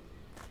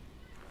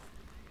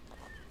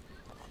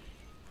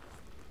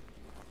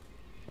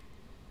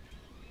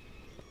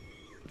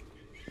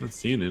 Not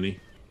seeing any.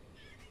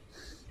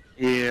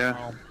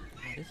 Yeah.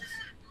 This is-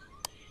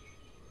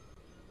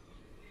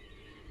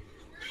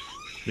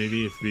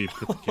 Maybe if we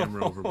put the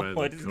camera over by the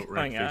What is coat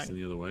going rack on? facing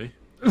the other way.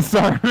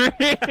 Sorry.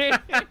 I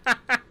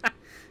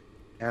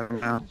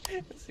don't know.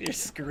 You're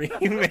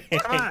screaming.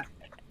 Come on.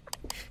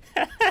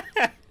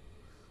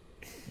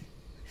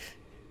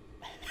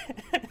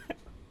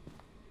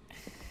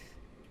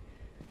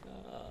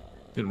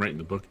 Didn't write in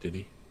the book, did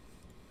he?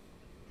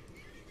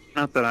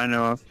 Not that I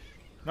know of.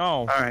 No.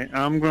 All right,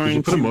 I'm Did going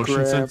you put a to motion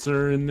grab...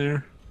 sensor in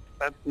there?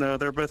 No,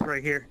 they're both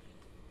right here.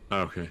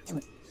 Oh, okay.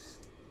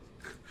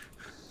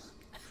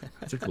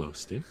 That's a glow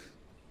stick.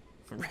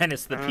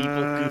 Rennis the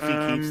people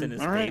Goofy keeps in his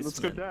all right, let's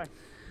basement. go back.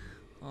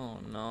 Oh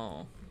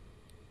no.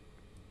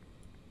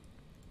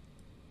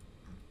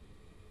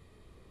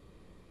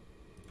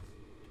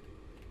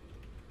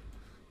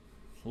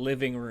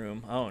 Living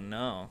room. Oh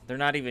no. They're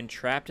not even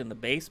trapped in the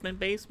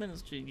basement.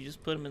 You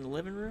just put them in the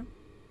living room?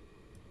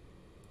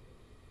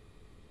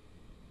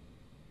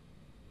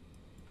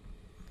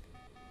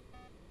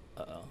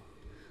 Uh-oh.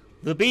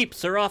 The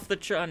beeps are off the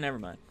oh, never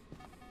mind.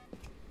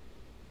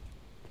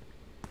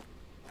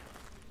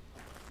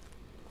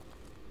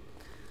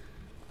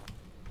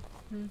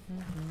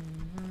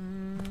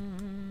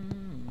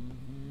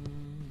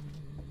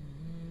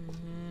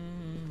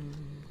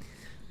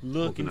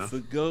 Looking for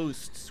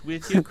ghosts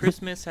with your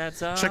Christmas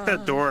hats on. Check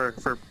that door.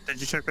 Did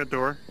you check that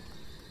door?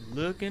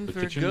 Looking The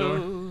for kitchen door?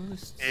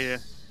 ghosts. Yeah.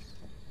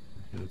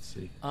 Let's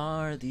see.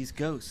 Are these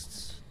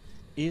ghosts?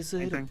 Is it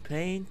Anything? a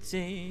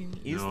painting?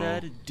 Is No.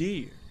 that a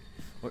deer?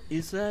 Or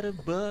is that a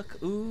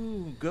buck?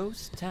 Ooh,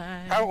 ghost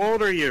time. How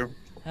old are you?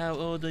 How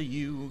old are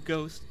you?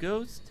 Ghost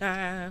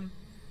time.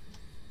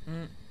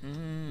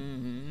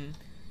 Mm-mm.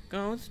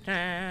 Ghost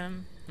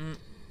time.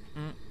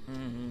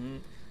 Mm-mm.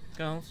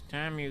 Ghost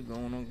time, you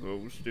gonna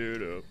ghost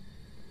it up.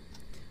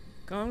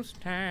 Ghost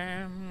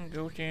time,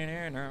 ghosting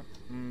it up.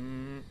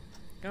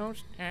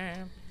 Ghost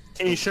time.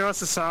 Can you show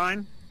us a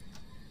sign?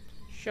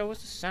 Show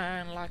us a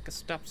sign like a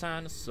stop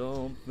sign or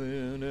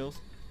something else.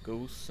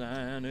 Go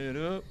sign it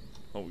up.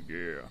 Oh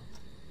yeah.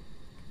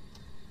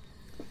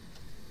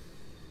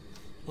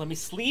 Let me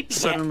sleep. Yeah.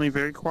 Suddenly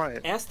very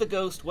quiet. Ask the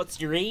ghost,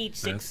 what's your age,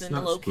 6 That's and the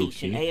not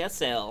location, spooky.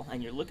 ASL,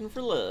 and you're looking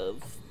for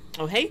love.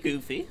 Oh, hey,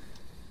 Goofy.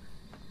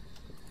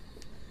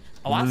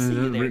 Oh, I see you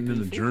haven't there, written in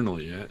the Goofy.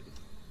 journal yet.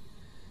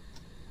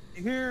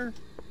 Here.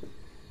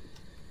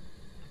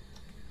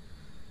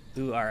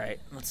 Ooh, all right.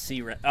 Let's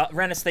see.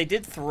 Rennis, they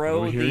did What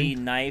throw are we the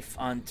hearing? knife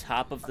on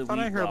top of the I thought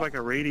weed I heard block. like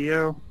a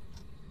radio.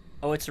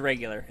 Oh, it's a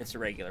regular. It's a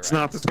regular. It's right?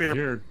 not the speaker.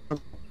 Here.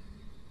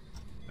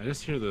 I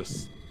just hear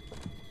this.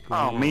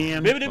 Oh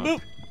man. Bibbidi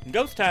boop.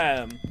 Ghost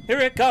time. Here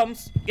it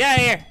comes. Get out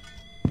of here.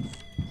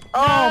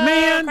 Oh No,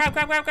 man.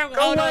 Crab. Go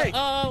Oh, away. no.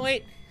 Oh,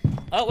 wait.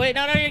 Oh, wait.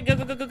 No.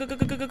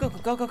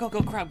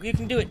 Go. Crab, you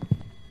can do it.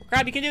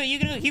 Crab, you can do it. You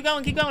can do it. Keep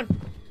going.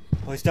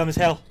 Oh, he's dumb as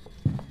hell.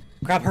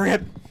 Crab, hurry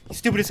up. He's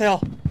stupid as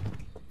hell.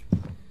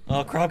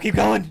 Oh, Crab, keep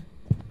going.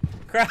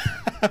 Crab,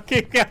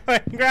 keep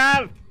going.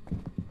 Crab.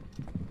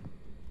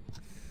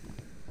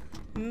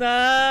 No.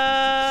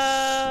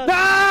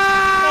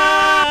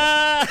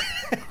 Ah!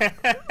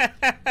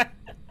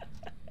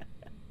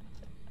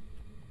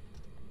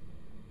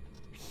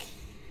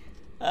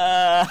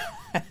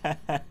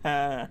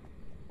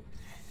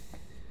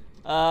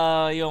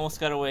 You almost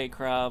got away,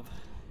 Crab.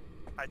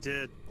 I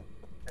did.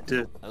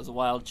 That was a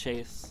wild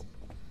chase.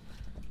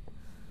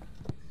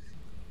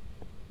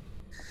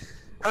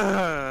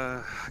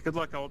 Good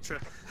luck,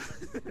 Ultra.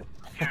 Yeah,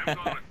 I'm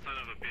going with son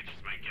of a bitch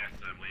as my guess,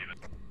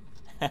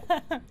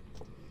 I'm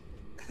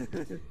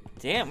leaving.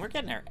 Damn, we're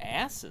getting our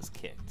asses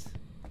kicked.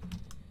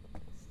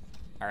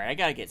 Alright, I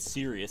gotta get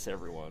serious,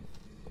 everyone.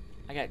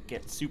 I gotta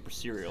get super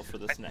serial for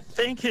this I next.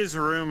 think his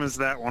room is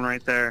that one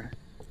right there.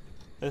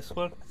 This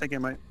one? I think it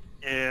might.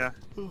 Yeah.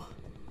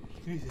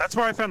 That's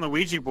where I found the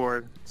Ouija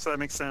board, so that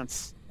makes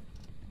sense.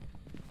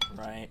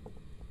 Right.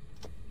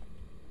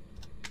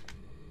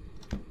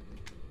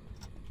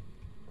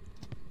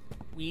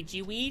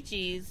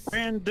 Ouijies.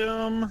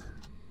 Random.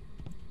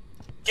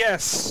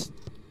 Guess.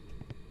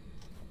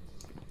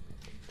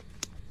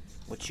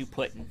 What you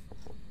putting?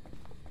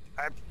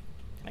 I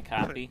My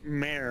copy?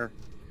 Mayor.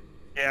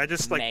 Yeah, I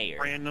just like Mayor.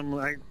 random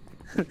like.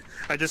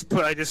 I just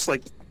like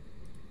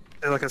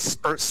did, like a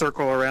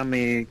circle around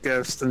the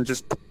ghost and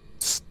just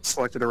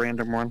selected a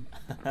random one.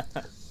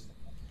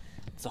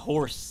 It's a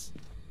horse.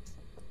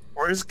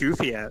 Where's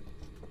Goofy at?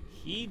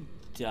 He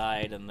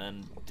died and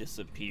then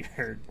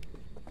disappeared.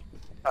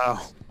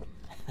 Oh.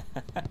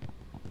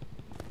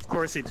 Of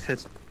course he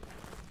did.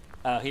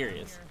 Oh, here he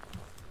is.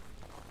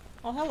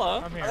 Oh,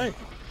 hello. I'm here. Hey.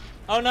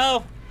 Oh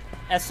no!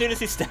 As soon as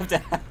he stepped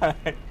out.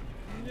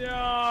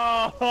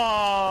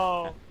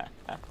 No.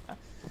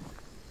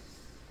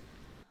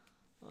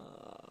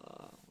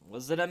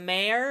 Was it a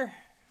mare?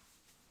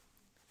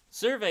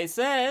 Survey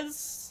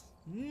says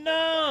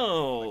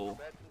no.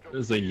 It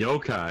was a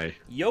yokai.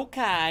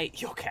 Yokai.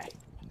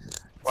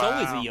 It's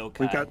always a yokai.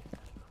 We got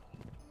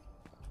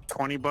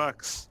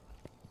 $20.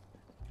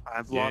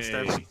 I've lost Yay.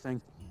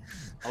 everything.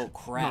 Oh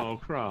crap. Oh,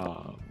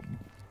 crap.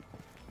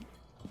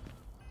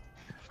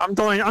 I'm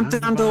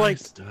down to like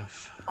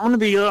stuff. I want to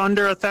be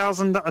under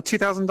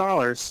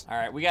 $2,000. All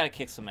right, we gotta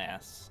kick some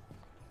ass.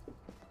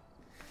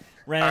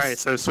 All right,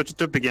 so switch it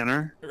to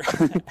beginner.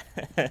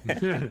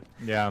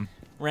 Yeah.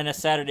 Rena,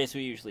 Saturdays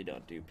we usually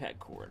don't do pet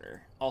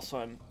corner.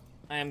 Also,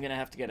 I am gonna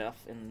have to get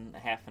off in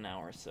half an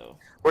hour, so.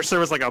 Wish there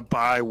was like a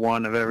buy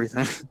one of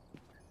everything.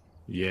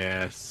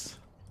 Yes.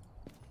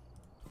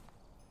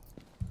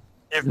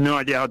 I have no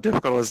idea how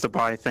difficult it is to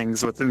buy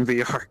things within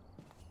VR.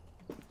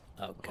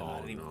 Oh god,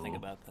 I didn't even think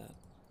about that.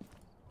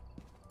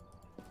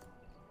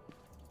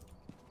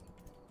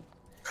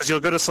 Because you'll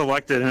go to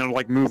select it and it'll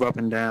like move up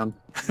and down.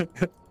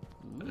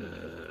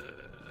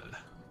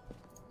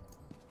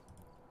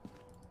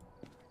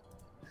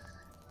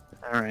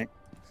 Alright.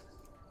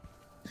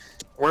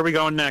 Where are we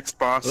going next,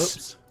 boss?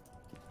 Oops.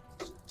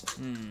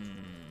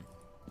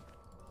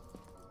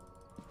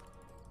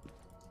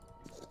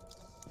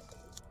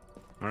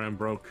 Alright, I'm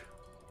broke.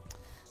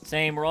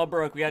 Same, we're all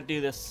broke. We gotta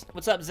do this.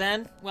 What's up,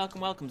 Zen?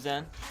 Welcome, welcome,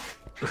 Zen.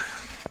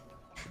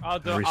 I'll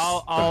throw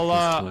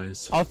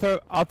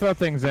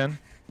things in.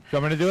 Do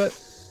you want me to do it?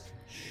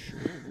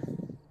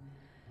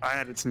 I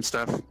added some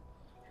stuff.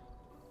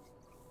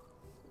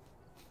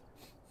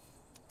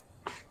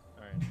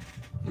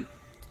 Alright.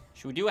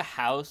 Should we do a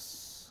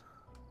house?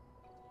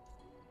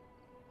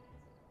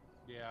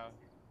 Yeah.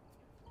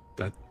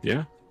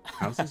 Yeah.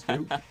 House is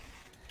good.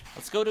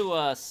 Let's go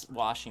to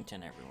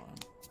Washington, everyone.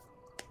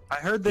 I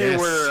heard they Yes.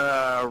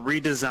 were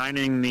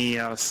redesigning the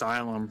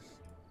asylum.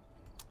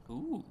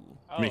 Ooh,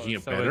 Making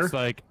it so better? it's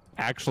like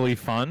actually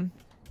fun.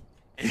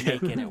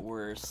 making it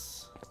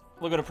worse.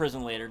 We'll go to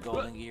prison later,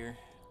 Golden Gear.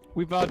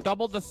 We've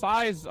doubled the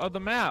size of the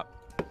map.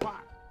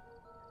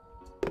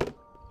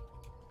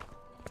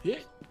 Yeah.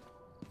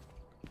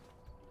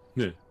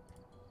 Yeah.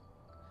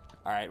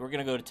 All right, we're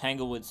gonna go to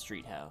Tanglewood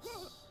Street House.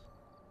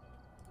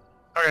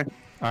 Okay.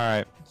 All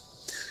right.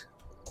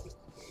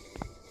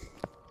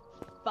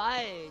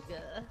 Bye.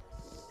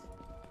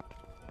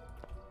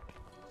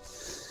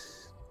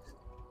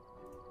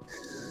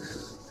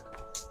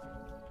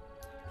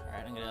 All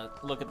right, I'm gonna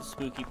look at the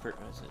spooky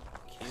Is it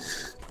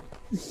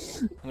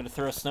cute? I'm gonna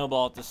throw a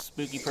snowball at the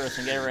spooky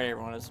person. Get ready,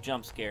 everyone. It's a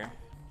jump scare.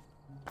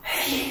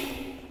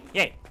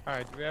 Yay! All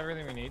right. Do we have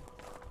everything we need?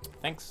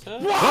 Thanks.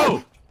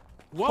 Whoa!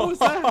 What was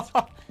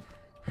that?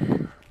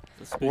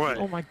 The spooky- What?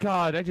 Oh my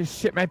god! I just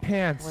shit my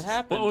pants. What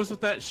happened? What was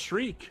with that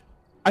shriek?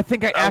 I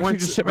think I actually went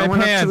just to- shit I my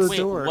went up to pants. the Wait,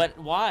 door. what?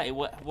 Why?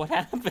 What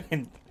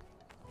happened?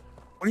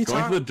 What are you Going to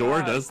talking the door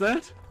about? does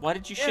that? Why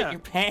did you shit Yeah. your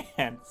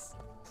pants?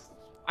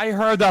 I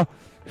heard the.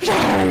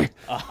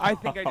 I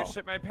think I Oh. just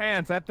shit my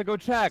pants. I have to go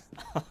check.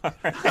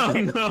 Oh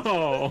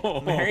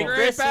no! Merry Be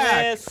right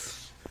back.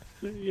 Christmas!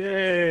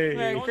 Yay!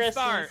 Merry Don't Christmas!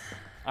 start.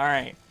 All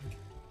right.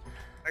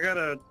 I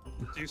gotta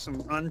do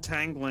some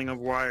untangling of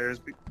wires.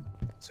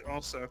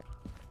 Also,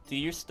 Do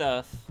your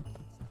stuff.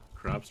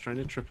 Crab's trying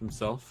to trip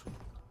himself.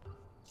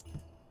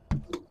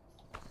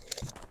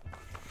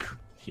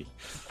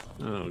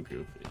 Oh,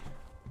 Goofy.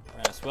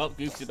 Right, well,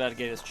 Goofy's about to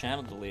get his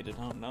channel deleted.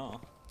 Oh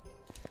no.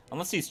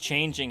 Unless he's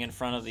changing in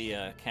front of the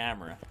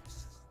camera.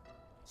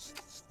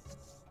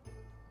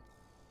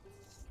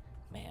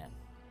 Man.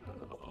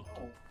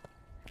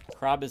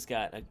 Krob has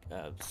got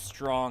a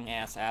strong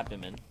ass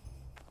abdomen.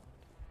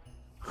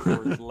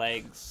 For his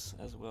legs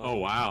as well. Oh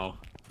wow.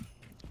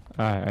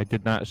 I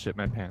did not shit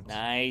my pants.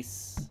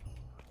 Nice.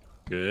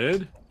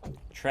 Good.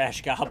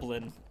 Trash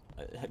goblin.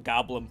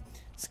 Goblin.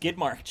 Skid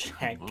mark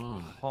check.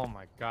 Oh. Oh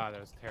my god,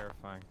 that was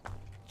terrifying.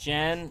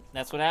 Jen,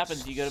 that's what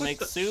happens. You go to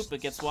make soup,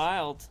 it gets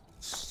wild.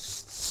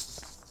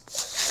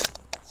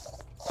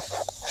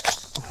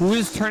 Who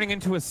is turning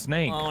into a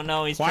snake? Oh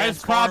no, he's Why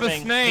is Krob a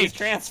transforming. snake? He's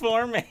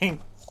transforming.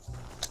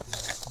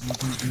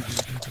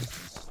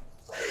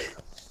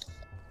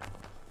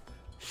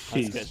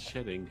 He's good.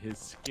 shedding his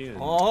skin.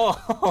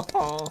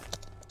 Oh.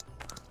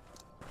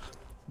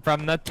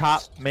 From the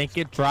top, make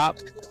it drop.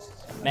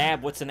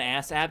 Mab, what's an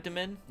ass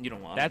abdomen? You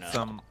don't want to know. That's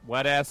some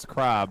wet ass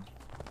crab.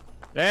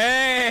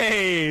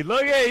 Hey,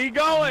 look at you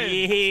going.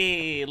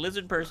 Yee,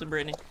 lizard person,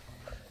 Brittany.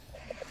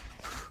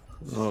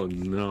 Oh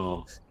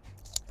no.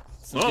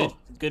 Some Oh.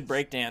 good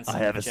breakdance. I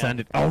have Jen.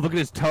 ascended. Oh, look at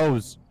his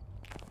toes.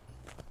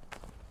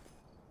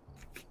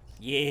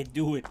 Yeah,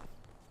 do it.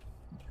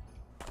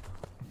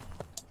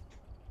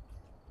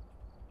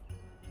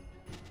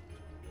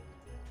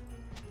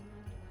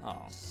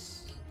 Oh.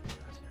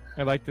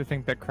 I like to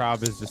think that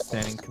Krob is just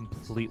standing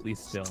completely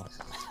still,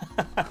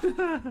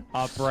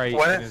 upright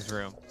What? in his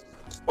room.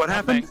 what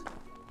happened?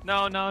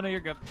 Nothing. No, you're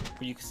good.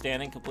 Were you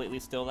standing completely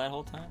still that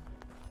whole time?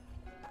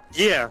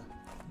 Yeah,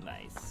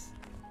 Nice.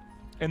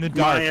 In the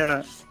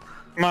dark.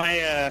 my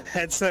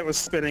headset was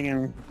spinning,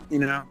 and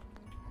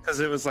because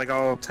it was like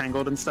all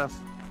tangled and stuff.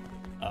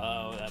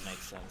 Oh, that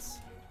makes sense.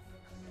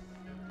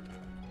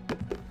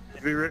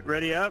 We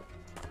ready up?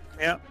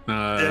 Yep.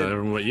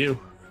 What you?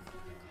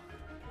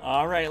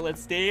 All right,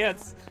 let's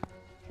dance.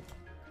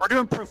 We're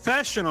doing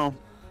professional.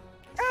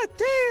 God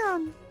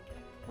damn.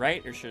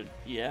 Right? Or should...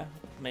 Yeah,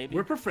 maybe.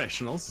 We're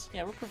professionals.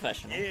 Yeah, we're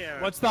professional.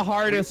 Yeah. What's the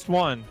hardest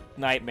one?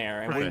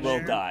 Nightmare, and we will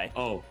Nightmare? die.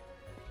 Oh.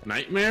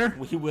 Nightmare?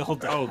 We will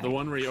die. Oh, the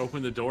one where you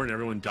open the door and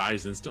everyone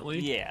dies instantly?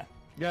 Yeah.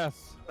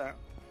 Yes. All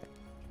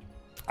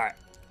right,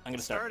 I'm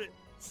gonna start. Start it.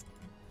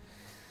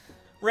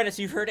 Rennis,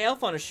 you've heard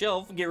Elf on a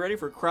Shelf. Get ready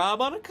for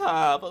Krob on a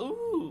Cob.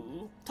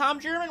 Ooh. Tom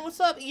German, what's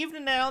up?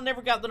 Evening now.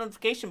 Never got the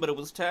notification, but it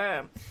was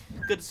time.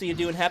 Good to see you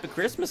doing Happy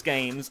Christmas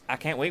games. I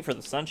can't wait for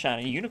the Sunshine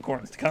and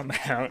Unicorns to come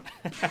out.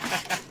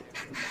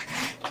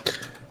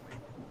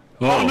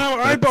 Oh, no,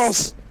 that's-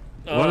 eyeballs!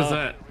 What is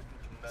that?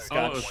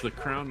 Scotch. Oh, it's the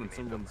crown on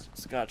someone's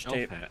Scotch elf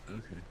tape. hat.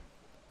 Okay.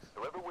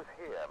 Whoever was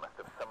here must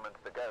have summoned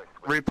the ghost.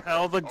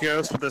 Repel the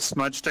ghost with a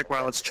smudge stick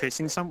while it's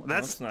chasing someone.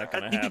 That's not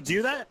gonna You happen. can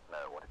do that? Know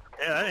what it's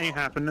Yeah, that ain't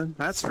happening.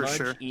 That's for Smudge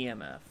sure.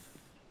 EMF.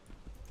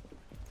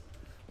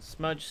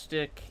 Smudge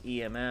stick,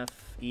 EMF,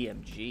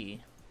 EMG.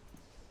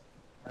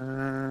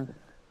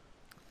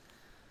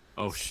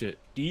 Oh shit.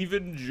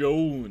 Steven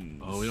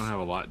Jones. Oh, we don't have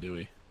a lot, do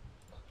we?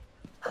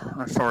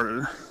 I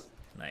farted.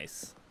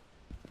 Nice.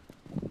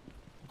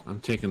 I'm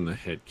taking the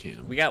head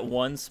cam. We got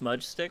one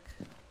smudge stick.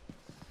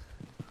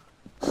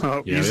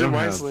 Oh, Yeah, use we it don't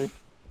have- wisely.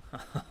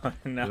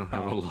 We don't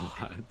have a No.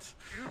 lot.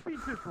 Goofy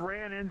just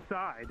ran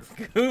inside.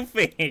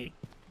 Goofy.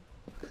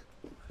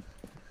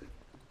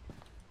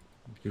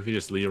 Goofy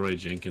just Leroy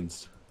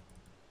Jenkins.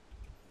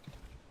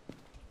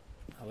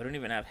 Oh, we don't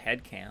even have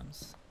head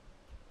cams.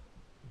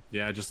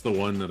 Yeah, just the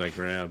one that I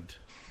grabbed.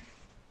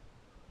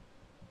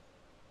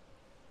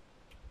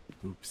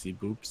 Oopsie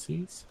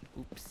boopsies.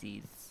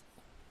 Oopsies.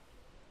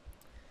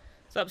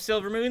 What's up,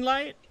 Silver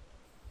Moonlight?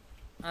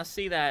 I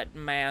see that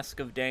mask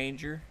of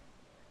danger.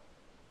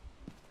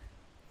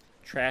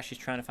 Trashy's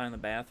trying to find the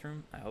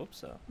bathroom. I hope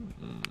so.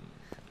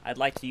 I'd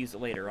like to use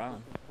it later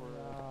on.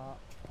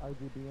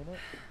 RGB in it?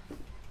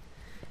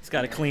 He's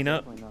got to clean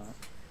up.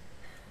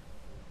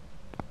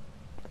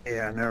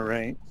 Yeah, I know,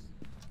 right?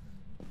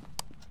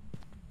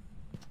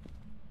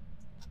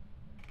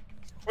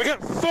 We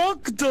got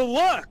Funk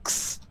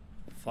Deluxe!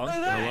 Funk. Look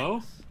at that.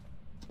 Hello?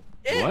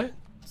 Yeah. What?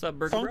 What's up,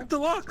 Burger Bro? Funk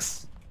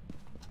Deluxe!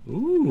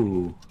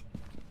 Ooh.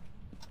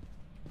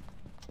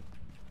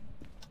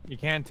 You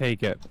can't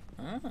take it.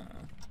 Ah.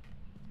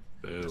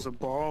 Boo. There's a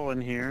ball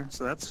in here,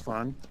 so that's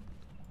fun.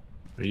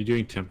 Are you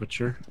doing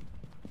temperature?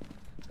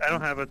 I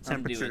don't have a I'm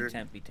temperature. doing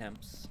tempy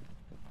temps.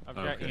 I've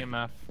got Okay.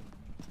 EMF.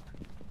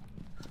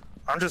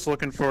 I'm just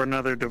looking for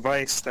another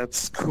device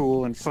that's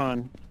cool and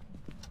fun.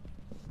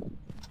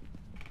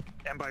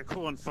 And by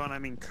cool and fun, I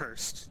mean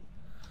cursed.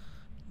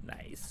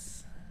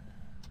 Nice.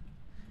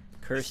 The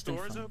Cursed and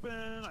store's fun.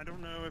 open. I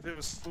don't know if it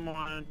was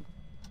someone.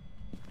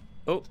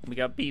 Oh, we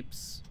got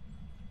beeps.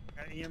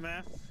 Got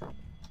EMF.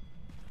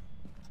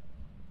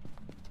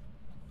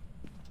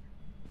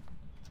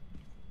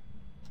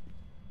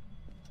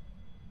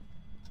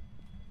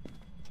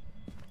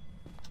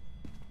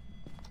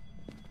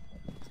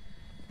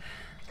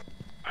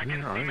 I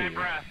can Where see are my you?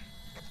 breath.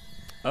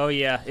 Oh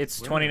yeah, it's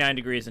Where? 29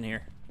 degrees in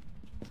here.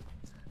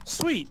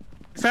 Sweet.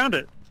 Found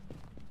it.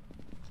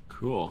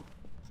 Cool.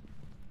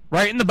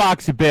 Right in the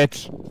box, you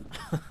bitch.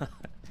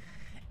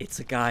 It's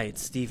a guy.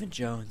 It's Steven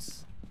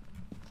Jones.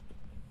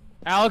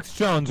 Alex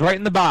Jones, right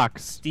in the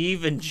box.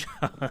 Steven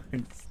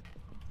Jones.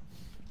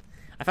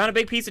 I found a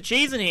big piece of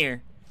cheese in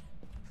here.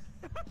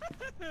 Look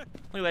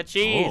at that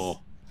cheese. Oh.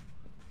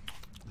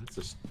 That's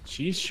a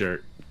cheese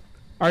shirt.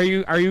 Are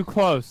you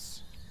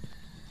close?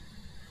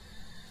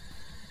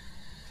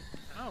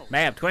 Oh.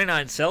 Man,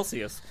 29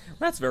 Celsius.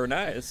 That's very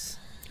nice.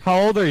 How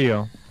old are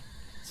you?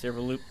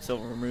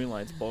 Silver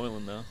Moonlight's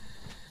boiling though.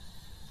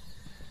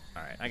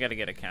 All right, I gotta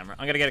get a camera.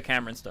 I'm gonna get a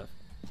camera and stuff.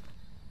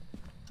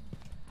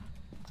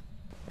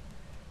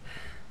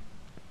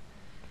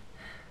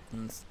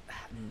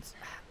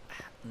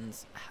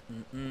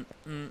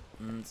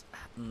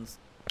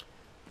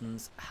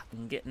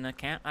 I'm getting a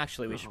cam.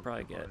 Actually, we should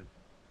probably get.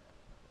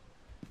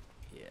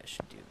 Yeah, I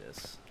should do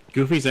this.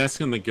 Goofy's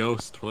asking the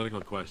ghost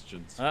political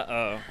questions.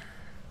 Uh-oh.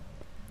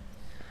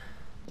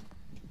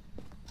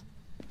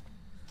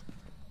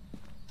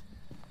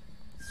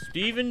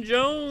 Steven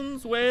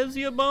Jones, where's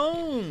your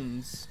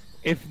bones?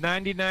 If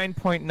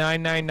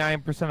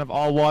 99.999% of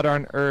all water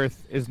on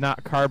Earth is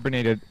not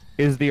carbonated,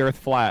 is the Earth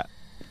flat?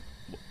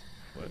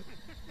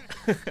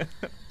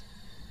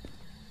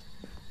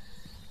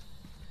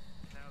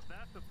 Now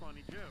that's a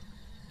funny joke.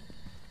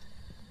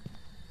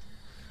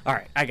 All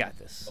right, I got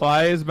this.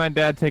 Why is my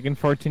dad taking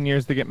 14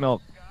 years to get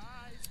milk?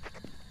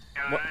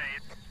 Guys, What?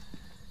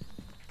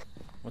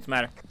 What's the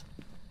matter?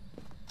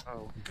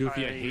 Oh.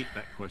 Goofy, I hate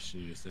that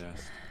question you just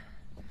asked.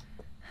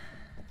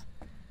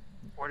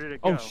 Where did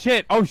it go? Oh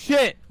shit! Oh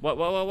shit!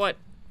 What?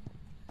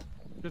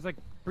 There's like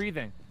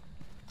breathing.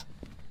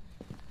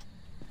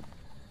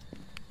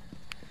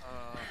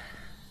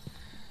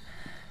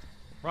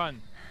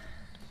 Run.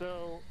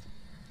 So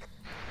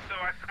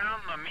I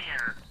found the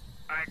mirror.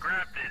 I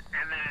grabbed it,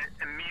 and then it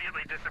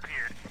immediately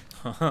disappeared.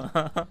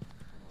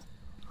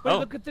 Wait, Oh.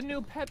 look at the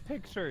new pet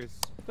pictures.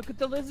 Look at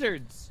the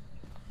lizards.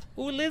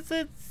 Ooh,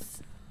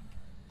 lizards.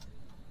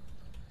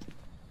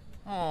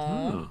 Aww.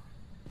 Oh.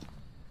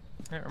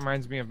 That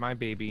reminds me of my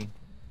baby.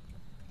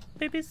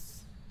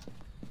 Babies.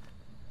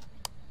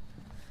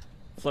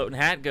 Floating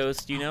hat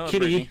ghost, you know it,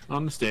 Kitty Brittany.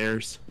 on the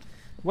stairs.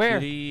 Where?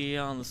 Kitty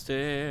on the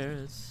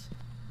stairs.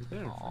 Right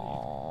there.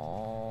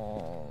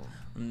 Oh.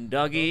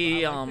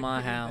 Dougie on my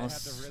They have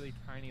house. the really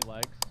tiny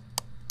legs.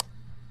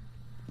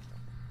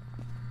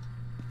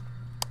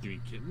 You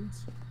mean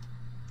kittens?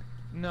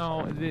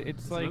 No,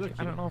 it's like another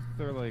I don't kitty. know if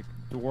they're like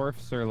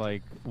dwarfs or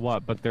like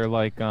what, but they're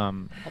like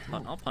I'll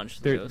punch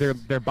the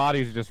ghost. their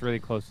bodies are just really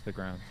close to the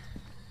ground.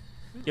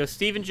 Yo,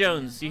 Stephen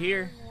Jones, you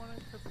here? I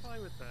wanted to play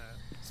with that.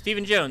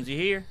 Stephen Jones, you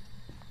here?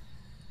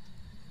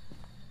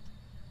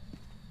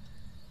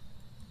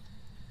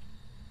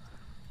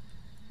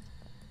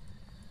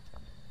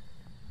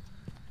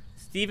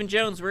 Stephen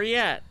Jones, where you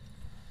at?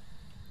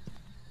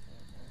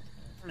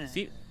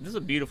 See, this is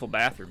a beautiful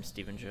bathroom,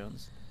 Stephen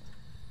Jones.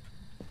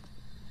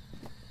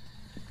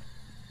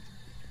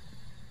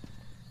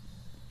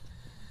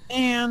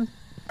 And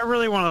I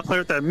really want to play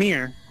with that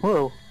mirror.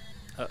 Whoa.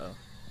 Uh-oh.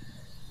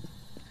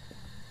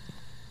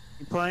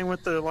 You playing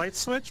with the light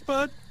switch,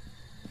 bud?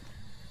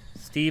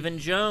 Stephen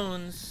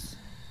Jones.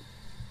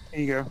 Here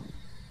you go.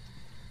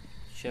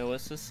 Show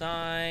us a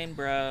sign,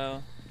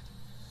 bro.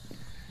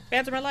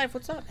 Bands of My Life,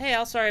 what's up? Hey,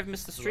 Al, sorry I've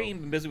missed the stream.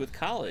 Been busy with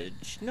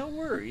college. No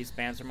worries,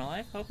 Bands of My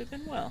Life. Hope you've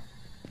been well.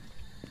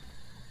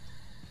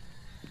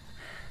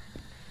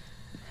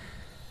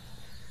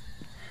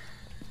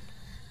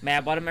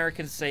 Mab, what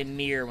Americans say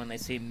mirror when they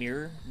say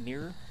mirror?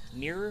 Mirror?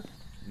 Mirror?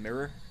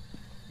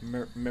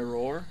 Mirror?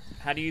 Mirror?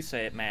 How do you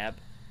say it, Mab?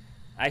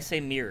 I say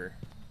mirror.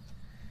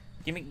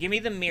 Give me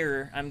the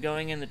mirror. I'm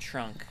going in the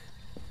trunk.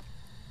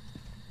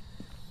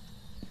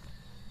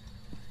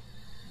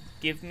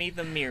 Give me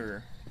the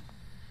mirror.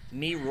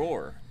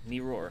 Mirror.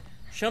 Mirror.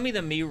 Show me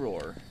the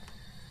mirror.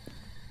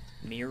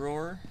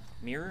 Mirror?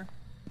 Mirror?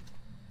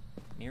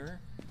 Mirror?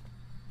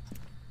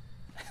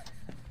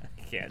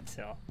 I can't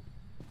tell.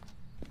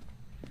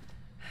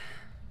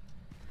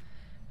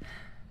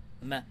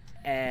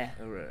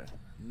 Error.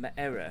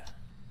 Error.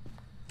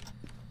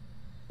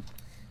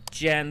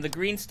 Jen, the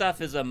green stuff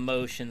is a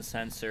motion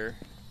sensor.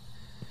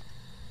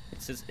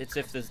 It's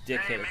if this dick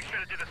Hey, hit it. make sure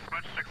to do the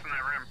smudge sticks in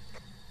that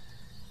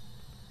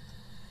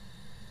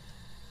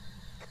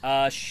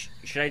room.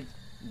 Should I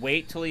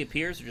wait till he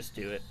appears or just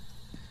do it?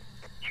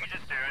 You can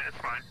just do it, it's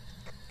fine.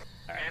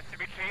 Alright. It has to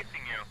be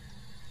chasing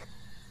you.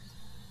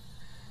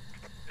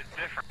 It's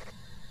different.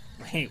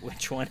 Wait,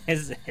 which one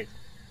is it?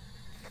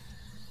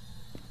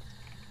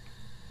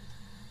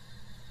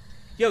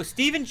 Yo,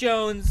 Stephen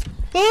Jones.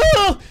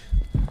 Oh!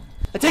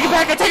 I take it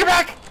back! I take it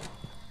back!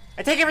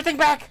 I take everything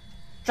back!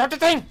 Drop the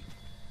thing!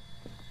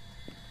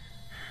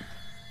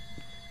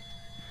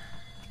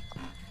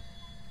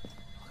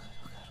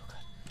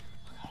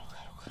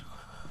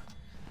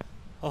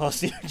 Oh,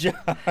 Stephen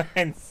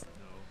Jones.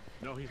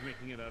 No, he's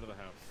making it out of the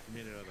house. He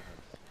made it out of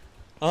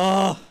the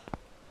house.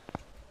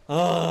 Oh.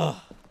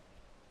 Oh.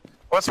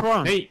 What's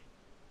wrong? Hey! You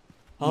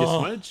Oh.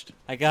 smudged?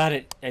 I got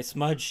it. I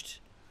smudged.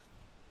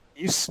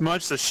 You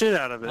smudged the shit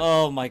out of it.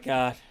 Oh my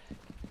god.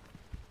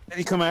 Did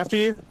he come after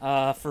you?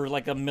 For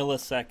like a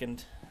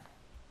millisecond.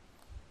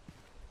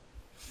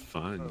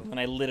 Fun. When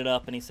I lit it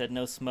up and he said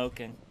no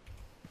smoking.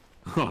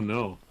 Oh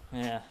no.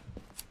 Yeah.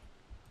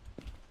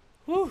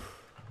 Whew.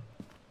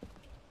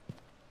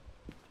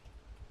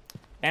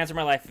 Answer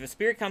my life. If a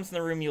spirit comes in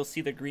the room, you'll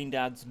see the green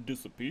dots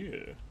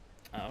disappear.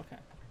 Oh,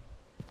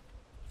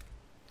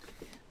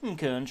 okay.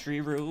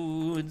 Country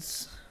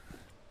roads,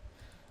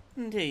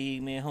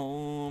 take me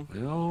home.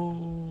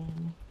 Well.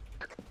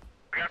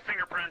 We got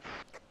fingerprints.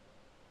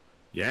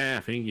 Yeah,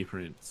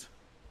 fingerprints.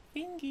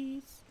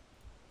 Fingies.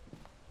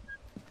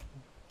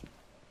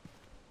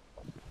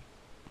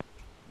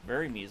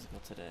 Very musical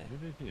today. Do you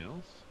have anything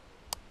else?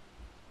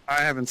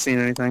 I haven't seen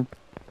anything.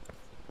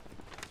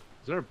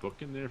 Is there a book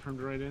in there for him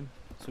to write in?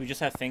 So we just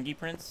have fingy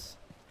prints?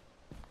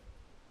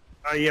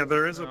 Yeah,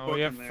 there is a book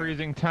we have in there.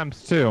 freezing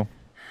temps too.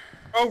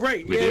 Oh,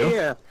 right. We Yeah, do?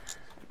 yeah.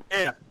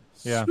 Yeah.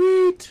 Yeah.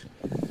 Sweet.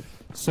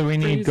 So we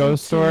need Freezing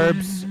ghost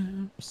orbs.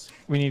 temps.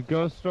 We need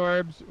ghost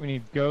orbs. We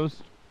need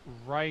ghost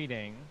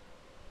writing.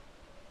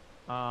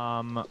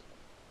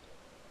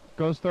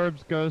 Ghost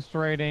orbs, ghost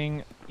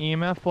writing,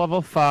 EMF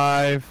level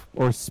 5,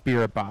 or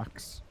spirit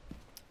box.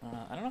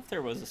 I don't know if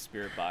there was a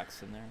spirit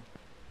box in there.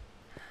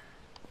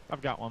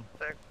 I've got one.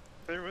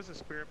 There was a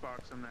spirit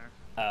box in there.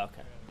 Oh,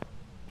 okay.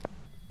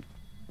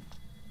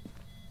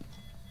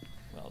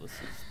 Well, this is...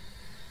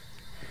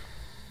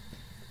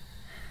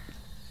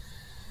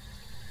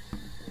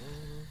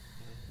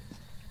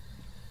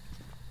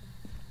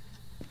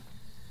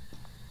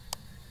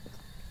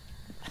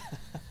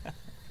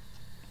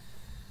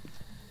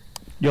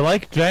 You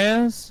like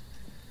jazz?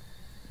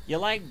 You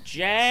like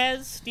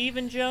jazz,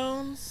 Stephen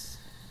Jones?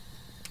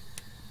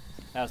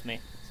 That was me.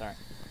 Sorry.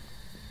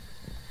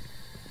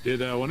 Did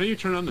one of you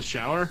turn on the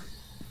shower?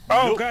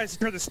 Oh, Nope. guys, he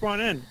tried to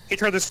spawn in. He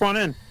tried to spawn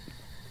in.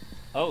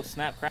 Oh,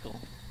 snap crackle.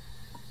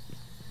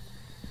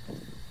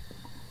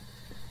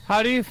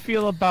 How do you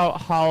feel about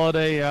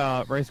holiday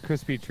Rice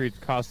Krispie treats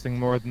costing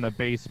more than the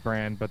base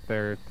brand, but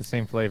they're the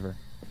same flavor?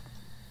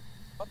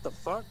 What the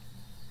fuck?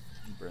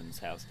 Burn this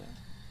house down.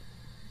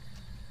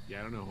 Yeah,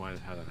 I don't know how that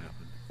happened.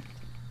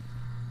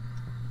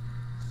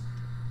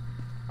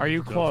 Are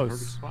you That was a close?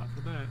 perfect spot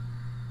for that.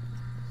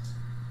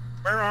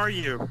 Where are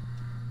you?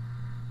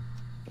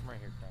 I'm right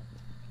here, Craig.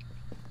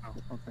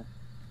 Oh, okay.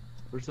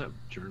 Where's that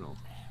journal?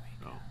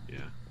 Oh, yeah,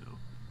 no.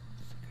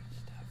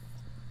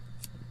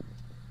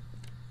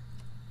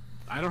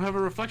 I don't have a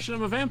reflection.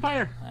 I'm a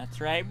vampire.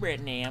 That's right,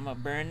 Brittany. I'm gonna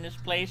burn this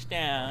place Oh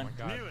down. my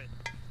god. Knew it.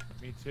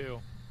 Me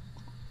too.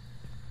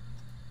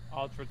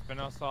 Ultra, it's been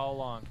us all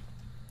along.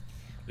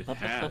 It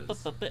has.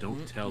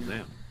 Don't tell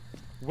them.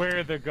 Where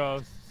are the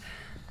ghosts?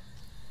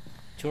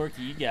 Torky,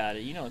 you got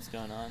it. You know what's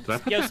going on. Did I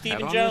put Yo, that Stephen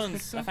hat on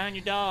this Jones, picture? I found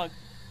your dog.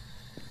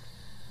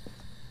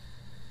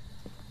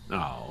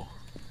 Oh.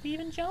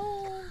 Stephen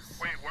Jones.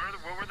 Wait,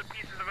 what were the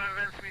pieces of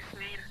evidence we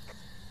need?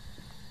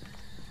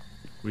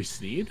 We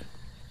sneed?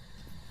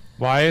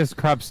 Why is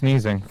Crab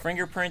sneezing?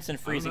 Fingerprints and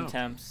freezing know.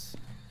 temps.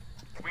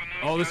 We need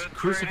Oh, this ghost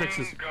crucifix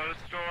writing, is- ghost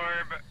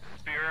orb,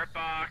 spirit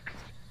box,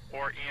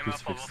 or EMF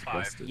level Crucifix is 5.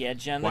 busted. Yeah,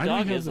 Jen, the Why do we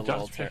dog have is the a little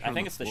dust protector I on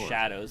think the it's the floor?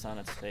 shadows on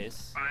its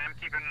face. I am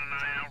keeping an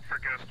eye out for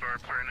ghost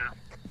orbs right now.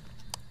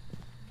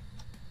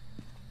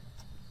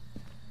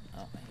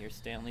 Oh, I hear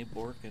Stanley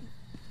Borkin.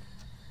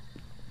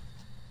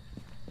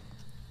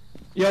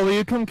 Yo, will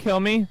you come kill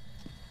me?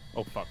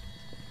 Oh, fuck.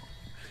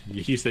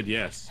 He said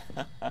yes.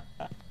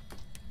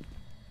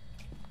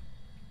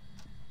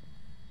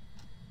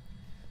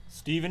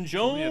 Stephen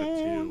Only at a 2.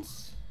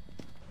 Jones.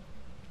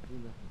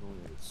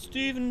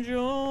 Stephen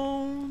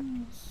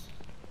Jones.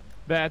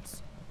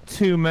 That's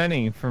too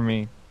many for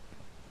me.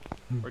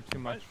 Or too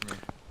much for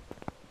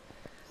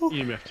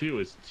me. EMF 2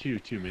 is too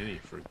many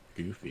for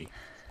Goofy.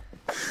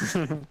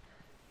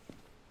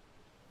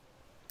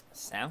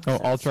 Sound. Oh,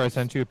 Ultra, I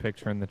sent you a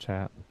picture in the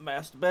chat.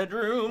 Master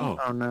bedroom. Oh.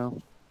 Oh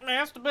no.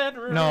 Master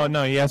bedroom.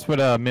 No, yes, what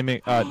a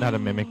mimic, not a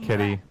mimic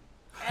kitty.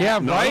 Yeah,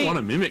 No, I don't want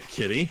right? to mimic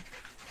Kitty.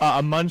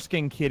 A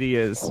munchkin kitty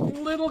is.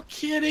 Little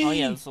kitty. Oh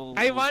yeah, this little,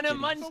 little kitty.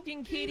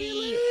 munchkin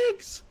kitty.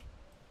 Legs.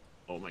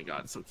 Oh my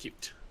god, so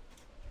cute.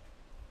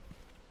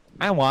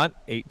 I want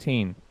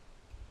 18.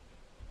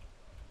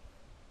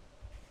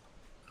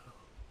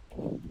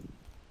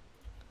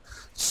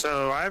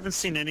 So I haven't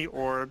seen any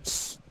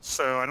orbs,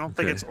 so I don't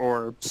think Okay. it's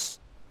orbs.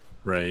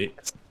 Right.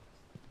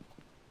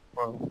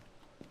 Whoa.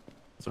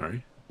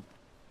 Sorry.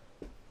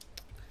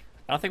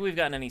 I don't think we've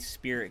gotten any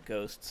spirit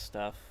ghost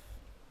stuff.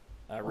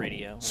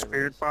 Radio. whatever it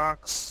Spirit is.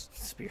 box.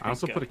 Spirit I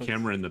also put a ghost.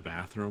 camera in the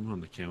bathroom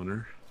on the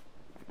counter.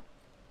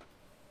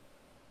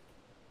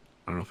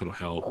 I don't know if it'll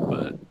help,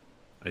 but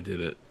I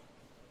did it.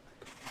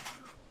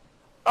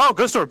 Oh,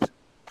 ghost orb.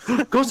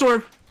 Ghost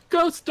orb!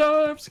 Ghost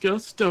orbs!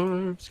 Ghost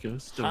orbs!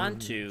 Ghost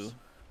orbs! Hantu.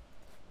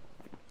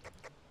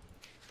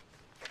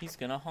 He's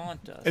gonna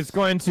haunt us. It's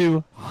going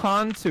to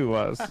haunt to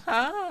us.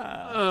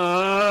 Ah.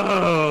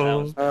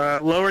 Oh!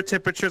 Lower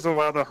temperatures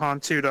allow the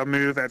Hantu to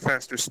move at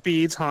faster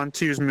speeds.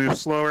 Hantus move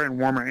slower in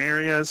warmer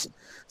areas.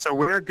 So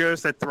where a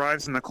ghost that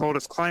thrives in the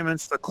coldest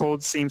climates, the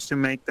cold seems to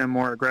make them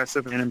more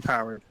aggressive and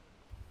empowered.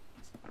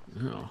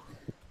 Oh.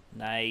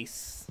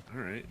 Nice.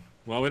 Alright.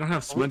 Well, we don't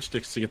have smudge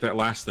sticks to get that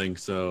last thing,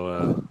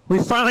 so, We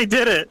finally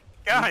did it!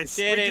 Guys,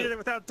 did we it. did it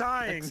without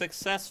dying! A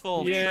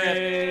successful trip.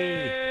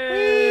 Yay!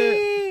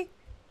 Whee!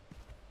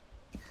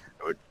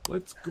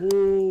 Let's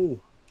go!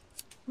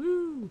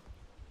 Woo!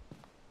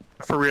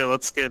 For real,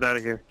 let's get out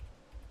of here.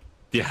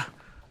 Yeah.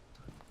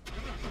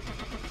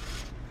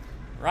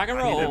 Rock and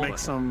I need to roll. make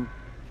some...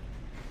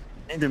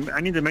 I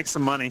need to make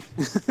some money.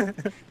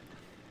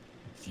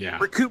 Yeah.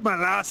 Recoup my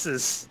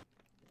losses.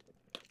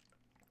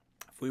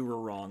 If we were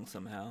wrong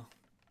somehow.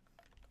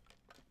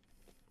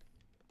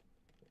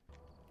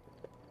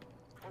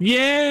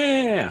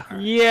 Yeah!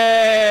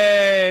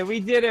 Yay! We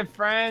did it,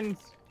 friends.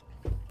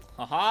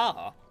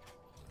 Haha.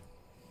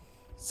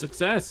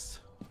 Success!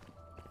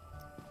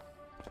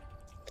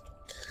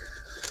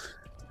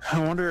 I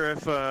wonder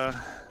if,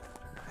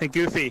 Hey,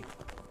 Goofy.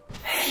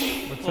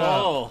 What's up?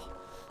 Whoa.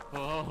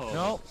 Oh.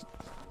 Nope.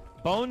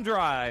 Bone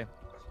dry.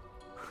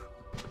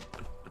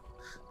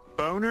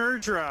 Boner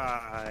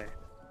dry.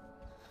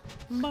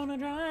 Bona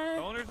dry.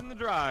 Boner's in the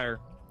dryer.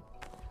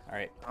 All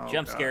right. Oh,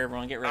 Jump God. scare,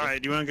 everyone. Get ready.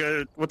 Alright, do you want to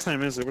go... What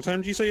time is it? What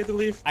time did you say you had to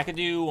leave? I could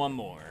do one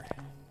more.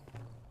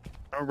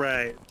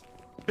 Alright.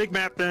 Big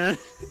map then.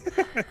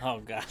 Oh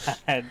god.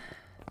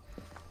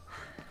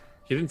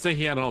 He didn't say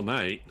he had all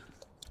night.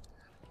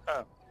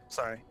 Oh,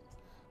 sorry.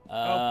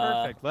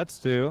 Oh, perfect. Let's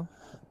do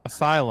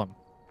Asylum.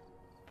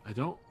 I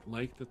don't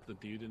like that the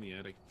dude in the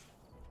attic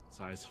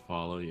size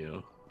follow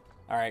you.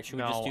 All right. Should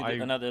we just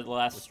No, do the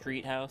last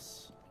street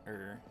house,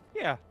 or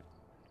Yeah.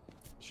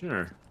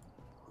 Sure.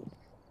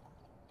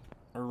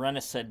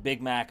 Rennis said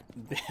Big Map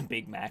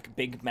Nightmare.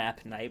 Big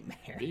but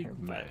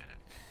Mac.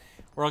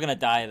 we're all gonna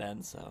die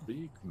then, so.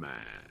 Big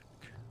Mac.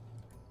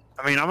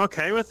 I mean, I'm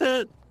okay with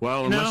it.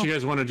 Well, No. unless you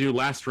guys want to do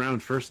last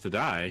round first to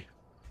die.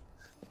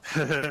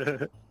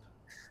 That'd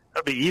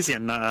be easy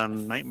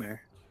on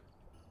Nightmare.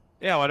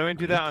 Yeah, why don't we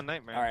do that on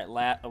Nightmare? All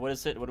right. What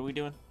is it? What are we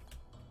doing?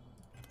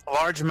 A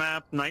large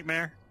map,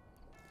 Nightmare.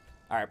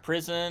 All right.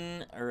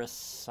 Prison or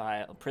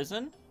asylum?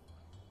 Prison.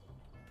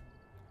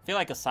 I feel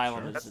like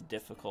asylum Sure. is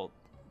difficult.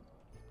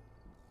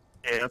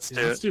 Yeah, let's do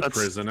Let's it. do Let's-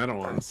 prison. I don't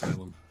want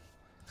asylum.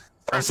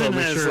 Prison Also,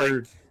 make is sure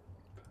like...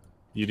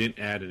 you didn't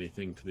add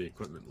anything to the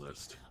equipment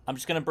list. I'm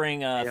just gonna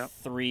bring Yep.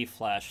 3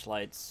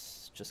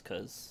 flashlights, just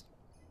cause.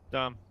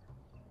 Dumb.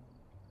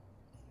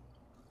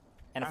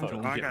 And a I'm photo.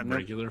 Don't I we got get no-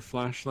 regular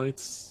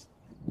flashlights?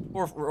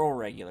 Or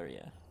regular,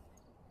 yeah.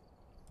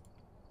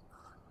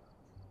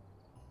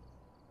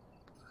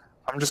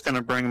 I'm just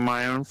gonna bring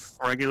my own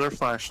regular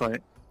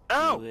flashlight.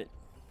 Oh! Do it.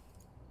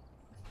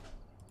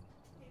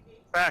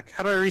 Back.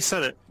 How do I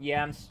reset it?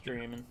 Yeah, I'm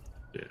streaming.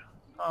 Yeah.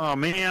 Oh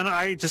man,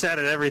 I just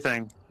added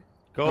everything.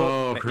 Go.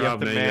 Oh, you have crap,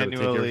 to now you gotta take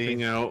manually.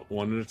 everything out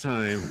one at a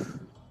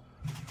time.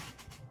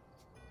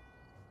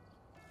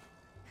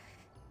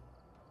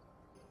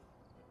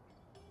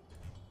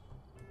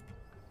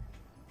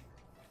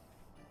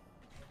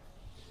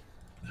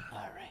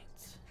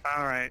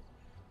 All right.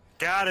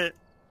 Got it.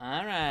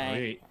 All right.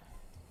 Wait.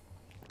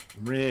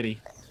 I'm ready.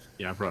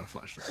 Yeah, I brought a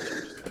flashlight.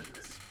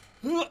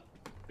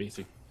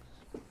 Basic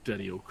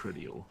Dedio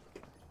Crudio.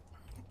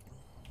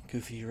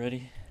 Goofy, you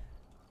ready?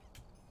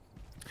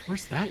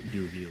 Where's that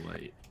UV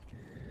light?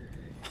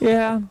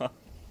 Yeah.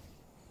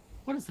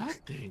 What is that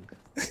thing?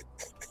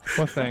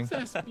 What thing?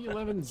 It's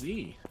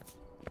SB11Z.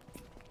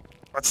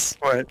 What's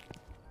what?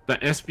 The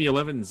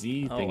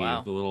SB11Z Oh, thingy wow.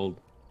 with the little...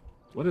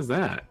 What is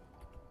that?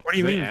 What do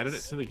you They mean? added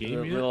it to the game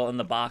The yet? little in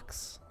the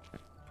box.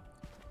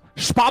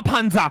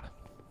 Sparpanzer.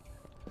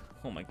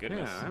 Oh my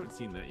goodness. Yeah, I haven't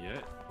seen that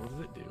yet. What does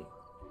it do?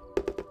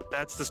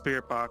 That's the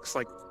spirit box,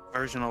 like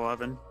version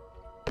 11.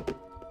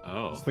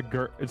 Oh. It's the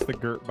Gert. It's the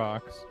Gert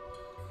box.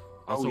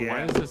 Also, Oh, yeah.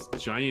 why is this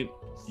giant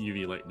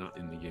UV light not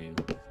in the game?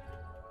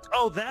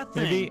 Oh, that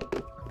thing. Maybe.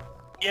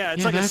 Yeah, it's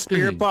Yeah, like a that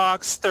spirit thing.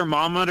 box,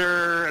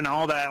 thermometer, and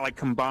all that like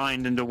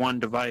combined into one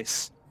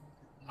device.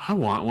 I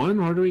want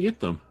one. Where do we get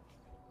them?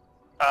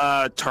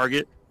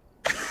 Target.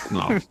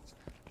 No.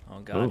 Oh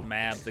god, Oh.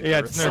 Mab the Yeah,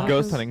 it's in their Gursa.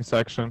 ghost hunting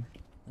section.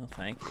 Oh,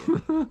 thank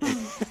you.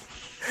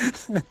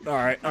 Alright, I'm All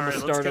right, gonna let's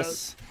start go.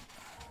 us.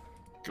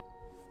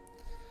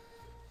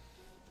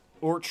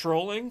 Or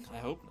trolling? I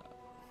hope not.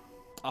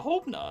 I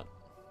hope not.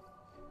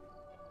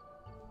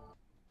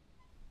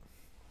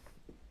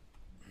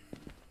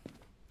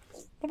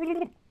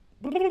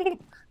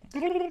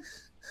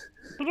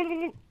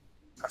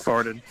 I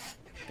farted.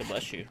 God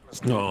bless you.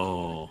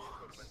 No.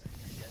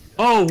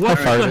 Oh, what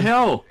Alright. the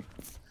hell?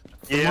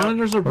 The Yeah.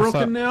 monitors are What's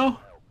broken that? now?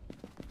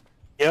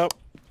 Yep.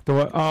 The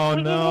what? Oh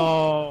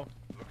no.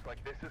 Looks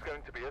like this is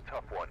going to be a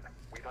tough one.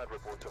 We've had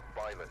reports of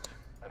violence,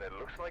 and it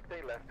looks like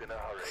they left in a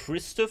hurry.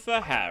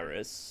 Christopher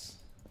Harris.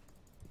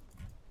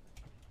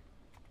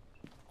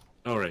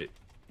 All right.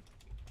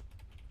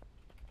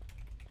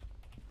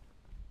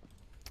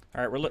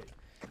 Alright, we're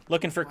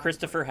looking for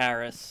Christopher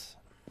Harris.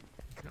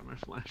 Got my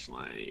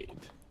flashlight.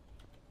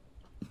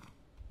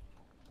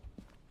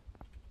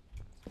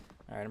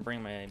 Alright, I'm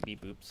bringing my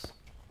beep boops.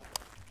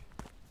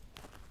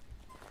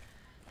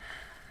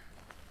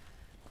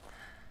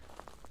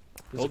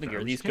 Golden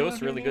Gear, these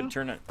ghosts really good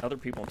turn other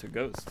people into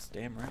ghosts.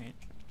 Damn right.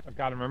 Oh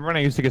God, remember when I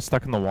used to get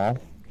stuck in the wall?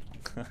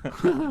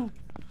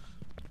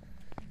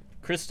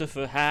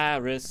 Christopher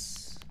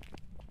Harris.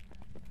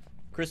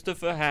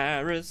 Christopher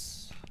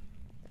Harris.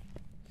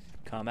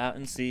 Come out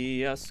and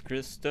see us,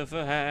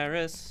 Christopher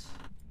Harris.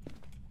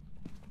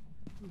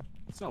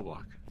 Cell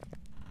block.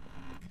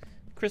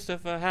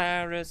 Christopher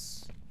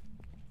Harris.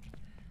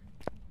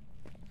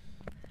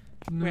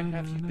 Where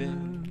have you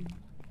been?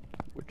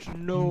 What you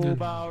know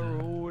about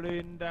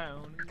rolling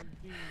down?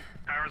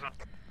 Power's on.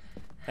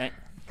 Thank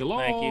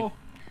Hello.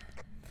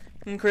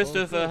 you.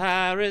 Christopher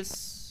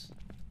Harris.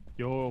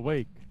 You're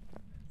awake.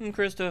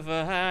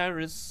 Christopher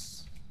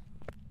Harris.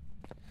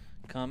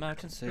 Come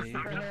out and save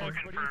I'm just us.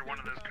 looking for one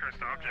of those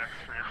cursed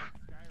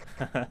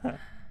objects now.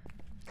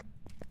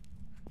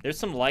 There's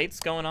some lights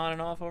going on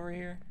and off over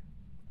here.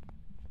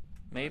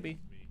 Maybe.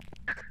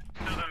 So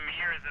the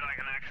mirror, is it like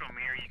an actual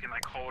mirror you can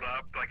like hold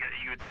up? Like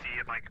you would see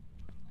it like,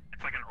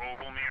 it's like an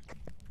oval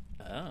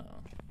mirror.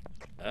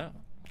 Oh. Oh.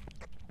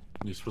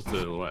 You're supposed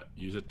to what?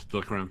 Use it to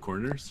look around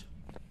corners?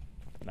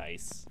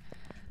 Nice.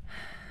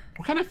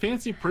 What kind of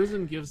fancy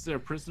prison gives their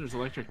prisoners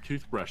electric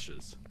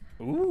toothbrushes?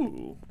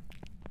 Ooh.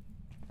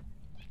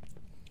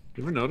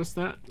 You ever notice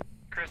that?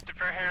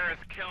 Christopher Harris,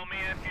 kill me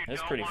if you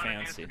That's don't pretty want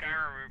fancy. to do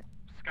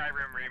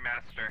Skyrim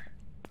remaster.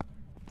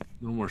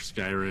 No more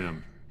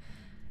Skyrim.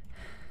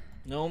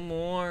 No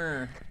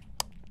more.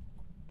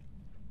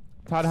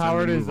 Todd Time to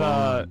Howard is move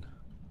on.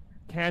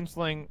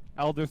 canceling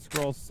Elder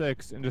Scrolls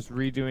 6 and just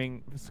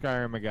redoing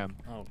Skyrim again.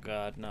 Oh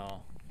god,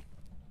 no.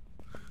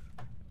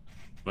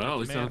 Well, at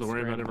least I don't have to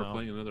worry about Mainstream, ever though.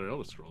 playing another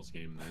Elder Scrolls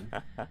game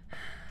then.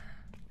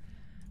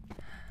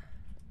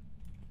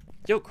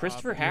 Yo,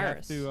 Christopher You have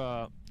Harris.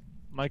 to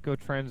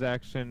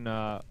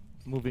microtransaction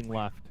moving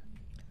left.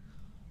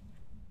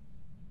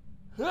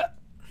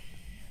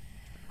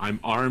 I'm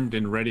armed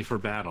and ready for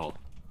battle.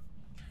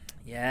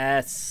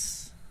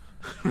 Yes.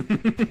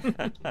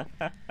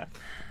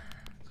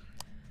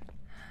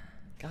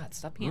 God,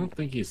 stop I being don't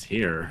think he's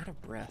here. out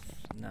of breath.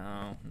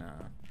 No, no.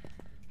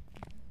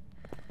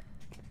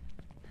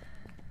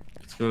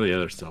 Let's go to the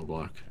other cell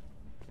block.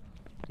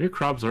 Maybe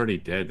Crob's already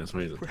dead, that's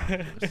why he's talking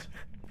to us.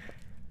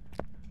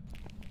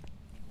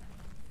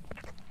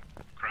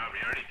 Crab,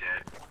 you already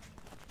dead.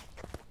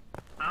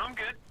 I'm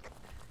good.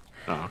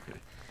 Oh, okay.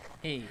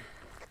 Hey.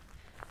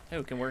 Hey,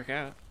 we can work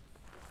out.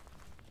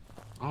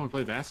 Oh, we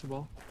play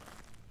basketball.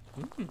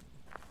 Mm.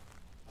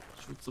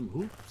 Shoot some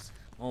hoops.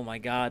 Oh my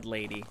god,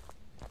 lady.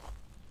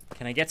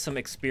 Can I get some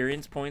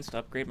experience points to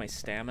upgrade my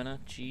stamina?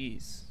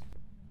 Jeez.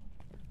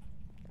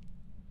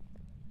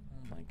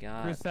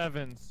 God. Chris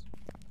Evans.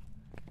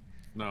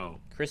 No.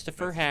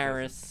 Christopher That's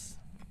Harris.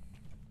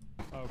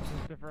 Oh,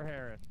 Christopher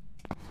Harris.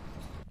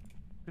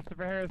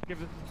 Christopher Harris,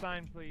 give us a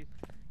sign, please.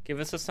 Give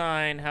us a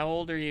sign. How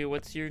old are you?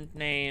 What's your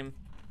name?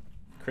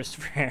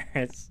 Christopher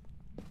Harris.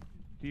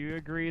 Do you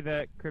agree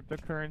that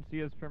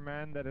cryptocurrency is for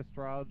men, that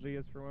astrology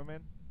is for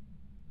women?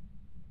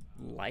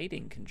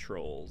 Lighting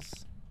controls.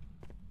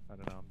 I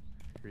don't know.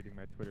 I'm just reading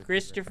my Twitter. feed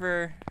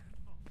Christopher.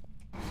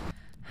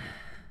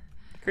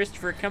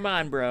 Christopher, come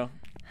on, bro.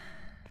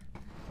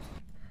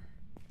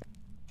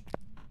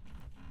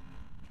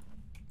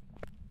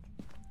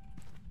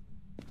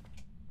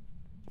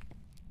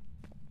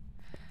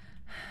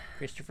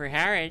 Christopher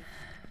Harris.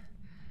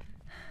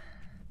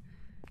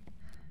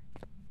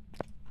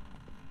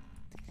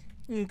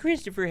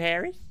 Christopher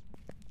Harris.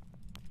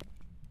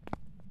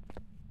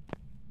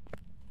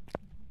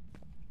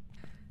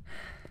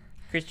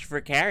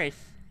 Christopher Harris.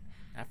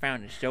 I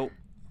found a soap.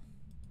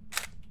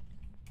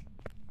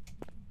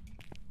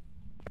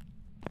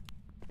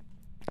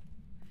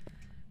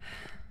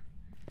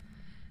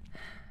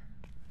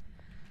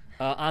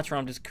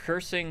 Antron, does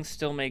cursing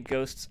still make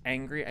ghosts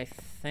angry? I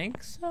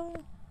think so.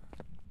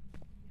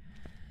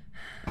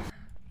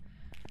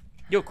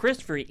 Yo,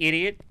 Christopher, you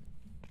idiot.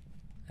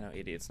 I know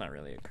idiot's not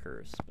really a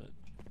curse, but...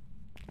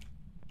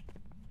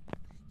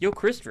 Yo,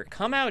 Christopher,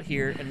 come out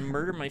here and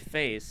murder my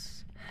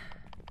face.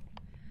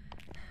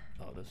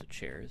 Oh, those are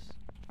chairs.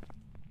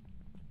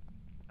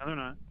 No, they're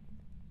not.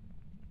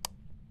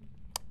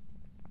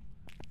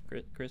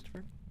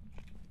 Christopher?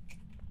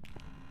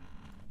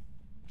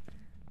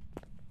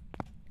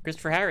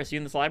 Christopher Harris, you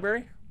in this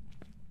library?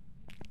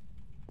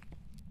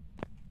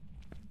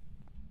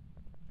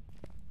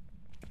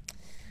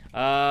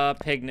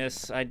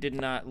 Pignus. I did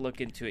not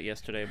look into it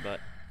yesterday, but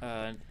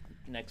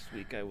next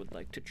week I would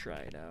like to try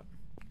it out.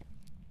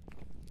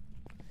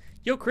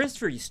 Yo,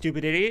 Christopher, you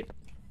stupid idiot.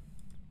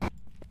 Hey.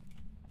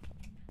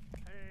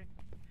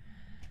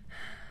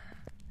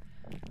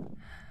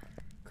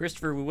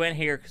 Christopher, we went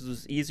here because it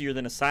was easier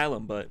than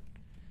Asylum, but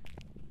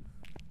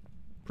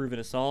proving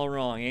us all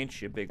wrong,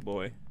 ain't you, big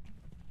boy?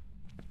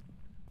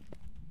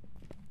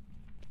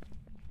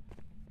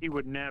 He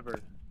would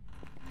never.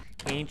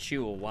 Ain't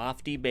you a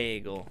wafty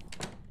bagel?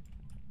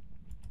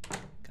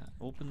 God,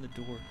 open the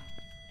door.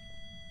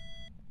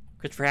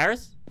 Christopher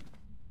Harris?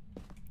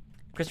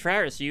 Christopher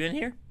Harris, are you in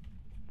here?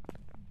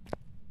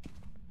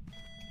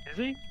 Is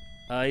he?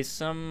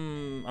 He's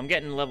I'm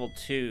getting level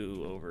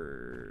 2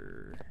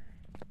 over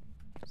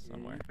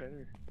somewhere. Yeah, you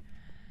better.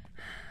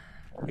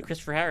 Hey,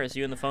 Christopher Harris,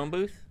 you in the phone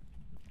booth?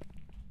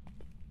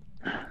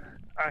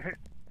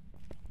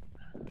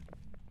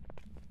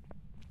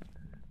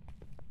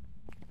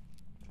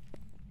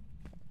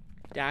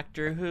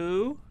 Doctor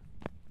Who?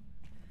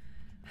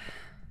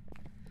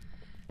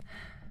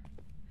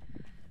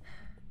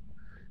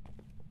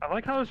 I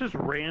like how it's just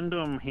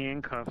random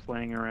handcuffs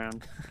laying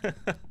around.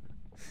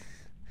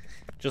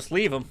 Just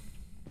leave him.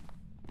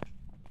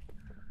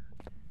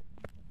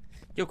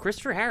 Yo,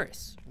 Christopher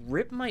Harris,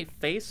 rip my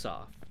face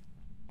off.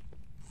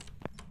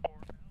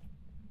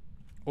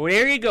 Oh,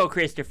 there you go,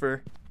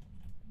 Christopher.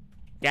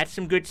 Got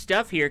some good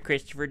stuff here,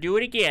 Christopher. Do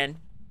it again.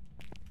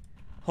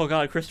 Oh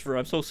God, Christopher,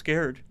 I'm so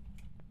scared.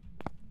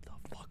 The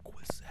fuck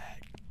was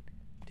that?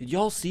 Did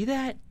y'all see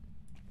that?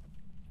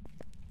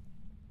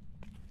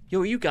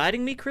 Yo, are you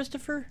guiding me,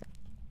 Christopher?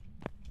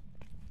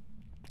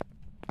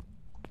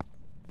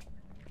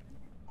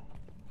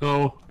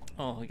 No.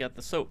 Oh, we got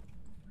the soap.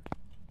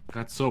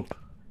 Got soap.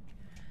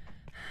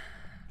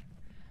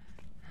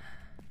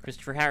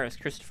 Christopher Harris,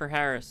 Christopher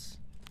Harris.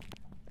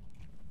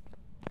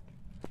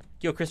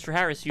 Yo, Christopher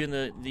Harris, you in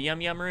the Yum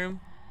Yum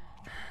room?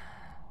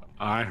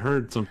 I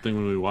heard something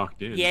when we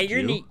walked in. Yeah, Did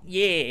you?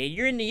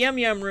 you're in the Yum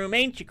Yum room,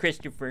 ain't you,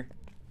 Christopher?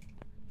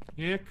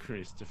 Yeah,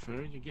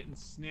 Christopher, you're getting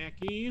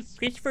snackies.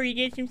 Christopher, you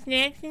get some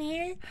snacks in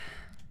here?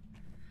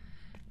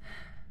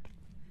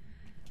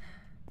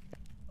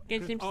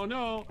 Get some... Oh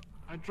no,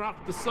 I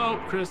dropped the soap,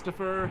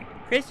 Christopher.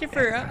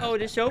 Christopher, uh-oh,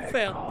 the soap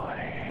fell.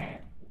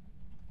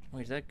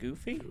 Wait, is that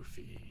Goofy?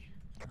 Goofy.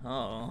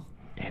 Oh.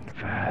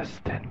 Invest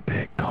in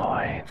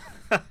Bitcoin.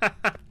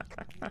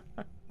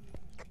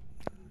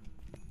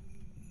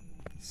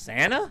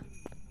 Santa?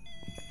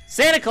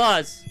 Santa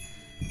Claus!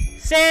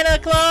 Santa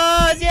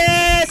Claus!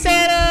 Yeah,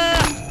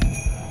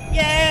 Santa!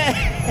 Yeah!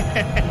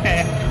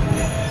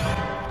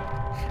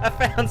 I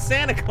found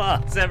Santa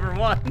Claus,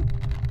 everyone.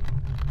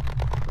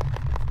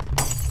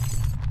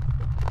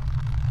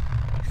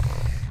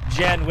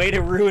 Jen, way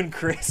to ruin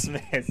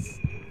Christmas.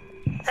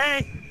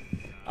 Hey!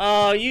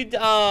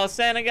 Oh,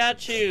 Santa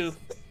got you.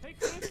 Hey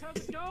Chris, how's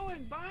it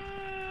going? Bye!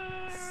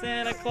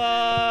 Santa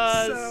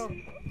Claus! So,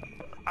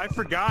 I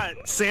forgot.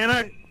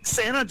 Santa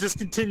just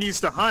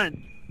continues to hunt.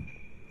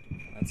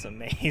 That's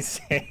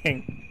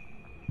amazing.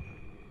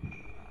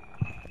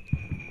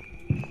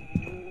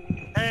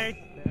 Hey!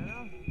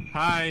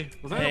 Hi.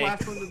 Was I Hey. the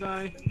last one to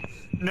die?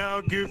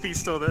 No, Goofy's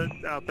still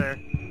out there.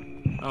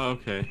 Oh,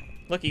 okay.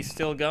 Look, he's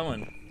still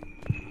going.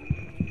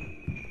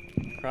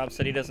 Rob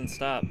said he doesn't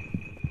stop.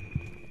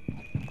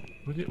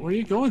 Where are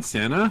you going,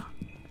 Santa?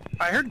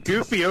 I heard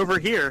Goofy over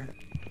here.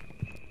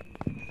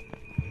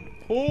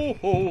 Ho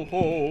ho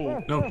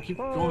ho! No, keep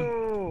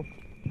going.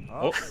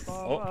 Oh,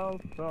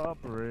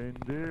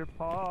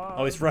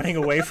 oh, he's running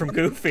away from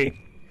Goofy.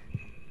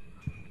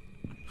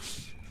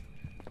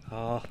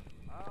 Oh.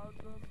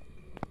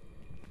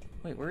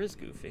 Wait, where is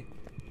Goofy?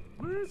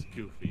 Where is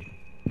Goofy?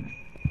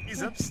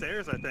 He's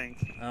upstairs, I think.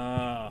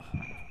 Oh.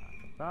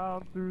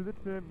 Down through the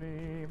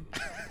chimney.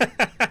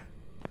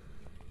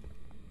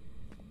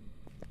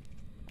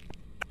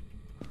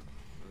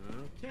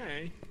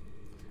 Okay.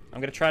 I'm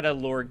gonna try to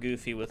lure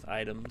Goofy with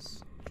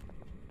items.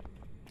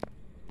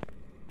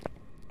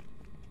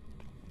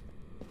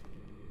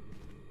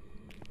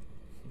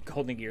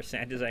 Golden Gear,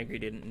 Santa's angry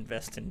didn't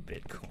invest in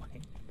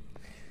Bitcoin.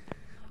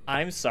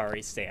 I'm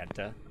sorry,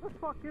 Santa. What the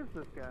fuck is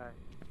this guy?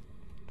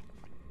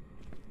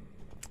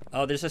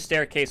 Oh, there's a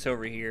staircase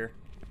over here.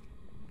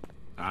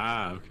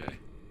 Ah, okay.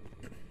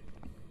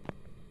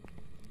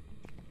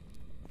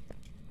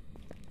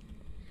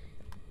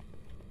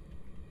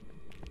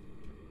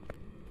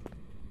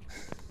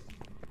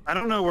 I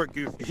don't know where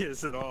Goofy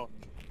is at all.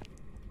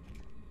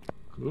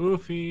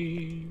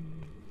 Goofy.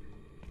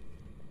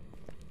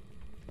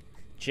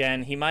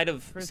 Jen, Santa might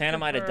have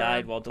Christopher.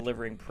 died while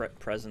delivering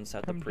presents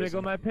at the Come prison.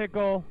 jiggle my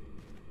pickle.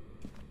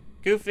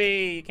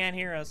 Goofy, you can't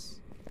hear us.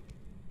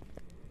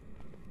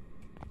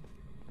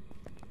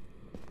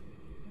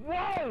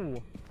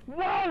 Whoa!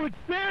 Whoa! It's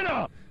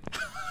Santa!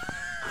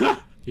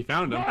 He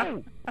found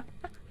him.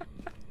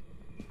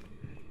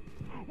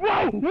 Whoa!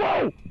 Whoa!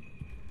 Whoa!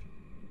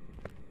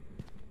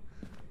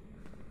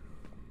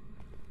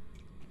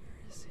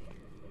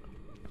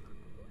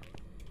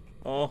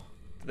 Oh,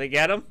 did they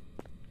get him?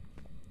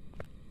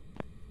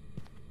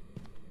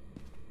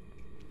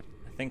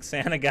 I think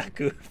Santa got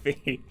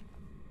Goofy.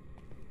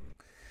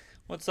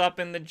 What's up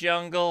in the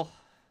jungle?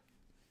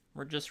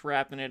 We're just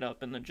wrapping it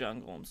up in the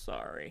jungle, I'm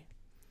sorry.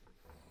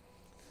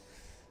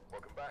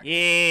 Welcome back.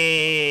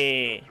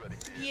 Yeah!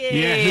 Yeah!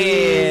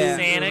 Yeah.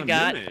 Santa There's a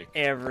got mimic.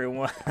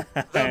 everyone.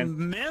 The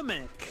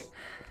Mimic.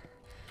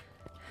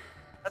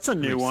 That's a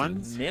new Makes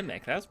one. sense.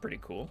 Mimic, that was pretty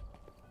cool.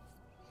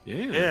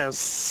 Yeah. Yeah,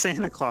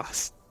 Santa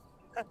Claus.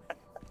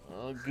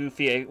 Oh,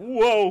 Goofy.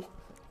 Whoa!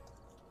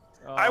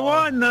 I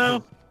won,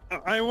 though.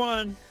 I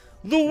won.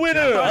 The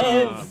winner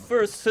Crab. of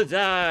First to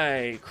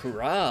Die,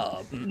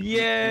 Crab.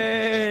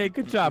 Yay!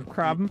 Good job,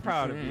 Crab. I'm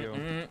proud of you.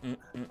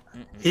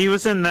 He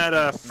was in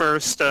that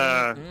first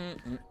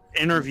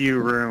interview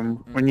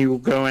room when you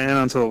go in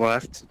onto the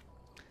left.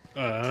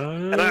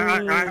 And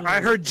I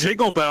heard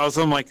jingle bells.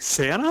 I'm like,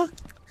 Santa?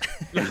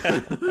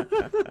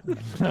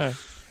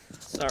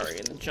 Sorry,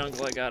 in the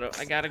jungle, I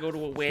gotta go to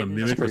a The wedding.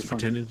 mimic was pretty funny.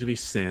 pretending to be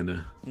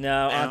Santa.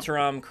 No, Yeah.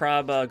 Antaram,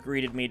 Crab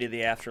greeted me to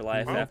the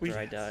afterlife Well, after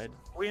I died.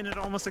 We ended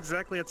almost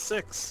exactly at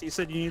 6. You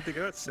said you needed to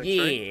go at 6,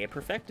 Yeah, right?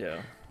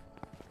 perfecto.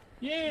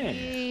 Yeah.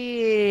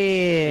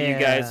 Are you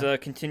guys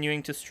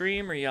continuing to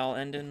stream, or y'all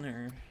ending,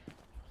 or?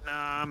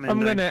 Nah, I'm I'm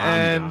gonna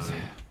end.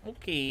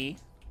 Okay.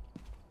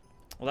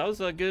 Well, that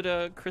was a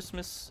good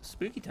Christmas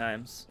spooky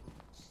times.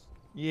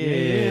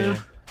 Yeah.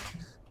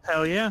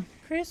 Hell yeah.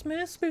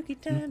 Christmas spooky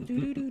time. Do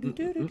do do do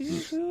do do.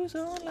 Who's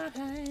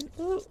online?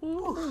 Ooh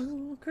ooh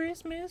ooh.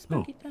 Christmas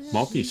Oh, spooky time.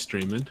 Malty's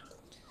streaming.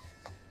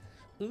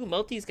 Ooh,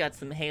 Multi's got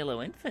some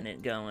Halo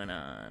Infinite going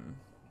on.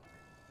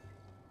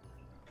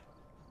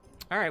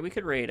 All right, we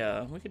could raid.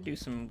 We could do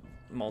some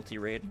multi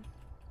raid.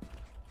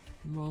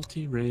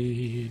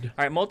 Multi-raid.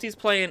 All right, Multi's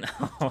playing.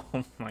 Oh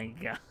my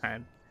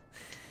god.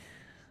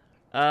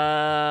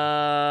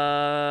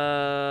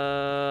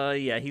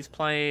 Yeah, he's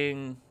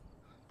playing.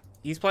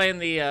 He's playing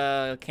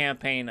the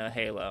campaign of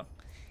Halo.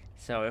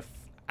 So if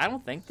I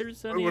don't think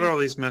there's any. What are all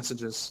these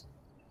messages?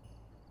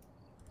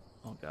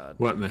 Oh god.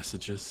 What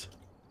messages?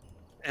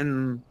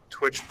 And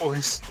Twitch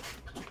boys.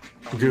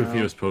 Goofy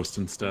no. was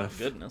posting stuff.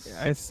 Goodness.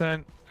 I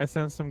sent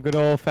some good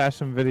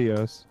old-fashioned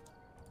videos.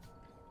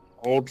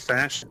 Old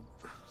fashioned.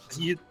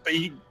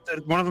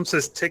 One of them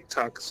says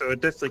TikTok, so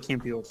it definitely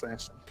can't be old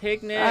fashioned.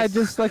 Pigness. I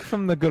just like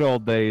from the good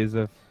old days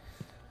of.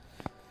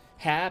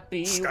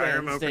 Happy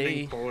Skyrim Wednesday.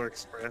 opening Polar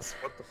Express.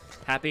 What the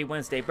Happy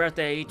Wednesday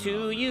birthday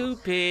to you,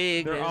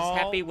 Pigness. They're all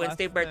Happy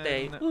Wednesday less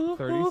birthday. than Ooh,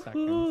 30 ooh, seconds,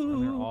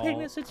 and they're ooh. all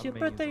Pigness, it's your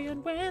birthday amazing.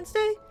 on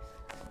Wednesday.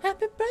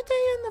 Happy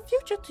birthday in the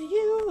future to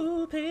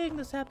you,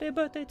 Pigness. Happy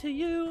birthday to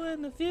you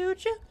in the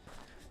future.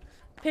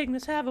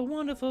 Pigness, have a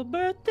wonderful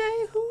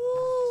birthday.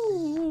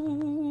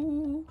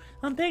 Ooh.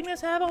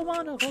 Pigness, have a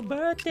wonderful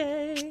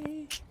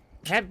birthday.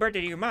 Happy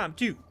birthday to your mom,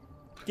 too.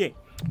 Yeah.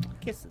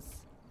 Kisses.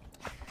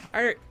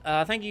 Alright,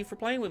 thank you for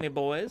playing with me,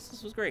 boys.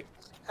 This was great.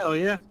 Hell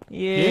yeah.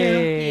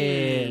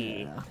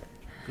 Yeah.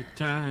 Good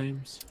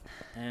times.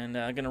 And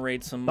I'm gonna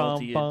raid some Bum,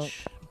 multi-itch. bum.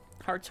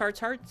 Hearts, hearts,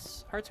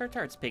 hearts. Hearts, hearts,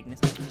 hearts,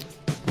 Pigness.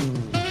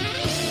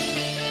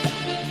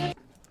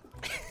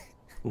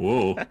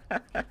 Whoa.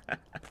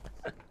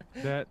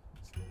 That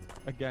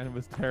again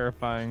was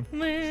terrifying.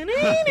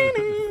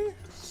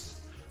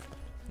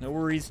 No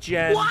worries,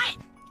 Jen. What?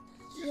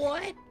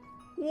 What?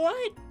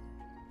 What?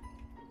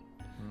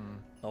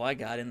 Oh, I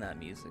got in that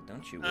music.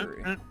 Don't you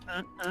worry.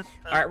 All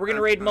right, we're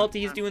gonna raid Multi.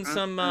 He's doing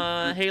some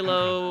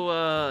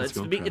Halo. It's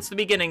the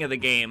beginning of the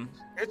game,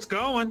 It's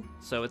going.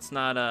 so it's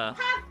not Have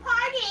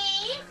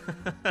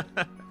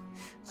party!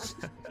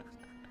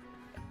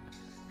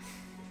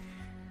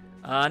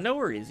 No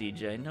worries,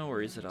 EJ. No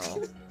worries at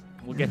all.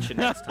 We'll get you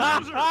next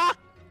time.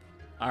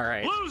 All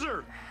right.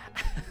 Loser!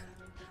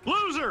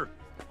 Loser!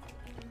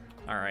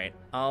 All right.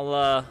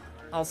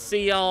 I'll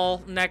see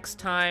y'all next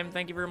time.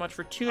 Thank you very much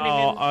for tuning in.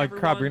 Oh, everyone.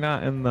 Crab, you're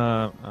not in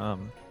the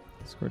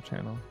Discord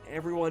channel.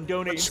 Everyone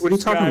donate. What are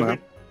you talking about?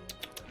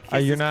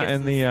 You're not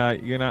in the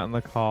you're not in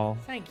the call.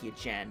 Thank you,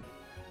 Jen.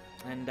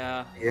 And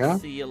Yeah?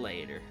 see you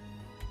later.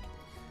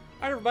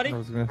 All right, everybody. I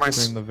was gonna My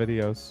stream the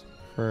videos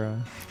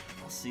for.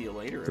 I'll see you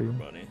later, See you.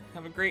 everybody.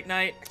 Have a great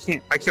night. I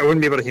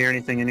wouldn't be able to hear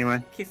anything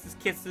anyway. Kisses,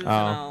 kisses, Oh, and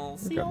I'll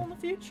see okay. y'all in the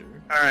future.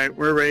 All right,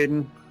 we're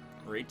raiding.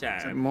 Great Is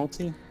that time.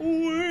 multi?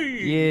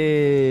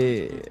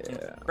 Wee.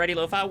 Yeah. Ready,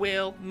 lo-fi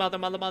will. Mother,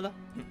 mother, mother.